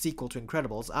a sequel to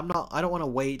Incredibles. I don't want to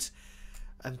wait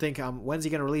and think, when's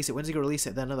he going to release it? When's he going to release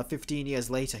it? Then another 15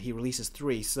 years later, he releases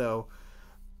 3, so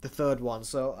the third one.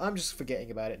 So I'm just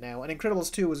forgetting about it now. And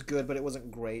Incredibles 2 was good, but it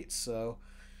wasn't great, so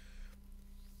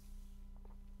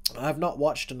I've not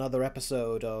watched another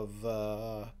episode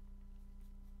of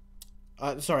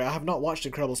sorry, I have not watched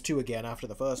Incredibles 2 again after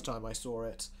the first time I saw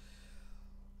it.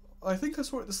 I think I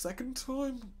saw it the second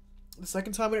time. The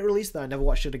second time when it released, I never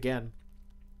watched it again.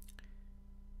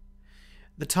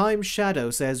 The Time Shadow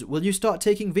says, will you start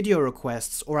taking video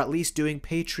requests, or at least doing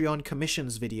Patreon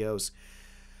commissions videos?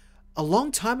 A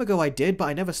long time ago I did, but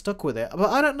I never stuck with it. But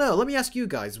I don't know, let me ask you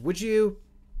guys, would you...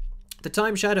 The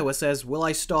Time Shadower says, will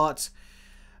I start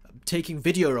taking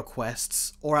video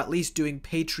requests, or at least doing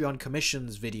Patreon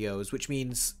commissions videos, which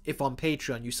means if on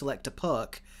Patreon you select a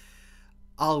perk,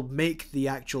 I'll make the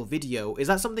actual video. Is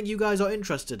that something you guys are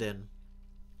interested in?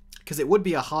 Because it would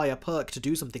be a higher perk to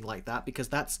do something like that, because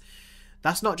that's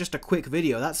not just a quick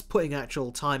video, that's putting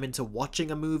actual time into watching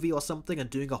a movie or something and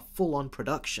doing a full-on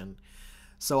production.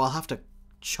 So I'll have to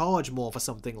charge more for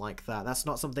something like that. That's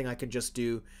not something I can just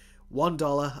do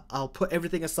 $1. I'll put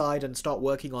everything aside and start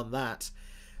working on that.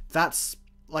 That's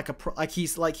like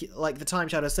like the Time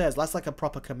Shadow says, that's like a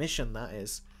proper commission, that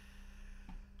is.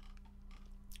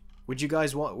 Would you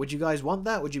guys want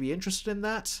that? Would you be interested in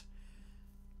that?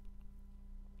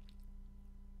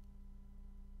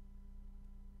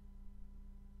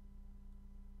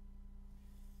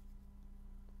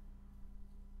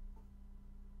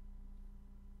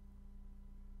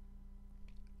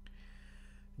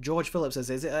 George Phillips says,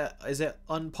 is it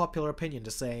unpopular opinion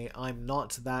to say I'm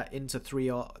not that into the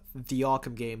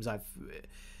Arkham games?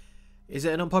 Is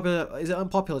it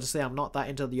unpopular to say I'm not that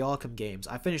into the Arkham games?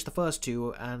 I finished the first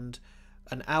two and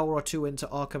an hour or two into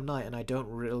Arkham Knight, and I don't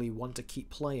really want to keep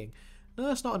playing.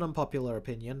 No, it's not an unpopular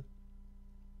opinion.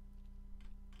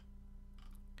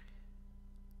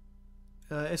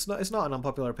 It's not an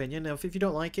unpopular opinion. If you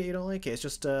don't like it, you don't like it. It's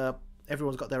just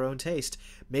everyone's got their own taste.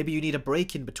 Maybe you need a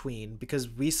break in between, because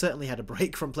we certainly had a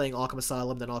break from playing Arkham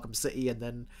Asylum, then Arkham City, and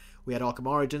then we had Arkham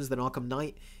Origins, then Arkham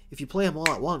Knight. If you play them all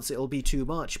at once, it'll be too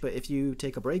much, but if you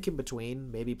take a break in between,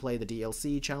 maybe play the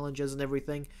DLC challenges and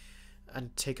everything,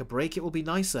 and take a break, it will be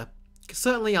nicer.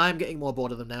 Certainly I'm getting more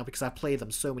bored of them now, because I've played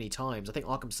them so many times. I think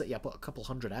Arkham City, I put a couple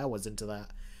hundred hours into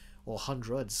that, or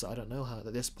hundreds, I don't know how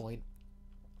at this point.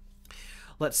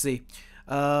 Let's see.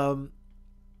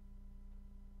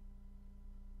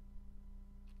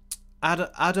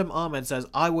 Adam Ahmed says,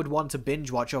 I would want to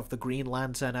binge watch of the Green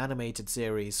Lantern animated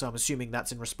series, so I'm assuming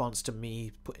that's in response to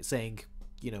me saying,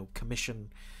 you know,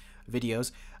 commission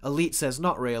videos. Elite says,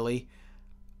 not really.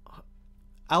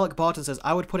 Alec Barton says,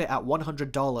 I would put it at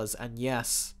 $100, and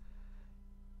yes.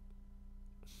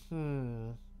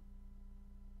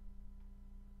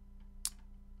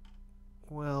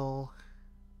 Well...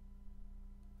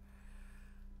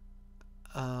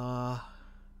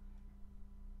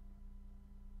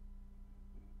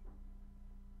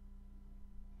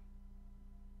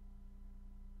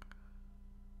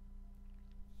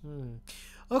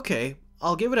 Okay,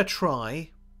 I'll give it a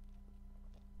try.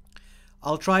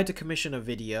 I'll try to commission a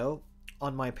video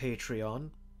on my Patreon.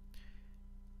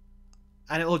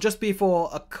 And it'll just be for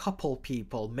a couple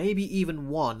people, maybe even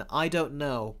one, I don't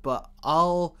know, but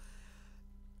I'll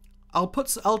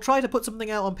try to put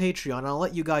something out on Patreon, and I'll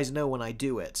let you guys know when I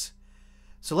do it.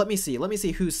 So let me see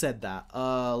who said that.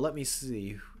 Let me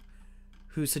see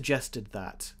who suggested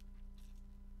that.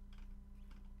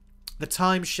 The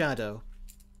Time Shadow.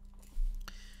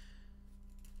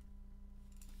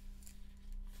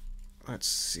 Let's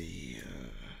see.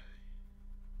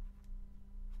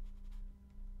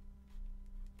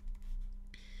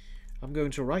 I'm going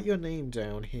to write your name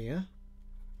down here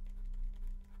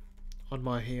on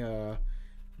my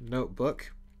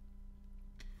notebook.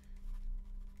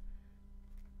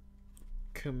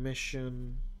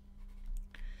 Commission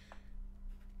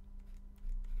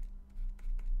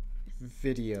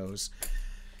videos.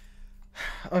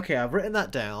 Okay, I've written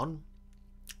that down.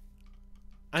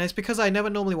 And it's because I never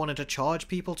normally wanted to charge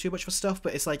people too much for stuff,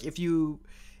 but it's like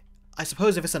I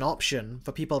suppose if it's an option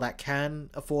for people that can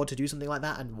afford to do something like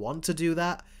that and want to do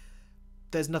that,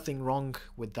 there's nothing wrong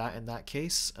with that in that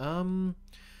case.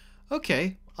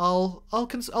 Okay, I'll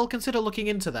consider looking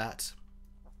into that.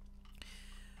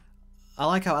 I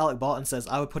like how Alec Barton says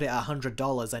I would put it at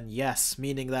 $100, and yes,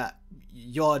 meaning that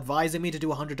you're advising me to do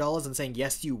 $100 and saying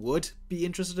yes, you would be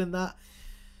interested in that.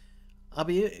 I'll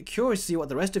be curious to see what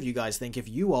the rest of you guys think, if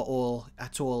you are all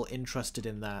at all interested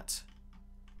in that.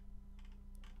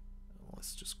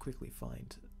 Let's just quickly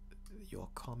find your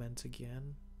comment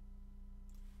again.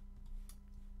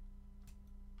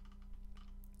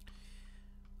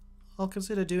 I'll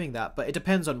consider doing that, but it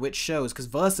depends on which shows, because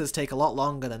Versus take a lot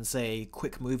longer than, say,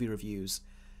 quick movie reviews.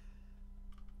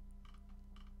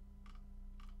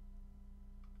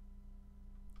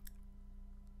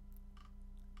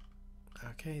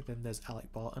 Okay, then there's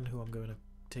Alec Barton, who I'm going to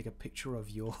take a picture of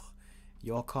your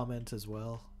comment as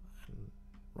well and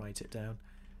write it down.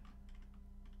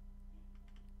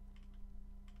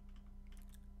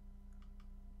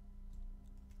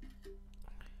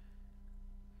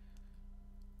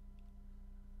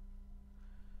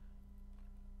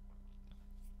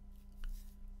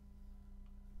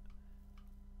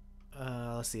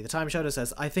 Let's see, the Time Shadow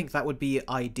says, I think that would be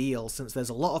ideal since there's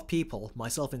a lot of people,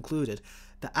 myself included,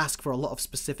 that ask for a lot of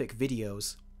specific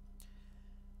videos.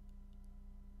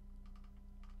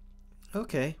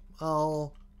 Okay,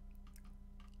 I'll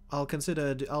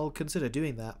consider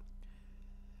doing that.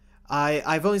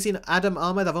 I've only seen Adam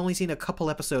Ahmed. I've only seen a couple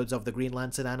episodes of the Green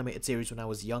Lantern animated series when I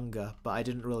was younger, but I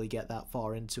didn't really get that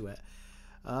far into it.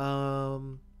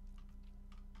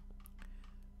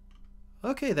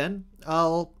 Okay then,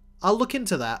 I'll look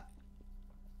into that.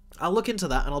 I'll look into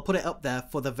that and I'll put it up there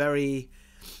for the very,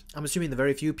 I'm assuming the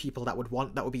very few people that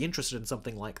would be interested in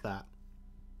something like that.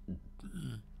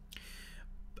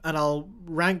 And I'll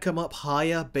rank them up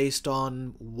higher based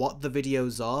on what the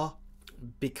videos are,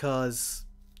 because,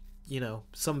 you know,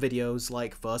 some videos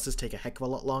like Versus take a heck of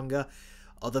a lot longer.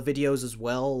 Other videos as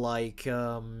well, like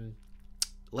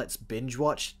Let's Binge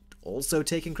Watch, also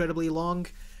take incredibly long.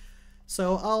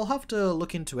 So I'll have to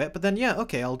look into it, but then yeah,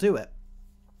 okay, I'll do it.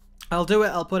 I'll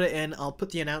put it in, I'll put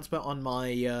the announcement on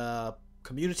my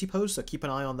community post, so keep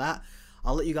an eye on that.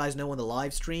 I'll let you guys know on the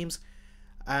live streams.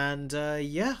 And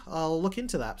yeah, I'll look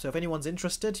into that. So if anyone's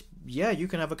interested, yeah, you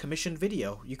can have a commissioned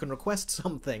video. You can request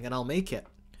something and I'll make it.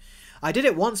 I did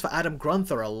it once for Adam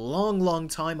Grunther a long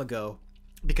time ago,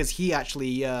 because he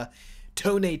actually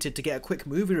donated to get a quick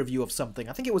movie review of something.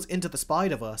 I think it was Into the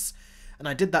Spider-Verse. And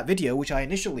I did that video, which I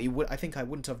initially I think I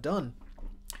wouldn't have done.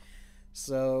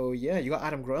 So yeah, you got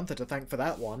Adam Grunther to thank for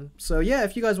that one. So yeah,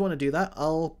 if you guys want to do that,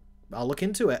 I'll look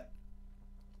into it.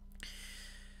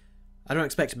 I don't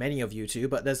expect many of you to,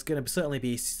 but there's going to certainly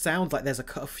be, sounds like there's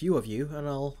a few of you, and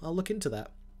I'll look into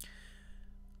that.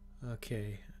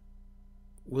 Okay.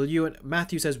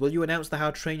 Matthew says, will you announce the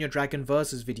How to Train Your Dragon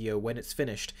Versus video when it's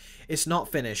finished? It's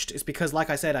not finished. It's because, like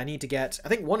I said, I need to get, I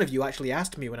think one of you actually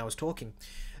asked me when I was talking.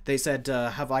 They said,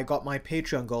 have I got my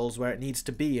Patreon goals where it needs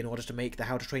to be in order to make the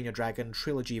How to Train Your Dragon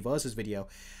Trilogy Versus video?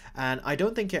 And I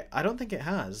don't think it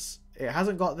has. It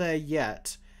hasn't got there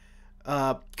yet.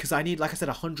 Because I need, like I said,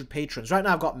 100 patrons. Right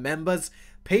now I've got members.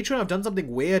 Patreon, I've done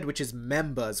something weird, which is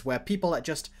members, where people that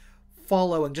just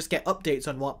follow and just get updates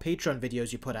on what Patreon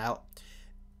videos you put out,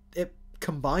 it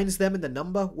combines them in the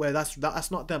number, where that's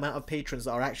not the amount of patrons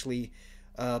that are actually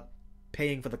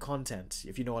paying for the content,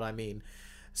 if you know what I mean.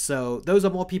 So those are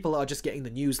more people that are just getting the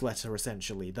newsletter,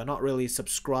 essentially. They're not really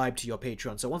subscribed to your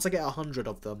Patreon. So once I get 100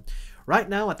 of them, right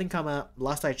now I think I'm at,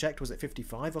 last I checked, was it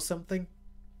 55 or something?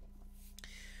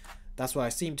 That's what I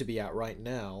seem to be at right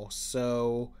now.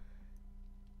 So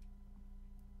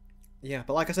yeah,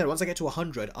 but like I said, once I get to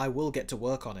 100, I will get to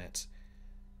work on it.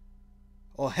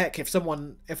 Or heck,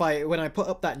 when I put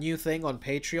up that new thing on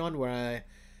Patreon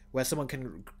where someone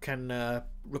can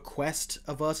request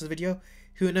a Versus video,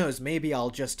 who knows? Maybe I'll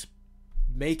just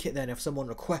make it then if someone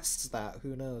requests that.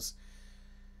 Who knows?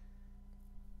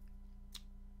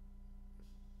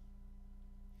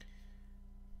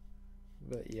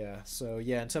 But yeah, so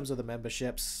yeah, in terms of the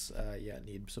memberships, yeah,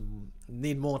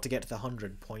 need more to get to the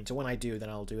 100 point. And when I do, then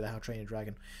I'll do the How to Train Your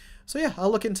Dragon. So yeah,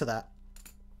 I'll look into that.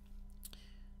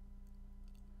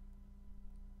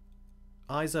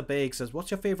 Isa Baig says, what's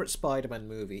your favourite Spider-Man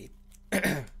movie?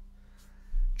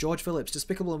 George Phillips,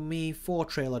 Despicable Me 4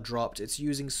 trailer dropped. It's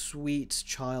using Sweet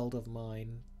Child of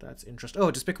Mine. That's interesting.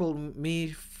 Oh, Despicable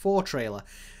Me 4 trailer.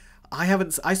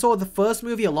 I saw the first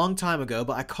movie a long time ago,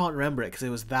 but I can't remember it because it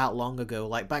was that long ago,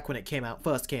 like back when it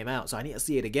first came out, so I need to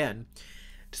see it again.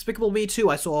 Despicable Me 2,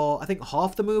 I saw, I think,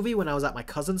 half the movie when I was at my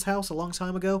cousin's house a long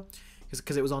time ago,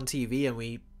 because it was on TV and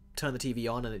we turned the TV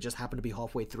on and it just happened to be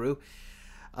halfway through.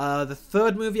 The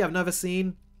third movie I've never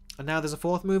seen, and now there's a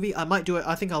fourth movie. I might do it.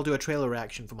 I think I'll do a trailer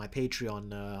reaction for my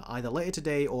Patreon either later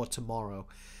today or tomorrow,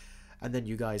 and then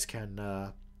you guys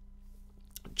can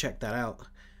check that out.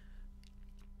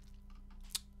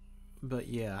 But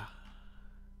yeah.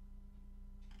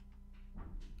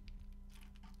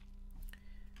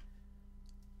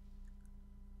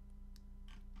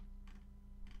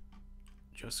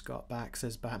 Just got back,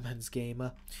 says Batman's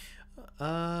Gamer.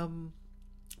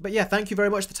 But yeah, thank you very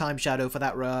much, the Time Shadow, for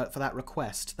that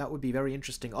request. That would be very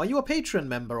interesting. Are you a Patreon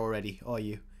member already? Are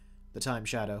you, the Time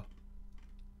Shadow?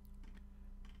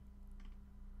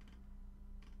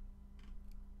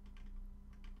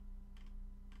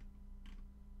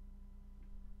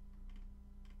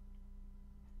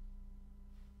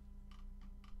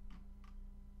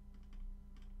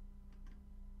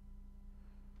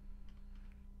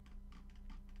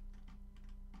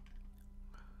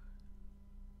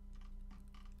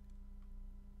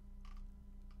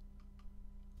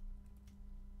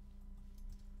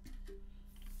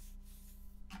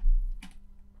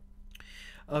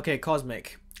 Okay,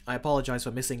 Cosmic, I apologize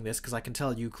for missing this because I can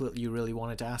tell you really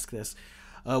wanted to ask this.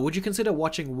 Would you consider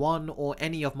watching one or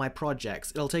any of my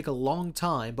projects? It'll take a long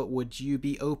time, but would you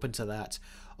be open to that?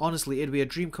 Honestly, it'd be a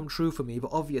dream come true for me,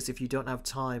 but obvious if you don't have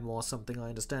time or something, I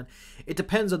understand. It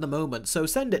depends on the moment, so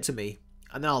send it to me,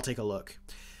 and then I'll take a look.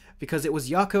 Because it was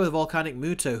Yako the Volcanic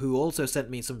Muto who also sent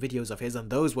me some videos of his, and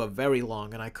those were very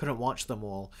long, and I couldn't watch them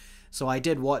all. So I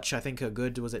did watch, I think, a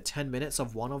good, was it 10 minutes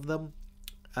of one of them?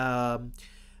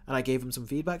 And I gave him some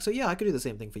feedback. So yeah, I could do the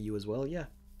same thing for you as well, yeah.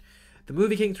 The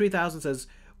Movie King 3000 says,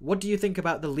 What do you think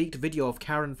about the leaked video of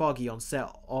Karen Feige on set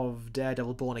of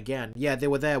Daredevil Born Again? Yeah, they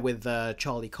were there with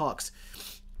Charlie Cox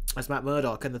as Matt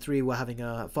Murdock, and the three were having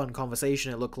a fun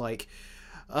conversation, it looked like.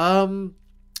 I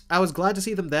was glad to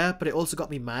see them there, but it also got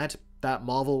me mad that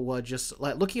Marvel were just,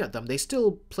 like, looking at them. They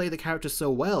still play the characters so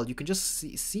well. You can just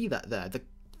see that there,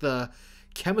 the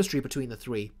chemistry between the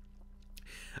three.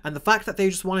 And the fact that they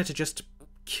just wanted to just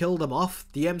kill them off,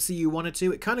 the MCU wanted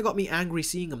to, it kind of got me angry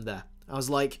seeing them there. I was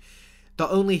like, they're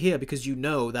only here because you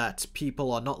know that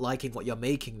people are not liking what you're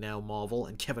making now, Marvel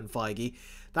and Kevin Feige.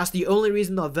 That's the only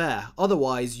reason they're there.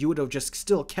 Otherwise, you would have just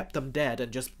still kept them dead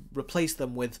and just replaced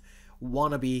them with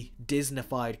wannabe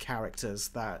Disney-fied characters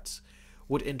that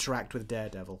would interact with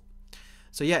Daredevil.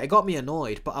 So yeah, it got me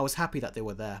annoyed, but I was happy that they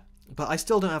were there. But I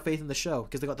still don't have faith in the show,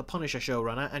 because they got the Punisher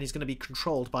showrunner, and he's going to be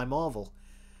controlled by Marvel.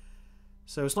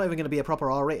 So it's not even going to be a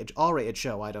proper R-rated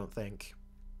show, I don't think.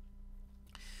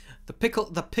 The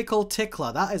Pickle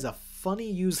Tickler, that is a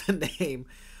funny username.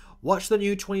 Watch the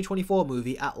new 2024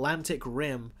 movie, Atlantic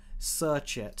Rim.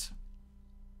 Search it.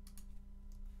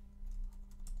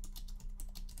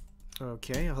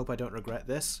 Okay, I hope I don't regret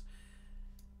this.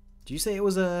 Do you say it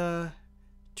was a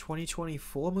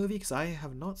 2024 movie? Because I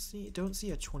have not don't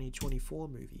see a 2024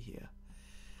 movie here.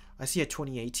 I see a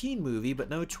 2018 movie, but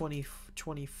no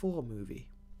 2024 movie.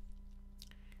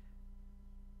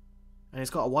 And it's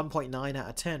got a 1.9 out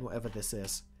of 10, whatever this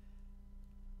is.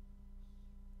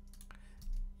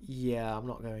 Yeah, I'm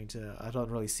not going to... I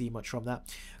don't really see much from that.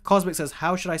 Cosmic says,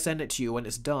 how should I send it to you when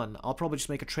it's done? I'll probably just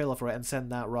make a trailer for it and send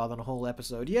that rather than a whole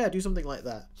episode. Yeah, do something like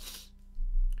that.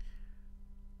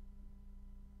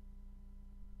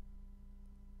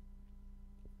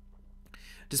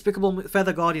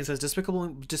 Feather Guardian says,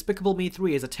 Despicable Me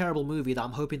 3 is a terrible movie that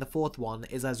I'm hoping the fourth one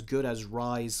is as good as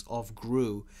Rise of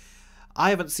Gru.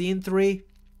 I haven't seen 3,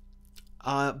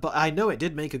 but I know it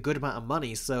did make a good amount of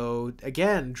money, so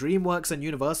again, DreamWorks and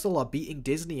Universal are beating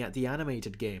Disney at the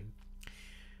animated game.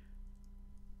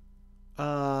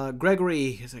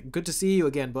 Gregory, good to see you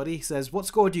again, buddy, says, what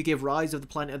score do you give Rise of the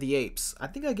Planet of the Apes? I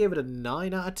think I gave it a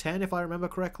 9 out of 10, if I remember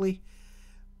correctly.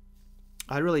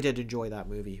 I really did enjoy that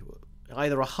movie.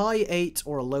 Either a high 8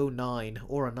 or a low 9,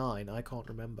 or a 9, I can't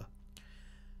remember.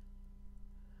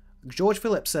 George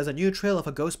Phillips says a new trailer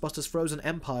for Ghostbusters Frozen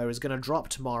Empire is going to drop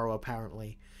tomorrow,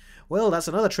 apparently. Well, that's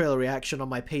another trailer reaction on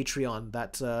my Patreon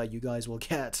that you guys will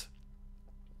get.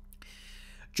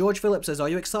 George Phillips says, are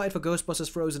you excited for Ghostbusters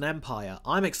Frozen Empire?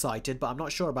 I'm excited, but I'm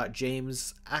not sure about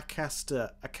James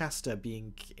Acaster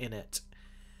being in it.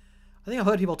 I think I've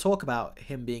heard people talk about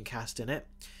him being cast in it.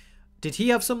 Did he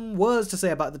have some words to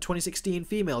say about the 2016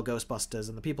 female Ghostbusters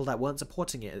and the people that weren't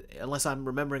supporting it, unless I'm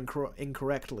remembering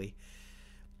incorrectly?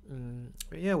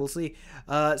 Yeah, we'll see.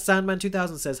 Sandman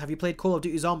 2000 says, have you played Call of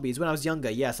Duty Zombies? When I was younger,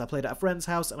 yes, I played at a friend's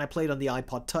house, and I played on the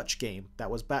iPod Touch game.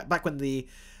 That was back when the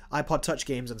iPod Touch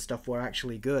games and stuff were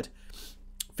actually good.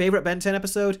 Favorite Ben 10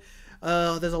 episode?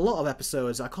 There's a lot of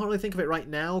episodes. I can't really think of it right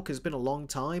now, because it's been a long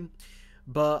time.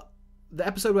 But the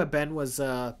episode where Ben was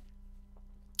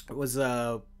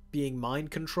being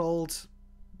mind-controlled,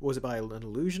 was it by an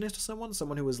illusionist or someone?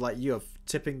 Someone who was like, you're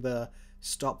tipping the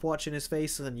stopwatch in his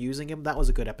face and then using him. That was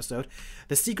a good episode.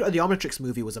 The Secret of the Omnitrix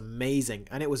movie was amazing,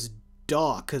 and it was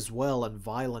dark as well and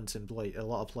violent in a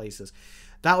lot of places.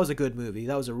 That was a good movie.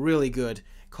 That was a really good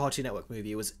Cartoon Network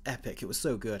movie. It was epic. It was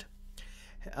so good.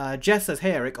 Jess says,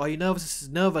 hey Eric, are you nervous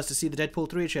to see the Deadpool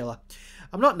 3 trailer?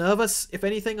 I'm not nervous. If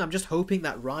anything, I'm just hoping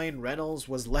that Ryan Reynolds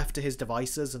was left to his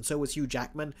devices, and so was Hugh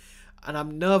Jackman. And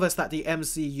I'm nervous that the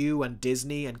MCU and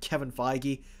Disney and Kevin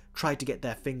Feige tried to get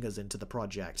their fingers into the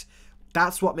project.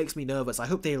 That's what makes me nervous. I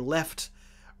hope they left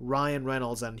Ryan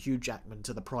Reynolds and Hugh Jackman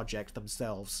to the project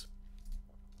themselves.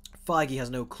 Feige has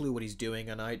no clue what he's doing,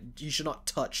 and you should not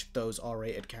touch those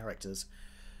R-rated characters.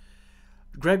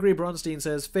 Gregory Bronstein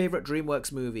says, favorite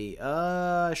DreamWorks movie?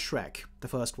 Shrek, the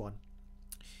first one.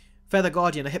 Feather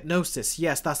Guardian, a hypnosis.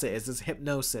 Yes, that's it. It's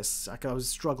hypnosis. I was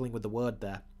struggling with the word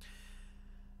there.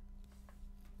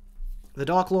 The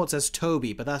Dark Lord says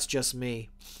Toby, but that's just me.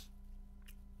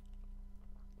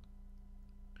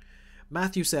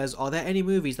 Matthew says, are there any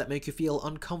movies that make you feel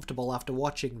uncomfortable after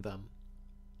watching them?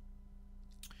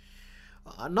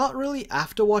 Not really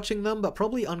after watching them, but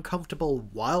probably uncomfortable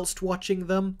whilst watching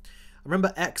them. I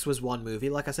remember X was one movie.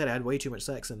 Like I said, it had way too much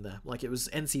sex in there. Like, it was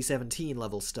NC-17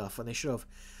 level stuff, and they should have...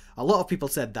 A lot of people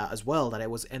said that as well, that it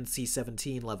was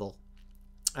NC-17 level.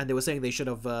 And they were saying they should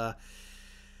have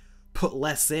put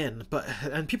less in.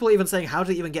 And people are even saying, how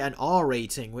did it even get an R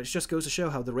rating? Which just goes to show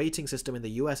how the rating system in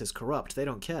the US is corrupt. They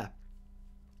don't care.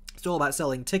 It's all about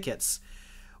selling tickets.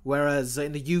 Whereas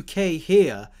in the UK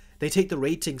here, they take the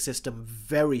rating system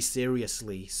very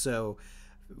seriously. So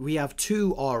We have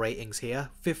two R ratings here,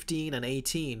 15 and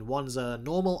 18. One's a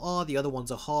normal R, the other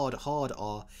one's a hard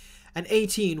R. And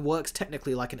 18 works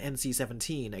technically like an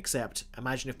NC-17, except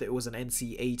imagine if it was an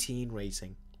NC-18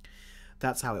 rating.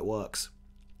 That's how it works.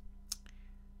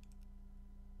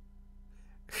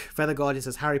 Feather Guardian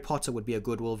says, Harry Potter would be a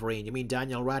good Wolverine. You mean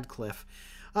Daniel Radcliffe?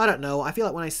 I don't know. I feel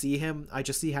like when I see him, I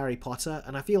just see Harry Potter.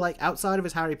 And I feel like outside of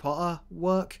his Harry Potter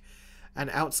work, and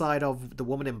outside of The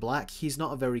Woman in Black, he's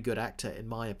not a very good actor, in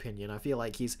my opinion. I feel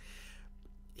like he's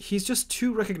just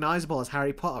too recognizable as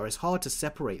Harry Potter. It's hard to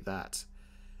separate that.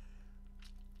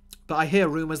 But I hear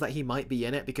rumors that he might be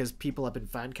in it because people have been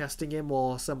fan casting him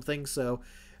or something, so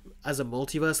as a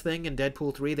multiverse thing in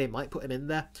Deadpool 3, they might put him in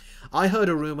there. I heard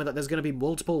a rumor that there's going to be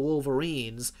multiple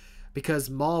Wolverines because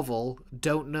Marvel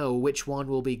don't know which one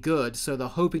will be good, so they're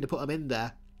hoping to put him in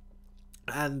there.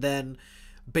 And then,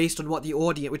 based on what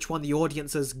which one the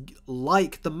audiences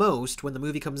like the most when the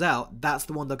movie comes out, that's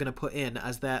the one they're going to put in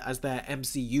as their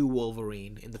MCU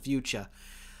Wolverine in the future.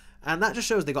 And that just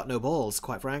shows they got no balls,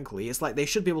 quite frankly. It's like they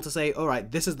should be able to say,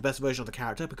 alright, this is the best version of the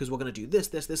character because we're going to do this,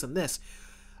 this, this, and this.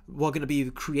 We're going to be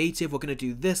creative, we're going to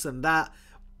do this and that.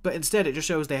 But instead, it just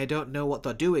shows they don't know what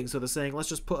they're doing, so they're saying, let's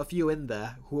just put a few in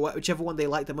there. Whichever one they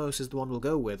like the most is the one we'll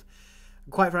go with.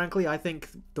 Quite frankly, I think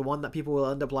the one that people will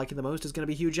end up liking the most is going to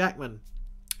be Hugh Jackman.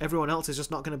 Everyone else is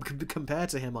just not going to compare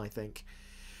to him, I think.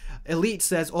 Elite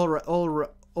says,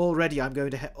 alrighty, I'm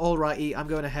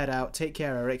going to head out. Take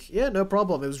care, Eric. Yeah, no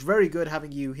problem. It was very good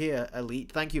having you here,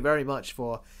 Elite. Thank you very much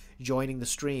for joining the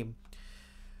stream.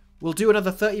 We'll do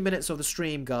another 30 minutes of the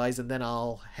stream, guys, and then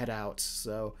I'll head out.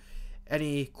 So,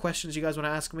 any questions you guys want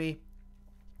to ask me?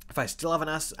 If I still haven't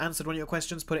answered one of your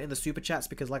questions, put it in the super chats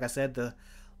because, like I said, the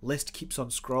list keeps on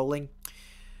scrolling.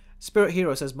 Spirit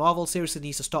Hero says, Marvel seriously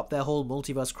needs to stop their whole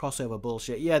multiverse crossover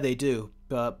bullshit. Yeah, they do,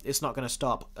 but it's not going to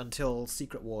stop until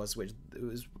Secret Wars, which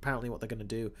is apparently what they're going to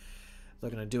do.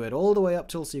 They're going to do it all the way up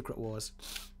till Secret Wars.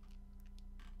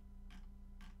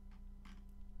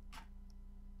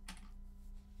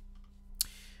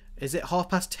 Is it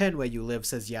 10:30 where you live,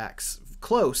 says Yax.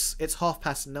 Close, it's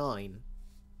 9:30.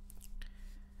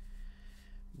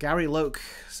 Gary Loke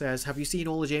says, have you seen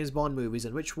all the James Bond movies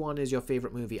and which one is your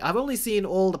favourite movie? I've only seen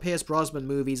all the Pierce Brosnan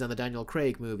movies and the Daniel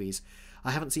Craig movies. I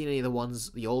haven't seen any of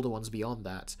the older ones beyond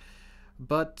that.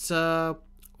 But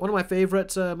one of my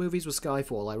favourite movies was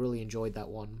Skyfall. I really enjoyed that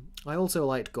one. I also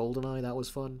liked GoldenEye, that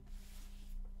was fun.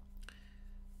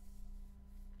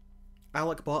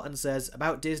 Alec Barton says,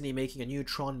 about Disney making a new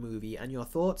Tron movie and your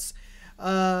thoughts?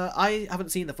 I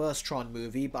haven't seen the first Tron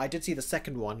movie, but I did see the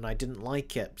second one and I didn't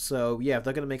like it. So yeah, if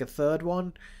they're gonna make a third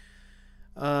one,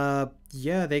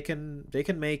 yeah, they can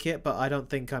make it, but I don't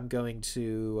think I'm going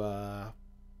to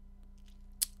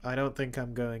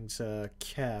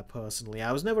care personally.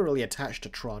 I was never really attached to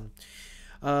Tron.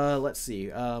 Let's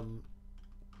see.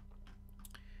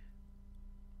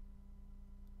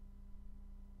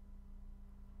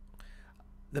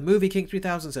 The Movie King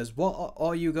 3000 says, what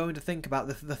are you going to think about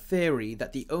the theory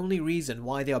that the only reason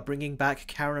why they are bringing back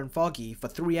Karen and Foggy for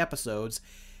 3 episodes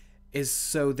is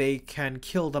so they can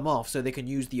kill them off, so they can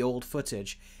use the old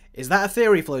footage? Is that a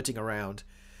theory floating around?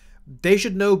 They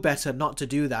should know better not to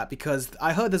do that, because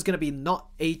I heard there's going to be not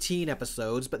 18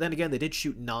 episodes, but then again, they did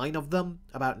shoot 9 of them,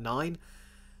 about 9.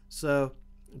 So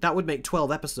that would make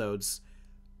 12 episodes.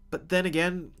 But then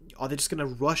again, are they just going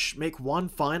to make one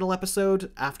final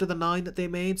episode after the 9 that they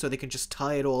made so they can just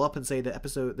tie it all up and say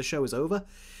the show is over?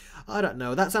 I don't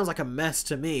know. That sounds like a mess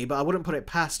to me, but I wouldn't put it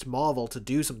past Marvel to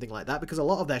do something like that because a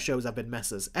lot of their shows have been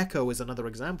messes. Echo is another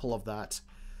example of that.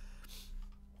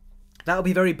 That would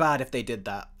be very bad if they did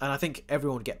that, and I think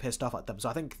everyone would get pissed off at them, so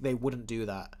I think they wouldn't do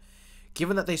that.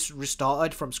 Given that they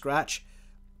restarted from scratch,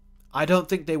 I don't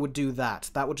think they would do that.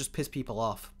 That would just piss people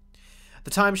off. The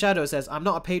Time Shadow says, I'm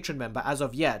not a Patreon member as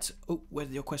of yet. Oh, where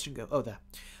did your question go? Oh, there.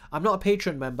 I'm not a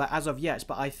Patreon member as of yet,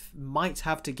 but I might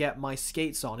have to get my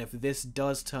skates on if this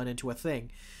does turn into a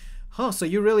thing. Huh, so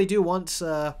you really do want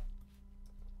the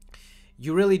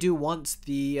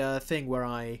thing where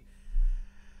I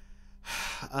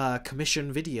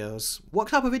commission videos. What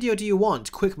type of video do you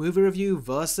want? Quick movie review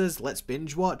versus let's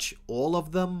binge watch? All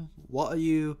of them? What are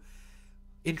you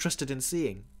interested in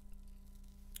seeing?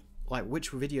 Like,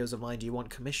 which videos of mine do you want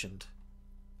commissioned?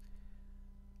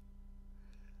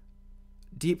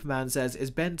 Deep Man says,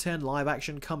 is Ben 10 live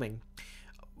action coming?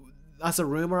 That's a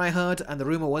rumor I heard, and the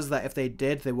rumor was that if they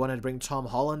did, they wanted to bring Tom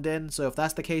Holland in, so if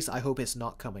that's the case, I hope it's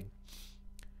not coming.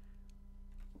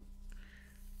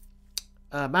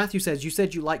 Matthew says, you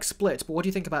said you like Split, but what do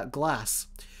you think about Glass?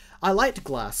 I liked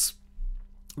Glass.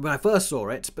 when I first saw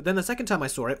it, but then the second time I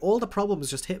saw it, all the problems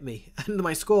just hit me, and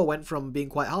my score went from being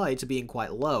quite high to being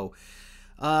quite low.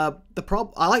 I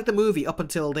like the movie up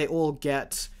until they all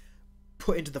get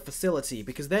put into the facility,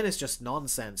 because then it's just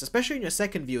nonsense, especially in your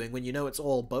second viewing when you know it's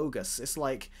all bogus. It's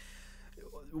like,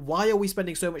 why are we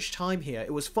spending so much time here?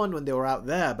 It was fun when they were out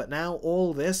there, but now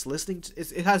all this, listening to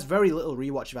it has very little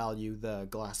rewatch value, the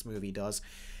Glass movie does.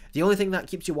 The only thing that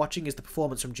keeps you watching is the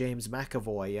performance from James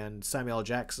McAvoy and Samuel L.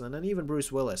 Jackson and even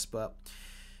Bruce Willis, but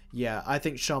yeah, I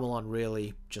think Shyamalan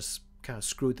really just kind of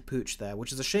screwed the pooch there,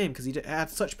 which is a shame because he had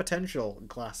such potential,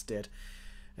 Glass did,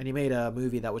 and he made a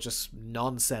movie that was just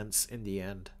nonsense in the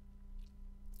end.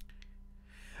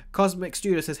 Cosmic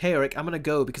Studio says, "Hey Eric, I'm gonna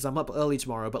go because I'm up early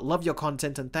tomorrow, but love your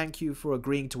content and thank you for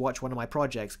agreeing to watch one of my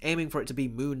projects, aiming for it to be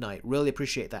Moon Knight. Really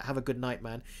appreciate that. Have a good night,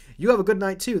 man." You have a good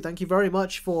night too. Thank you very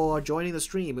much for joining the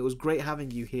stream. It was great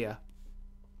having you here.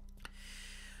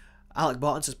 Alec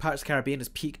Barton says, Pirates of the Caribbean is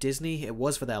peak Disney. It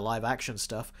was for their live action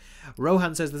stuff.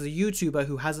 Rohan says, there's a YouTuber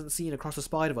who hasn't seen Across the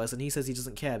Spider-Verse and he says he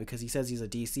doesn't care because he says he's a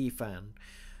DC fan.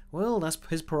 Well, that's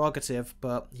his prerogative,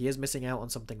 but he is missing out on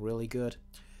something really good.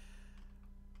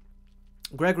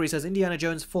 Gregory says, Indiana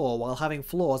Jones 4, while having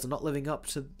flaws and not living up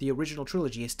to the original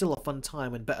trilogy, is still a fun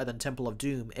time and better than Temple of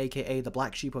Doom, aka the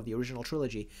black sheep of the original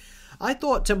trilogy. I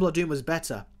thought Temple of Doom was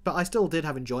better, but I still did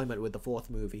have enjoyment with the fourth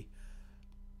movie.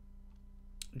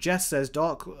 Jess says,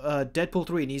 Deadpool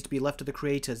 3 needs to be left to the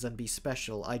creators and be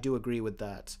special. I do agree with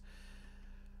that.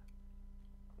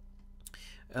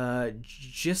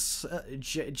 JISLH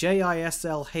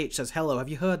says, hello, have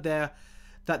you heard that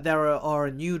there are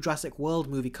a new Jurassic World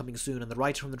movie coming soon and the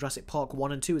writer from the Jurassic Park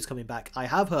 1 and 2 is coming back? I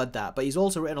have heard that, but he's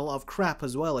also written a lot of crap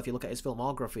as well if you look at his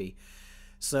filmography.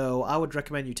 So I would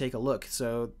recommend you take a look.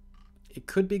 So it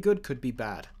could be good, could be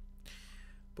bad.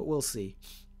 But we'll see.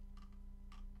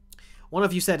 One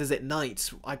of you said, is it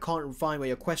night? I can't find where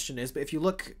your question is, but if you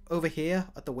look over here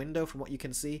at the window from what you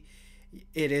can see,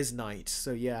 it is night.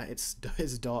 So yeah, it's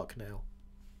dark now.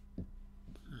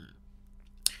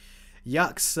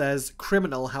 Yuck says,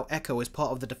 criminal how Echo is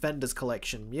part of the Defenders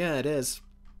collection. Yeah, it is.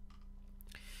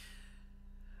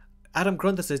 Adam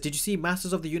Grunther says, did you see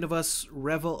Masters of the Universe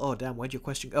Oh, damn, where'd your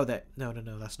question go? Oh, there. No,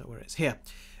 that's not where it is. Here.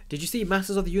 Did you see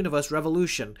Masters of the Universe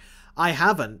Revolution? I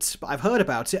haven't, but I've heard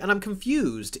about it, and I'm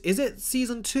confused. Is it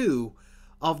Season 2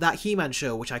 of that He-Man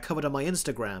show, which I covered on my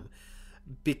Instagram?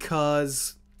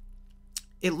 Because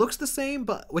it looks the same,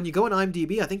 but when you go on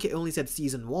IMDb, I think it only said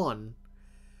Season 1.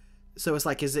 So it's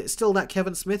like, is it still that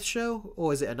Kevin Smith show?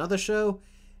 Or is it another show?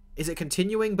 Is it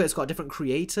continuing, but it's got different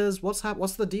creators? What's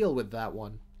the deal with that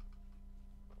one?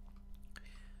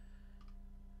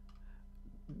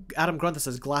 Adam Grunther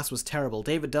says, Glass was terrible.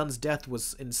 David Dunn's death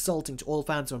was insulting to all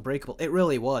fans of Unbreakable. It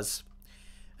really was.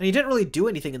 And he didn't really do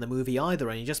anything in the movie either,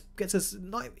 and he just gets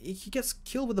he gets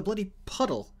killed with a bloody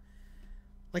puddle.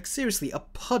 Like, seriously, a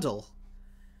puddle.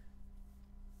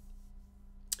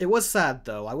 It was sad,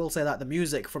 though. I will say that the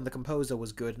music from the composer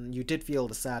was good, and you did feel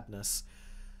the sadness.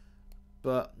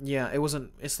 But, yeah, it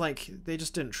wasn't... It's like, they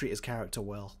just didn't treat his character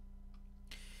well.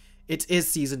 It is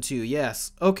Season 2,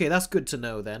 yes. Okay, that's good to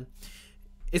know, then.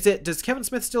 Does Kevin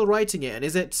Smith still writing it, and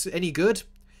is it any good?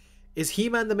 Is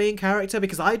He-Man the main character?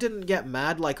 Because I didn't get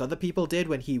mad like other people did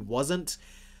when he wasn't.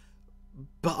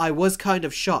 But I was kind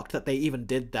of shocked that they even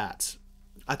did that.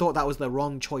 I thought that was the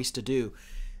wrong choice to do.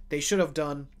 They should have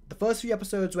done the first few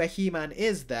episodes where He-Man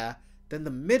is there, then the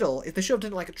middle, if they should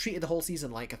have done treated the whole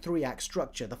season like a 3-act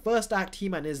structure. The first act,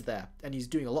 He-Man is there, and he's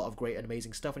doing a lot of great and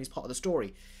amazing stuff, and he's part of the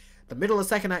story. The middle of the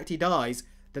second act, he dies,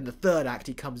 then the third act,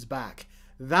 he comes back.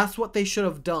 That's what they should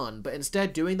have done, but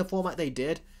instead doing the format they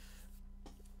did,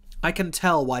 I can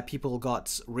tell why people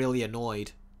got really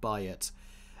annoyed by it.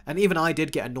 And even I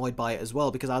did get annoyed by it as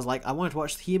well, because I was like, I wanted to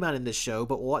watch He-Man in this show,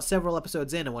 but we're several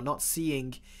episodes in and we're not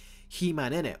seeing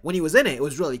He-Man in it. When he was in it, it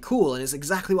was really cool, and it's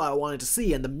exactly what I wanted to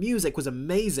see, and the music was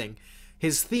amazing.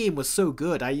 His theme was so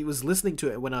good. I was listening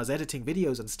to it when I was editing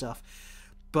videos and stuff.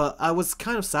 But I was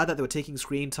kind of sad that they were taking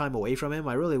screen time away from him.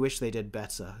 I really wish they did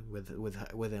better with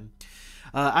him.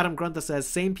 Adam Grunther says,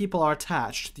 same people are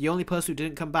attached. The only person who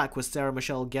didn't come back was Sarah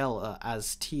Michelle Gellar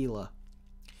as Teela.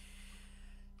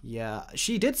 Yeah,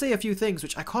 she did say a few things,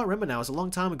 which I can't remember now. It was a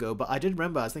long time ago, but I did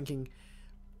remember. I was thinking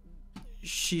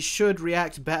she should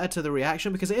react better to the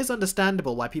reaction, because it is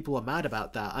understandable why people were mad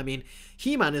about that. I mean,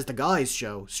 He-Man is the guys'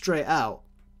 show, straight out.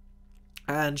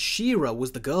 And She-Ra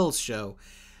was the girls' show.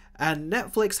 And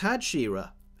Netflix had She-Ra.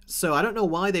 So I don't know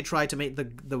why they tried to make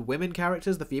the women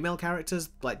characters, the female characters,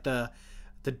 like the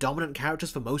dominant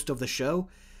characters for most of the show.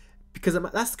 Because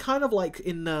that's kind of like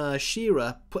in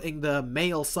She-Ra, putting the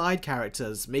male side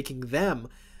characters, making them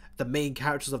the main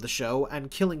characters of the show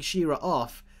and killing She-Ra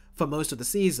off for most of the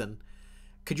season.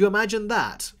 Could you imagine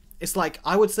that? It's like,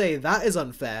 I would say that is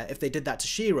unfair if they did that to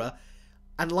She-Ra,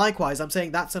 and likewise, I'm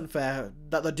saying that's unfair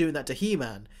that they're doing that to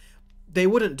He-Man. They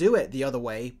wouldn't do it the other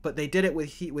way, but they did it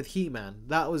with He-Man.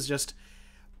 That was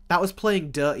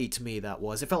playing dirty to me, that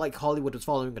was. It felt like Hollywood was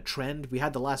following a trend. We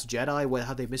had The Last Jedi, where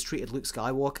how they mistreated Luke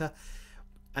Skywalker,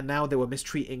 and now they were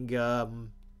mistreating He-Man,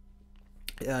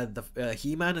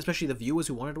 especially the viewers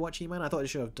who wanted to watch He-Man. I thought they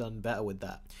should have done better with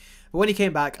that. But when he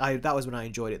came back, that was when I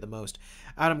enjoyed it the most.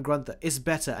 Adam Grunther is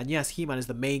better, and yes, He-Man is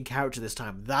the main character this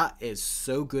time. That is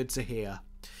so good to hear.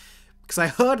 Because I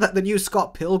heard that the new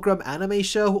Scott Pilgrim anime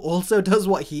show also does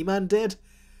what He-Man did.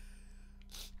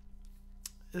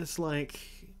 It's like,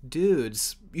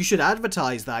 dudes, you should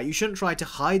advertise that. You shouldn't try to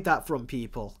hide that from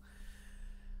people.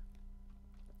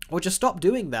 Or just stop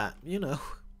doing that, you know.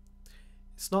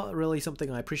 It's not really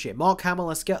something I appreciate. Mark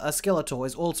Hamill as Skeletor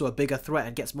is also a bigger threat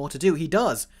and gets more to do. He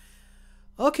does.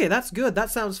 Okay, that's good. That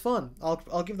sounds fun.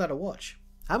 I'll give that a watch.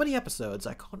 How many episodes?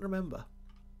 I can't remember.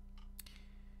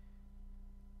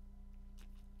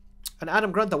 And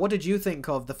Adam Grunther, what did you think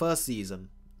of the first season?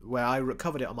 Where I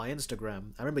covered it on my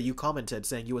Instagram. I remember you commented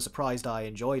saying you were surprised I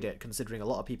enjoyed it, considering a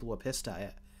lot of people were pissed at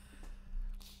it.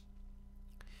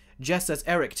 Jess says,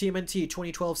 Eric, TMNT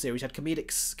 2012 series had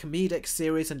comedic,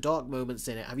 serious, and dark moments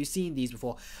in it. Have you seen these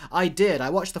before? I did. I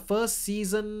watched the first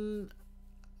season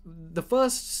and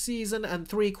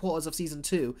 3/4 of season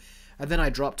 2, and then I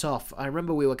dropped off. I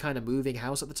remember we were kind of moving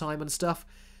house at the time and stuff,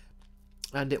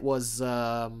 and it was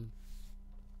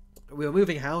we were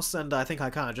moving house, and I think I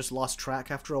kind of just lost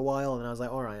track after a while, and I was like,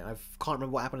 alright, I can't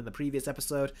remember what happened in the previous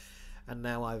episode, and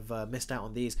now I've missed out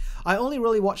on these. I only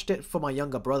really watched it for my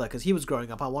younger brother, because he was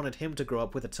growing up. I wanted him to grow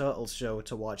up with a Turtles show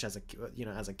to watch as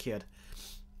a kid.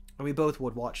 And we both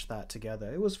would watch that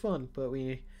together. It was fun, but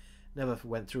we never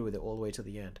went through with it all the way to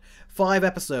the end. 5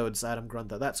 episodes, Adam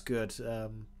Grunther. That's good.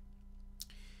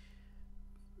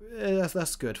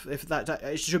 That's good. If that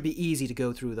it should be easy to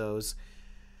go through those.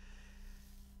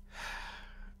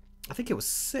 I think it was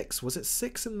 6. Was it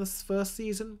 6 in the first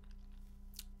season?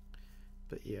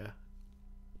 But yeah.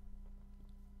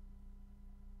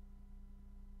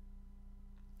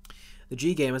 The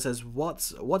G Gamer says,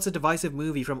 what's a divisive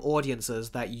movie from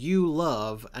audiences that you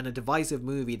love and a divisive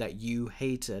movie that you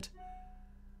hated?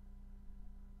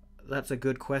 That's a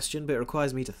good question, but it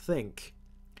requires me to think.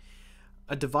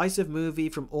 A divisive movie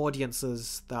from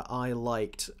audiences that I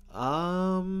liked.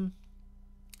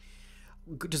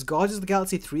 Does Guardians of the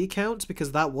Galaxy 3 count?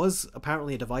 Because that was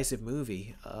apparently a divisive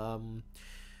movie.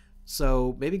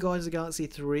 So maybe Guardians of the Galaxy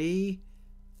 3.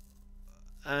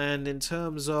 And in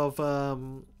terms of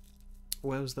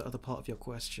where was the other part of your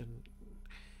question?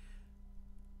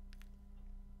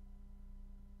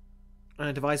 And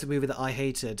a divisive movie that I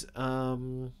hated. I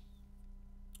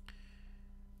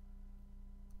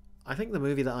think the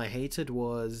movie that I hated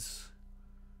was...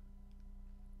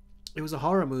 It was a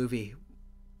horror movie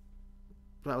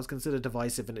that was considered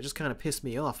divisive, and it just kind of pissed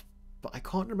me off. But I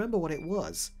can't remember what it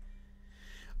was.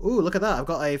 Ooh, look at that. I've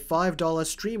got a $5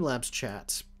 Streamlabs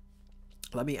chat.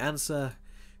 Let me answer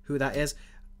who that is.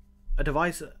 A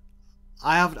device...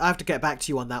 I have to get back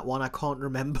to you on that one. I can't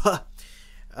remember.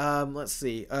 Let's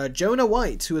see. Jonah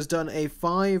White, who has done a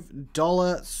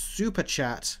 $5 super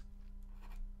chat.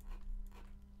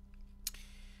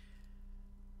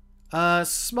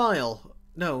 Smile.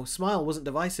 No, Smile wasn't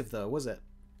divisive though, was it?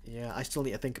 Yeah, I still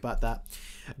need to think about that.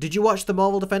 Did you watch the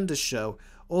Marvel Defenders show?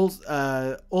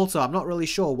 Also, I'm not really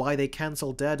sure why they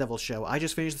cancelled Daredevil show. I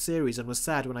just finished the series and was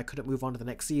sad when I couldn't move on to the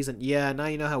next season. Yeah, now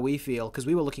you know how we feel, because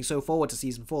we were looking so forward to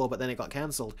season 4, but then it got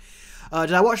cancelled.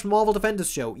 Did I watch the Marvel Defenders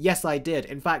show? Yes, I did.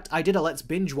 In fact, I did a Let's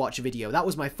Binge Watch video. That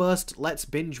was my first Let's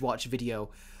Binge Watch video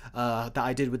that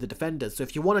I did with the Defenders. So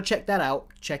if you want to check that out,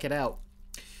 check it out.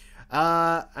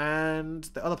 And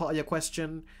the other part of your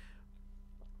question...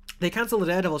 They cancelled the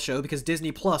Daredevil show because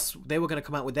Disney Plus, they were going to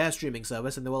come out with their streaming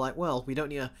service, and they were like, well, we don't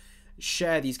need to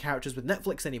share these characters with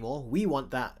Netflix anymore. We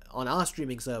want that on our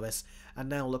streaming service. And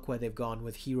now look where they've gone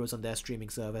with Heroes on their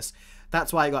streaming service.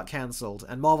 That's why it got cancelled.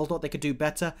 And Marvel thought they could do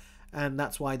better, and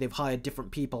that's why they've hired different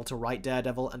people to write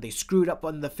Daredevil, and they screwed up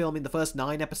on the filming the first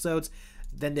 9 episodes.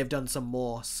 Then they've done some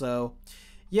more. So,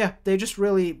 yeah, they're just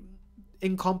really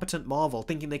incompetent Marvel,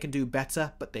 thinking they can do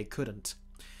better, but they couldn't.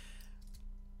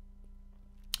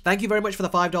 Thank you very much for the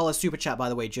 $5 super chat, by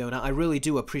the way, Jonah. I really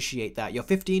do appreciate that. Your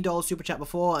 $15 super chat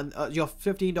before, and your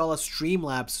 $15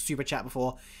 Streamlabs super chat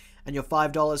before, and your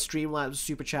 $5 Streamlabs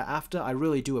super chat after. I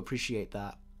really do appreciate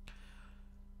that.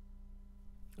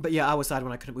 But yeah, I was sad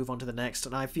when I couldn't move on to the next,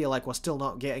 and I feel like we're still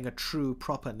not getting a true,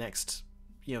 proper next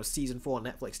season 4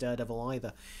 Netflix Daredevil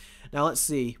either. Now let's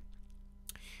see.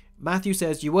 Matthew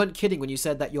says, you weren't kidding when you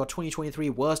said that your 2023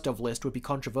 worst of list would be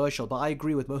controversial, but I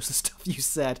agree with most of the stuff you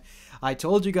said. I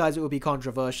told you guys it would be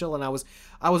controversial, and I was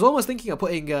almost thinking of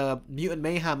putting Mutant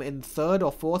Mayhem in 3rd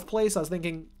or 4th place. I was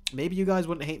thinking maybe you guys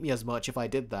wouldn't hate me as much if I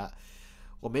did that.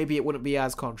 Or maybe it wouldn't be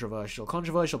as controversial.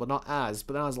 Controversial, but not as.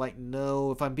 But then I was like,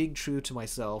 no, if I'm being true to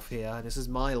myself here, this is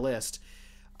my list,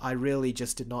 I really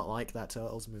just did not like that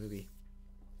Turtles movie.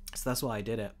 So that's why I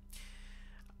did it.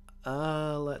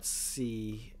 Let's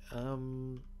see.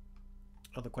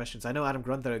 Other questions. I know Adam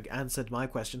Grunther answered my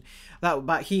question. That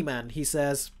about He-Man. He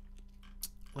says,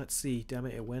 let's see. Damn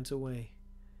it, it went away.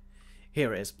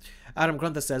 Here it is. Adam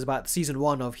Grunther says about season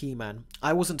 1 of He-Man.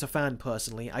 I wasn't a fan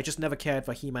personally. I just never cared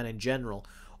for He-Man in general.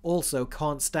 Also,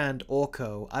 can't stand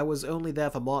Orko. I was only there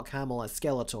for Mark Hamill as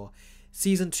Skeletor.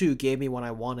 Season 2 gave me what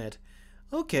I wanted.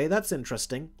 Okay, that's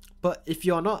interesting. But if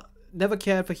you're never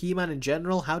cared for He-Man in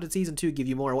general, how did season 2 give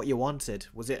you more of what you wanted?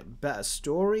 Was it a better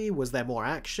story? Was there more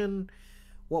action?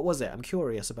 What was it? I'm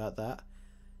curious about that.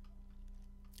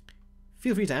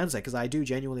 Feel free to answer, because I do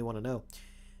genuinely want to know.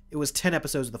 It was 10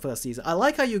 episodes of the first season. I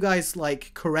like how you guys,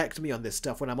 correct me on this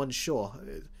stuff when I'm unsure.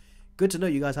 Good to know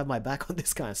you guys have my back on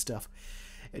this kind of stuff.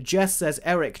 Jess says,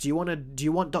 Eric, do you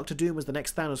want Doctor Doom as the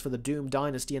next Thanos for the Doom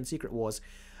Dynasty and Secret Wars?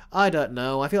 I don't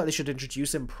know. I feel like they should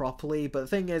introduce him properly. But the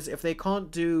thing is, if they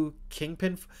can't do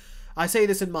Kingpin, I say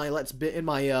this in my Let's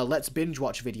Binge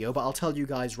Watch video, but I'll tell you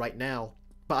guys right now.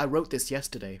 But I wrote this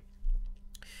yesterday.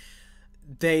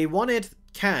 They wanted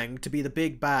Kang to be the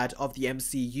big bad of the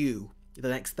MCU, the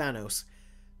next Thanos,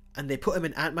 and they put him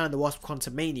in Ant-Man and the Wasp: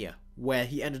 Quantumania, where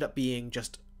he ended up being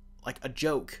just like a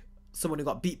joke, someone who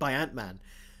got beat by Ant-Man.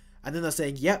 And then they're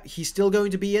saying, yep, he's still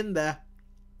going to be in there,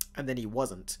 and then he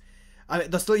wasn't.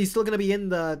 He's still going to be in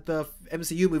the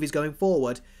MCU movies going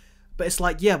forward, but it's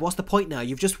like, yeah, what's the point now?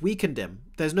 You've just weakened him.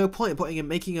 There's no point in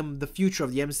making him the future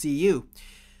of the MCU.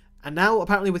 And now,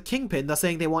 apparently with Kingpin, they're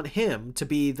saying they want him to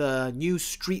be the new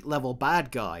street-level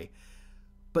bad guy.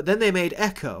 But then they made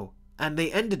Echo, and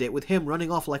they ended it with him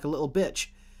running off like a little bitch.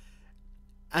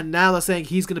 And now they're saying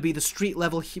he's going to be the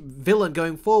street-level villain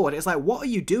going forward. It's like, what are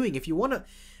you doing? If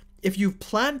you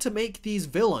plan to make these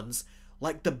villains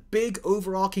like the big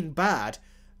overarching bad,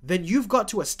 then you've got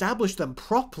to establish them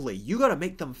properly. You got to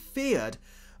make them feared.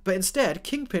 But instead,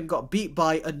 Kingpin got beat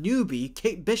by a newbie,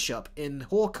 Kate Bishop, in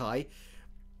Hawkeye.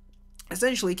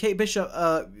 Essentially, Kingpin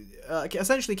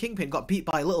got beat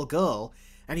by a little girl,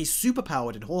 and he's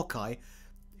superpowered in Hawkeye.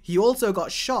 He also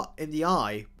got shot in the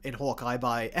eye in Hawkeye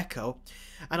by Echo.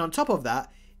 And on top of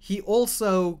that, he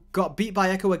also got beat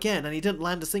by Echo again, and he didn't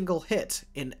land a single hit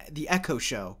in the Echo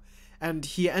show. And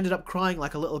he ended up crying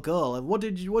like a little girl. And what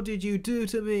did you do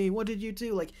to me? What did you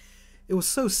do? Like, it was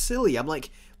so silly. I'm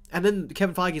like, and then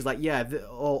Kevin Feige's like, yeah,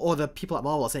 or the people at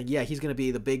Marvel are saying, yeah, he's going to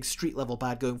be the big street level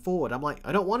bad going forward. I'm like,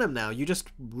 I don't want him now. You just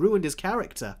ruined his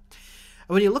character.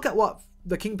 And when you look at what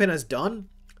the Kingpin has done,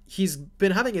 he's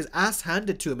been having his ass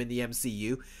handed to him in the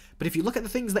MCU. But if you look at the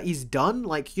things that he's done,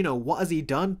 like, what has he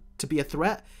done to be a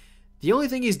threat? The only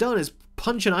thing he's done is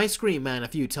punch an ice cream man a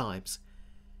few times.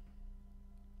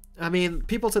 I mean,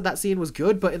 people said that scene was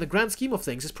good, but in the grand scheme of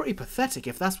things, it's pretty pathetic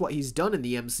if that's what he's done in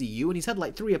the MCU, and he's had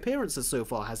like 3 appearances so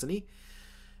far, hasn't he?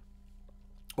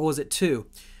 Or was it 2?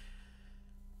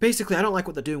 Basically, I don't like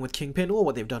what they're doing with Kingpin or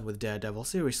what they've done with Daredevil,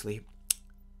 seriously.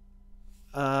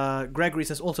 Gregory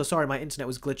says, also, sorry, my internet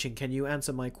was glitching. Can you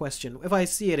answer my question? If I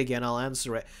see it again, I'll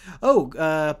answer it.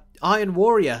 Oh, Iron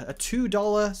Warrior, a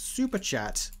 $2 super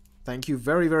chat. Thank you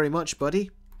very, very much, buddy.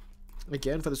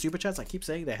 Again, for the super chats, I keep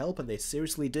saying they help, and they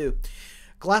seriously do.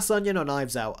 Glass Onion or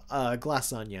Knives Out?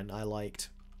 Glass Onion, I liked.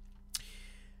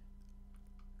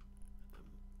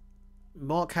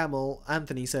 Mark Hamill,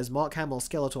 Anthony says, Mark Hamill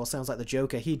Skeletor sounds like the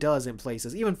Joker. He does in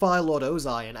places. Even Fire Lord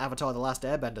Ozai in Avatar The Last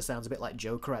Airbender sounds a bit like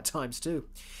Joker at times too.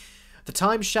 The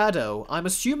Time Shadow. I'm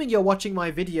assuming you're watching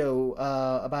my video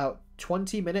about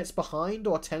 20 minutes behind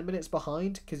or 10 minutes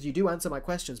behind, because you do answer my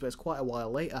questions, but it's quite a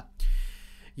while later.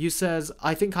 You says,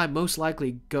 I think I'm most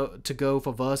likely to go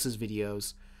for Versus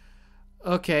videos.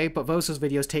 Okay, but Versus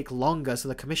videos take longer, so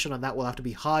the commission on that will have to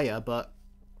be higher, but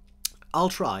I'll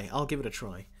try. I'll give it a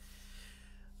try.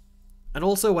 And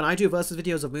also, when I do Versus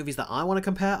videos of movies that I want to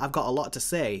compare, I've got a lot to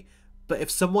say. But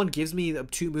if someone gives me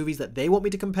 2 movies that they want me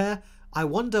to compare, I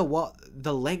wonder what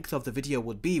the length of the video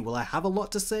would be. Will I have a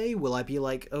lot to say? Will I be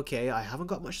like, okay, I haven't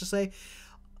got much to say?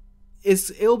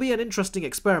 It'll be an interesting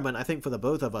experiment, I think, for the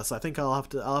both of us. I think I'll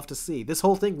have to see. This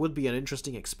whole thing would be an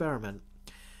interesting experiment.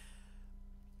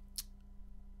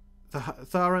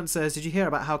 Tharan says, did you hear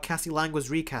about how Cassie Lang was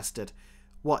recasted?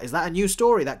 What, is that a new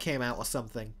story that came out or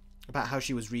something? about how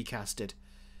she was recasted.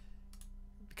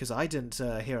 Because I didn't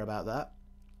hear about that.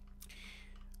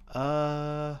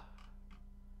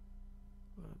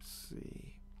 Let's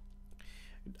see.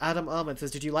 Adam Ahmed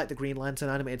says, did you like the Green Lantern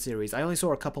animated series? I only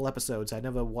saw a couple episodes. I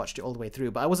never watched it all the way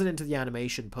through, but I wasn't into the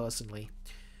animation personally.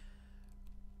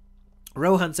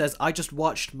 Rohan says, I just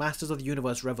watched Masters of the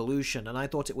Universe Revolution, and I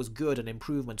thought it was good, an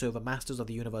improvement over Masters of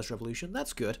the Universe Revolution.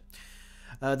 That's good.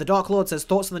 The Dark Lord says,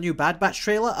 thoughts on the new Bad Batch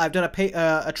trailer? I've done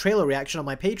a trailer reaction on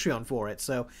my Patreon for it,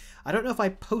 so I don't know if I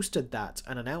posted that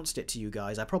and announced it to you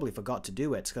guys. I probably forgot to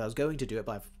do it, because I was going to do it,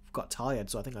 but I got tired,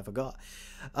 so I think I forgot.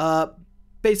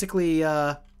 Basically,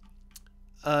 yeah,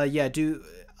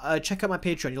 check out my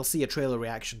Patreon. You'll see a trailer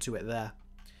reaction to it there.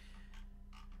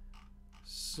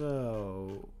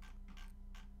 So...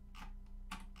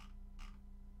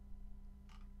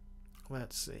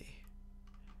 let's see.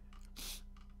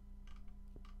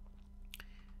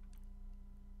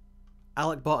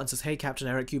 Alec Barton says, hey Captain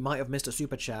Eric, you might have missed a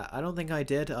super chat. I don't think I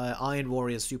did. Iron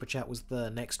Warrior's super chat was the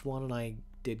next one, and I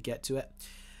did get to it.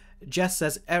 Jess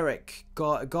says, Eric,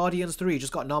 Guardians 3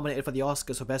 just got nominated for the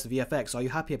Oscars for Best VFX. Are you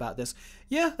happy about this?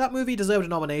 Yeah, that movie deserved a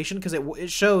nomination because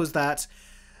it shows that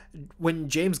when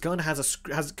James Gunn has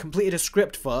completed a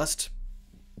script first,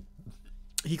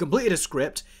 he completed a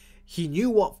script, he knew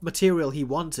what material he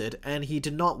wanted, and he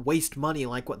did not waste money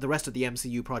like what the rest of the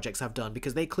MCU projects have done,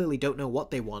 because they clearly don't know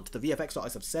what they want. The VFX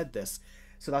artists have said this,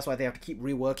 so that's why they have to keep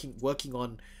working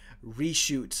on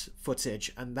reshoot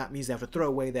footage, and that means they have to throw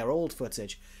away their old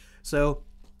footage. So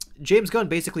James Gunn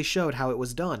basically showed how it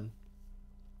was done,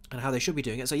 and how they should be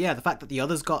doing it. So yeah, the fact that the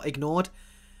others got ignored,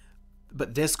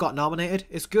 but this got nominated,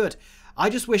 is good. I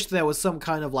just wish there was some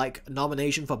kind of, like,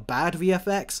 nomination for bad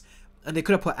VFX, and they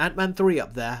could have put Ant-Man 3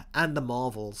 up there, and the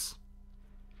Marvels.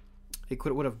 It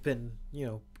would have been, you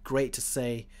know, great to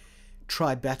say,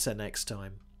 try better next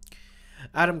time.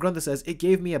 Adam Grunther says, it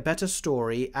gave me a better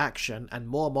story, action, and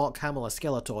more Mark Hamill as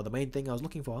Skeletor, the main thing I was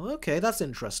looking for. Okay, that's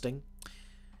interesting.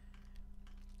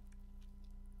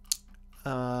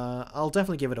 I'll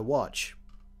definitely give it a watch.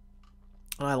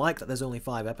 And I like that there's only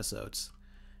 5 episodes.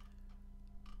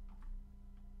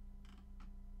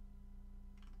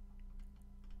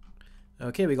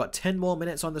 Okay, we got 10 more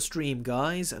minutes on the stream,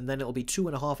 guys, and then it'll be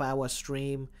 2.5-hour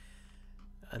stream,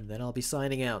 and then I'll be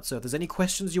signing out. So if there's any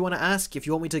questions you want to ask, if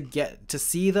you want me to get to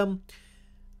see them,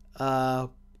 that's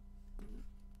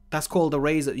called a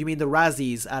Razor. You mean the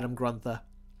Razzies, Adam Grunther?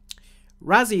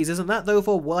 Razzies, isn't that though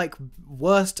for, like,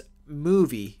 worst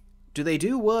movie? Do they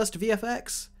do worst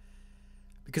VFX?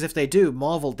 Because if they do,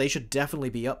 Marvel, they should definitely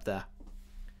be up there.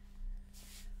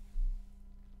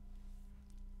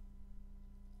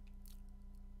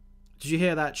 Did you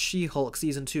hear that She-Hulk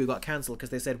Season 2 got cancelled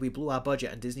because they said we blew our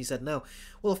budget and Disney said no?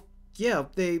 Well, yeah,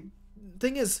 the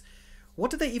thing is, what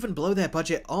did they even blow their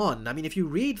budget on? I mean, if you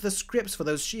read the scripts for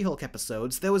those She-Hulk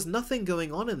episodes, there was nothing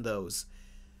going on in those.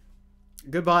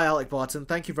 Goodbye, Alec Barton.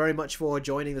 Thank you very much for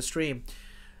joining the stream.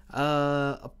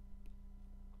 But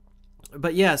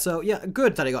yeah, so, yeah,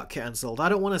 good that it got cancelled. I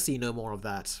don't want to see no more of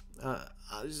that.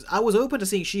 I was open to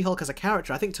seeing She-Hulk as a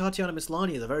character. I think Tatiana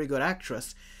Maslany is a very good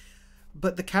actress.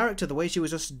 But the character, the way she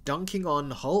was just dunking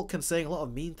on Hulk and saying a lot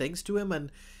of mean things to him, and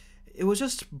it was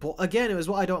just, again, it was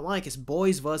what I don't like. It's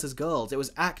boys versus girls. It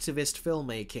was activist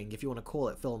filmmaking, if you want to call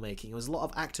it filmmaking. It was a lot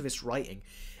of activist writing.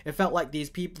 It felt like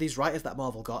these writers that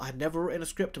Marvel got had never written a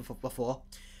script before,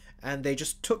 and they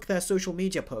just took their social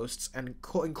media posts and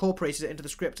incorporated it into the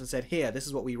script and said, here, this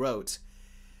is what we wrote.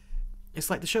 It's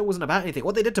like the show wasn't about anything.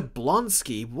 What they did to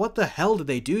Blonsky, what the hell did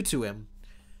they do to him?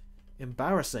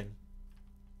 Embarrassing.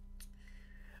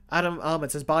 Adam Ahmed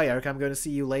says, bye, Eric. I'm going to see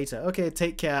you later. Okay,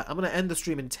 take care. I'm going to end the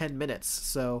stream in 10 minutes.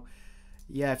 So,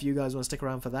 yeah, if you guys want to stick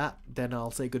around for that, then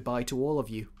I'll say goodbye to all of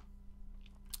you.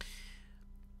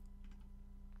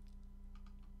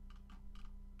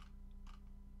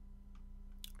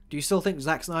 Do you still think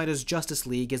Zack Snyder's Justice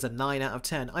League is a 9 out of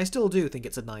 10? I still do think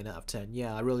it's a 9 out of 10.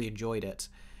 Yeah, I really enjoyed it.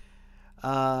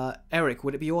 Eric,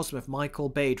 would it be awesome if Michael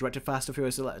Bay directed Fast and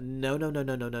Furious 11?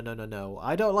 No.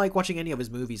 I don't like watching any of his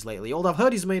movies lately. Although I've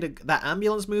heard he's made that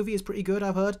ambulance movie is pretty good,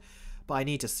 I've heard. But I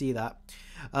need to see that.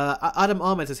 Adam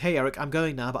Ahmed says, hey Eric, I'm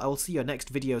going now, but I will see your next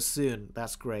video soon.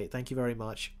 That's great. Thank you very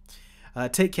much.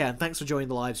 Take care, and thanks for joining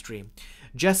the live stream.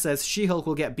 Jess says, She-Hulk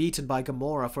will get beaten by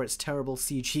Gamora for its terrible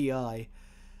CGI.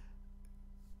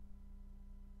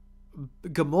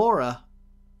 Gamora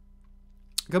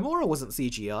wasn't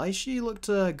CGI. She looked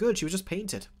good. She was just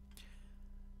painted.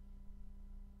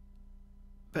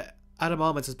 But Adam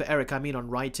Ahmed says, but Eric, I mean on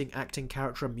writing, acting,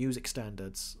 character, and music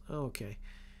standards. Okay.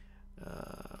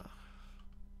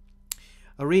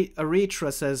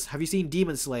 Aritra says, "Have you seen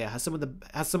Demon Slayer? Has some of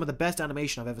the best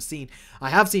animation I've ever seen." I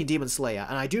have seen Demon Slayer,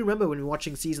 and I do remember when we were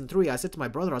watching season 3, I said to my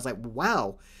brother, I was like,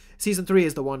 "Wow, season 3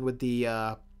 is the one with the."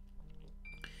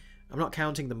 I'm not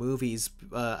counting the movies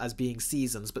as being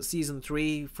seasons, but season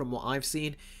 3, from what I've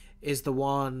seen, is the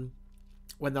one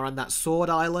when they're on that sword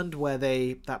island where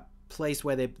the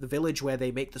village where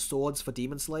they make the swords for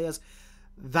Demon Slayers.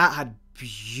 That had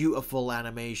beautiful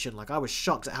animation. Like, I was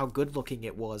shocked at how good looking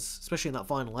it was, especially in that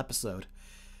final episode.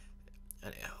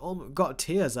 And it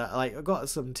got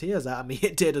some tears out of me.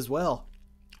 It did as well.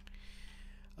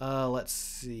 Let's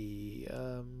see.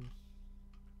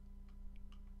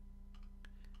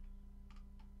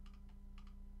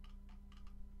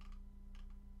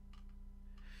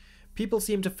 People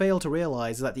seem to fail to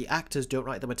realize that the actors don't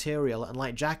write the material, and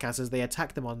like jackasses, they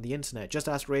attack them on the internet. Just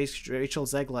ask Rachel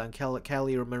Zegler and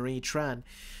Kelly Marie Tran.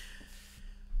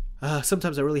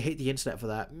 Sometimes I really hate the internet for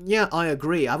that. Yeah, I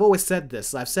agree. I've always said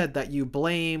this. I've said that you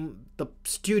blame the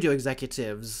studio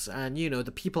executives and, you know,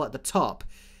 the people at the top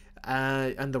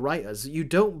and the writers. You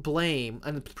don't blame,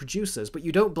 and the producers, but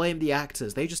you don't blame the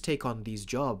actors. They just take on these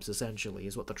jobs, essentially,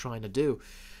 is what they're trying to do.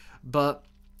 But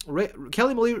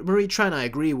Kelly Marie Tran, I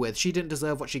agree with. She didn't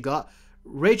deserve what she got.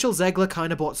 Rachel Zegler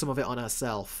kind of bought some of it on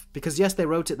herself. Because, yes, they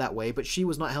wrote it that way, but she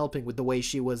was not helping with the way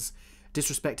she was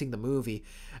disrespecting the movie.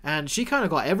 And she kind of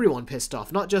got everyone pissed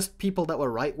off. Not just people that were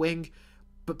right-wing,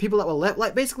 but people that were left.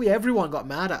 Like, basically everyone got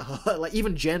mad at her. Like,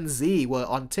 even Gen Z were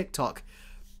on TikTok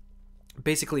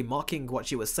basically mocking what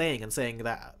she was saying and saying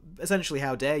that, essentially,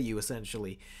 how dare you,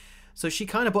 essentially. So she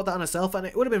kind of brought that on herself, and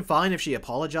it would have been fine if she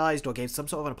apologized or gave some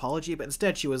sort of an apology, but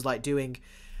instead she was like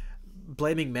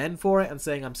blaming men for it and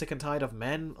saying, "I'm sick and tired of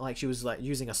men." Like, she was like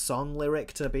using a song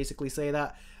lyric to basically say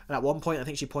that. And at one point I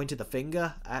think she pointed the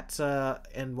finger at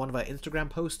in one of her Instagram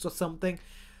posts or something.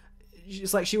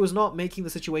 It's like she was not making the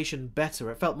situation better.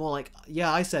 It felt more like,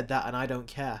 yeah, I said that and I don't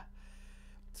care.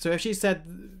 So if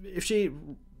she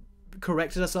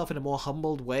corrected herself in a more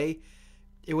humbled way,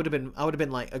 I would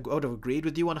have agreed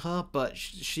with you on her, but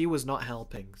she was not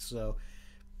helping. So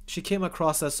she came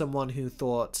across as someone who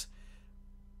thought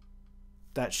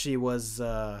that she was,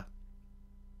 what's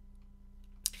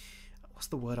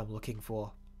the word I'm looking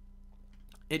for?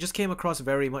 It just came across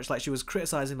very much like she was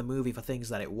criticizing the movie for things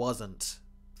that it wasn't.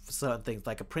 For certain things,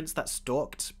 like a prince that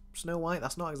stalked Snow White.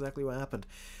 That's not exactly what happened.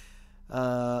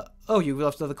 Oh, you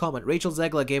left another comment. Rachel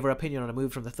Zegler gave her opinion on a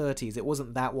movie from the 30s. It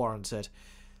wasn't that warranted.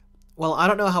 Well, I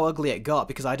don't know how ugly it got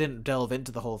because I didn't delve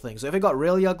into the whole thing. So if it got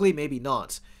really ugly, maybe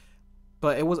not.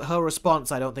 But it was her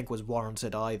response I don't think was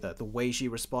warranted either. The way she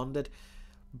responded.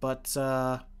 But,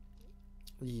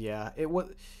 yeah, it was...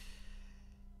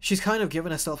 She's kind of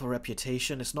given herself a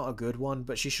reputation. It's not a good one,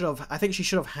 but I think she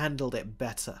should have handled it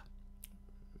better.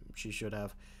 She should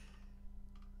have.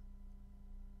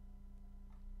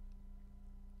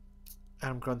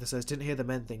 Adam Grantha says, didn't hear the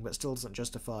men thing, but still doesn't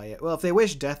justify it. Well, if they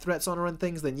wish death threats on her and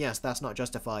things, then yes, that's not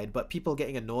justified. But people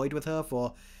getting annoyed with her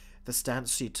for the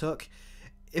stance she took,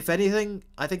 if anything,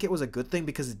 I think it was a good thing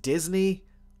because Disney,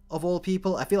 of all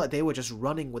people, I feel like they were just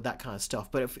running with that kind of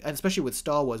stuff. But and especially with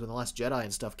Star Wars when The Last Jedi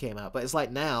and stuff came out. But it's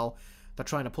like now they're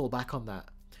trying to pull back on that.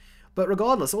 But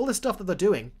regardless, all this stuff that they're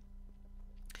doing,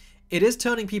 it is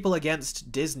turning people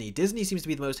against Disney. Disney seems to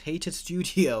be the most hated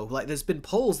studio. Like, there's been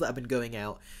polls that have been going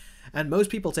out, and most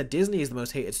people said Disney is the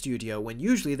most hated studio, when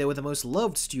usually they were the most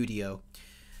loved studio.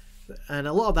 And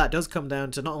a lot of that does come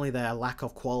down to not only their lack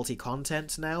of quality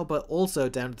content now, but also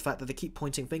down to the fact that they keep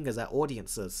pointing fingers at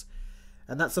audiences.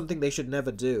 And that's something they should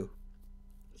never do.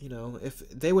 You know, if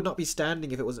they would not be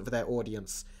standing if it wasn't for their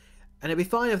audience. And it'd be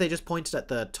fine if they just pointed at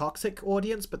the toxic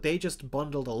audience, but they just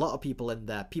bundled a lot of people in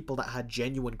there, people that had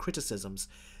genuine criticisms.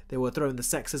 They were throwing the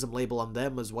sexism label on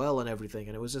them as well and everything,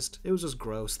 and it was just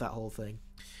gross, that whole thing.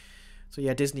 So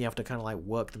yeah, Disney have to kind of like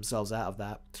work themselves out of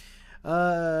that.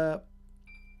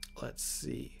 Let's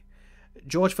see.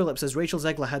 George Phillips says Rachel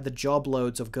Zegler had the job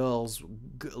loads of girls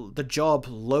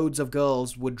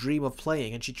would dream of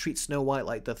playing, and she treats Snow White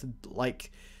like that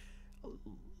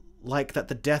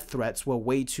the death threats were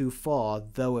way too far,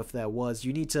 though if there was.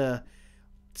 You need to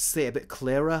say it a bit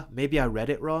clearer. Maybe I read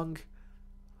it wrong.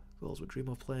 Girls would dream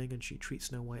of playing, and she treats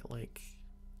Snow White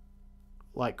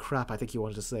like crap, I think you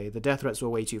wanted to say. The death threats were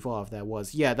way too far if there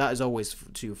was. Yeah, that is always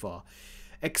too far.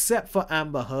 Except for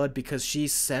Amber Heard, because she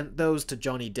sent those to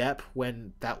Johnny Depp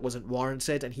when that wasn't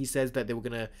warranted, and he says that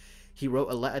he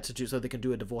wrote a letter so they can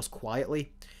do a divorce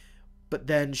quietly. But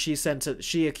then she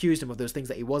accused him of those things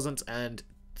that he wasn't, and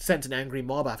sent an angry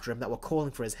mob after him that were calling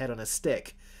for his head on a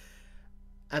stick.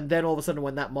 And then all of a sudden,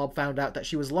 when that mob found out that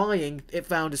she was lying, it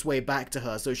found its way back to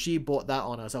her, so she brought that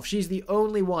on herself. She's the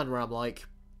only one where I'm like,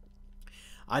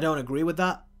 I don't agree with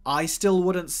that. I still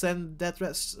wouldn't send death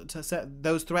threats to set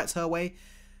those threats her way,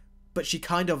 but she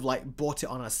kind of like brought it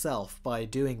on herself by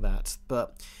doing that.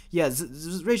 But yeah,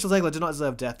 Rachel Zegler did not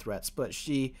deserve death threats, but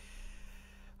she,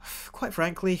 quite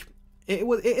frankly, it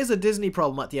is a Disney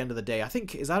problem at the end of the day. I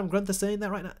think, is Adam Grunther saying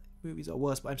that right now? Movies are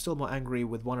worse, but I'm still more angry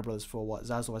with Warner Brothers for what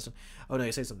Zazzle has done. Oh no,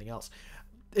 you say something else.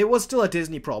 It was still a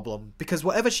Disney problem, because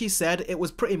whatever she said, it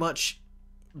was pretty much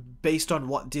based on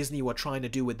what Disney were trying to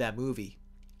do with their movie.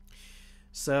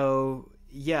 So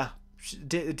yeah,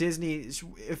 Disney,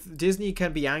 if Disney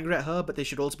can be angry at her, but they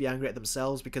should also be angry at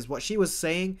themselves, because what she was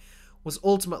saying was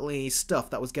ultimately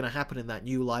stuff that was going to happen in that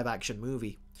new live action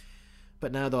movie.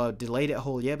 But now they've delayed it a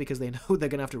whole year because they know they're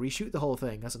going to have to reshoot the whole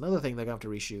thing. That's another thing they're going to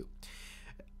have to reshoot.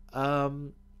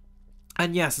 And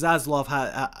yes, Zaslav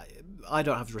I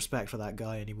don't have respect for that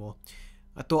guy anymore.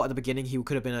 I thought at the beginning he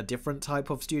could have been a different type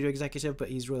of studio executive, but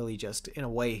he's really just, in a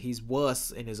way, he's worse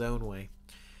in his own way.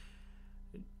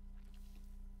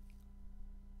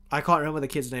 I can't remember the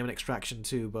kid's name in Extraction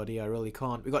 2, buddy. I really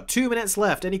can't. We've got 2 minutes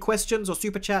left. Any questions or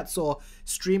super chats or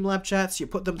Streamlab chats? You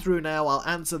put them through now. I'll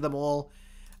answer them all.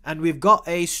 And we've got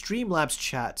a Streamlabs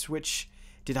chat, which...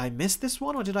 Did I miss this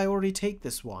one or did I already take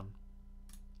this one?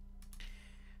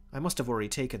 I must have already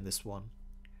taken this one.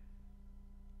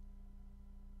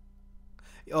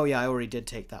 Oh yeah, I already did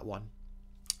take that one.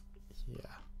 Yeah.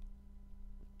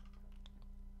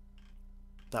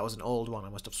 That was an old one I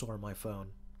must have saw on my phone.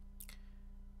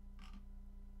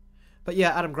 But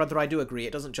yeah, Adam Grunther, I do agree.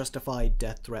 It doesn't justify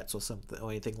death threats or something or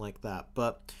anything like that.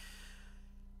 But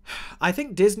I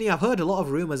think Disney, I've heard a lot of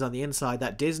rumors on the inside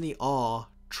that Disney are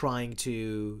trying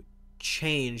to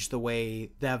change the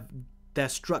way their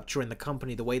structure in the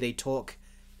company, the way they talk,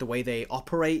 the way they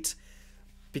operate.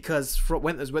 Because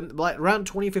like around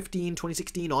 2015,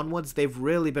 2016 onwards, they've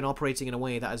really been operating in a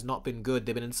way that has not been good.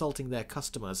 They've been insulting their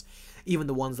customers, even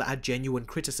the ones that had genuine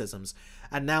criticisms.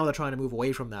 And now they're trying to move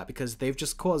away from that because they've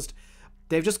just caused,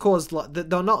 they're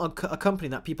not a company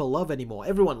that people love anymore.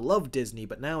 Everyone loved Disney,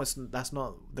 but now that's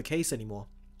not the case anymore.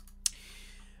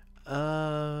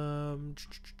 Oh,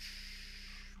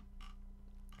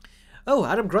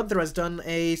 Adam Grunther has done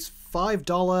a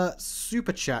 $5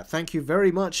 super chat. Thank you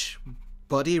very much,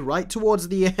 buddy, right towards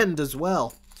the end as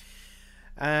well.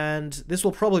 And this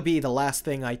will probably be the last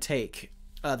thing I take.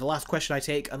 The last question I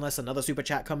take, unless another super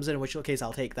chat comes in which case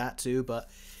I'll take that too. But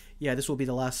yeah, this will be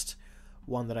the last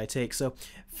one that I take. So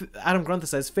Adam Grunther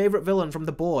says, favorite villain from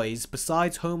The Boys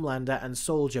besides Homelander and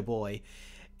Soldier Boy.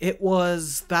 It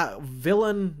was that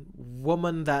villain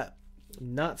woman, that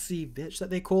Nazi bitch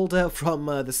that they called her from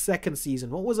the second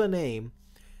season. What was her name?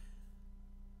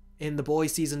 In The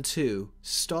Boys season 2.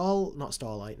 Not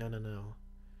Starlight, no.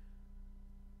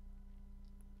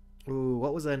 Ooh,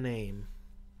 what was her name?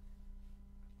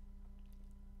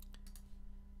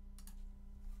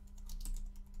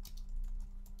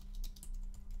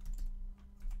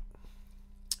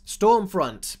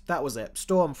 Stormfront. That was it.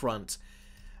 Stormfront.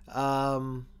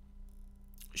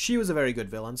 She was a very good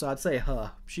villain, so I'd say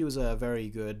her. She was a very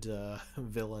good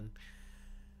villain.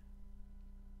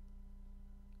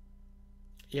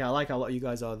 Yeah, I like how a lot of you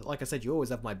guys are. Like I said, you always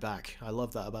have my back. I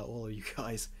love that about all of you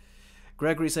guys.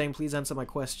 Gregory saying, please answer my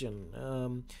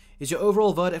question. Is your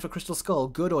overall verdict for Crystal Skull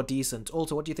good or decent?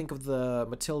 Also, what do you think of the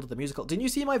Matilda the musical? Didn't you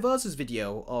see my versus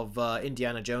video of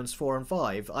Indiana Jones 4 and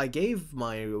 5? I gave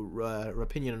my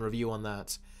opinion and review on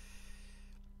that.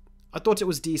 I thought it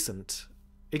was decent.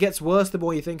 It gets worse the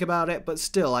more you think about it, but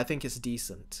still, I think it's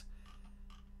decent.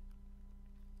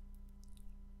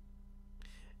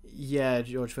 Yeah,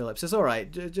 George Phillips. It's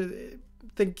alright. Just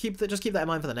keep that in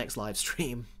mind for the next live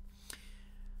stream.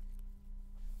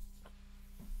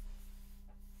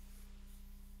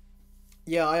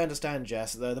 Yeah, I understand,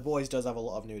 Jess. The Boys does have a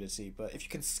lot of nudity, but if you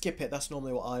can skip it, that's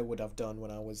normally what I would have done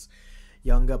when I was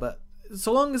younger. But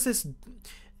so long as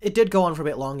it did go on for a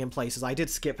bit long in places, I did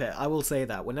skip it. I will say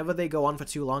that. Whenever they go on for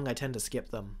too long, I tend to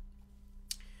skip them.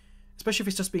 Especially if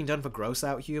it's just being done for gross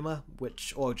out humor,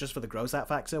 or just for the gross out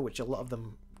factor, which a lot of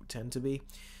them tend to be.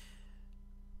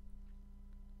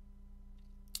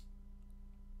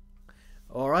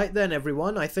 Alright then,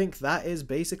 everyone, I think that is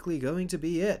basically going to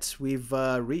be it. We've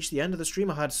reached the end of the stream.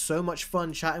 I had so much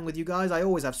fun chatting with you guys. I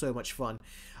always have so much fun.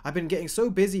 I've been getting so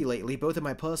busy lately, both in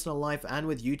my personal life and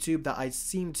with YouTube, that I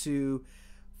seem to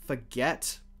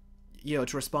forget, to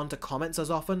respond to comments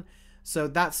as often. So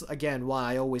that's, again,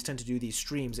 why I always tend to do these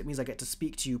streams. It means I get to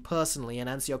speak to you personally and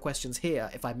answer your questions here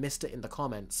if I missed it in the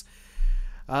comments.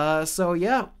 So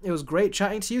yeah, it was great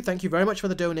chatting to you. Thank you very much for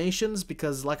the donations,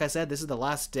 because like I said, this is the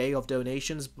last day of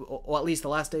donations, or at least the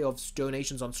last day of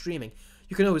donations on streaming.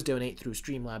 You can always donate through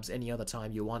Streamlabs any other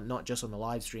time you want, not just on the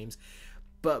live streams.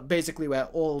 but basically where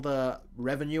all the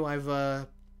revenue I've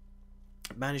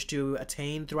managed to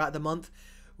attain throughout the month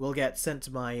will get sent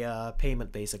to my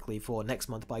payment basically for next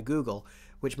month by Google,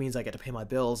 which means I get to pay my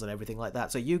bills and everything like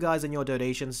that. So you guys and your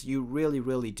donations, you really,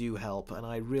 really do help, and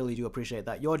I really do appreciate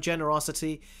that. Your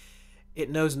generosity, it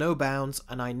knows no bounds,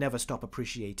 and I never stop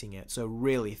appreciating it. So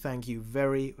really, thank you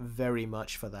very, very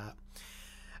much for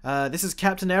that. This is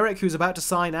Captain Eric, who's about to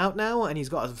sign out now, and he's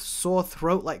got a sore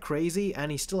throat like crazy,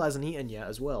 and he still hasn't eaten yet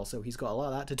as well, so he's got a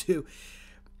lot of that to do.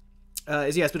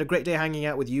 It's been a great day hanging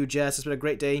out with you, Jess. It's been a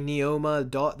great day, Neoma,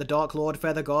 the Dark Lord,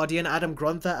 Feather Guardian, Adam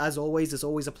Grunther, as always. It's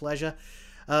always a pleasure.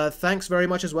 Thanks very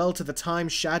much as well to the Time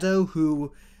Shadow,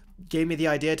 who gave me the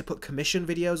idea to put commission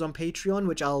videos on Patreon,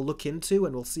 which I'll look into,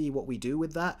 and we'll see what we do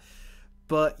with that.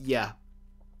 But yeah,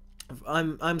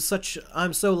 I'm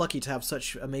so lucky to have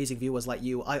such amazing viewers like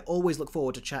you. I always look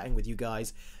forward to chatting with you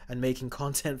guys and making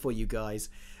content for you guys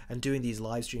and doing these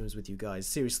live streams with you guys.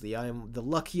 Seriously, I am the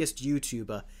luckiest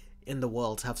YouTuber in the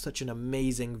world to have such an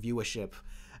amazing viewership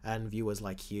and viewers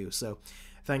like you. So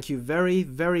thank you very,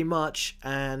 very much,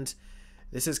 and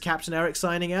this is Captain Eric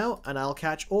signing out, and I'll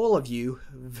catch all of you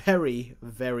very,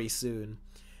 very soon.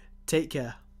 Take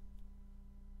care.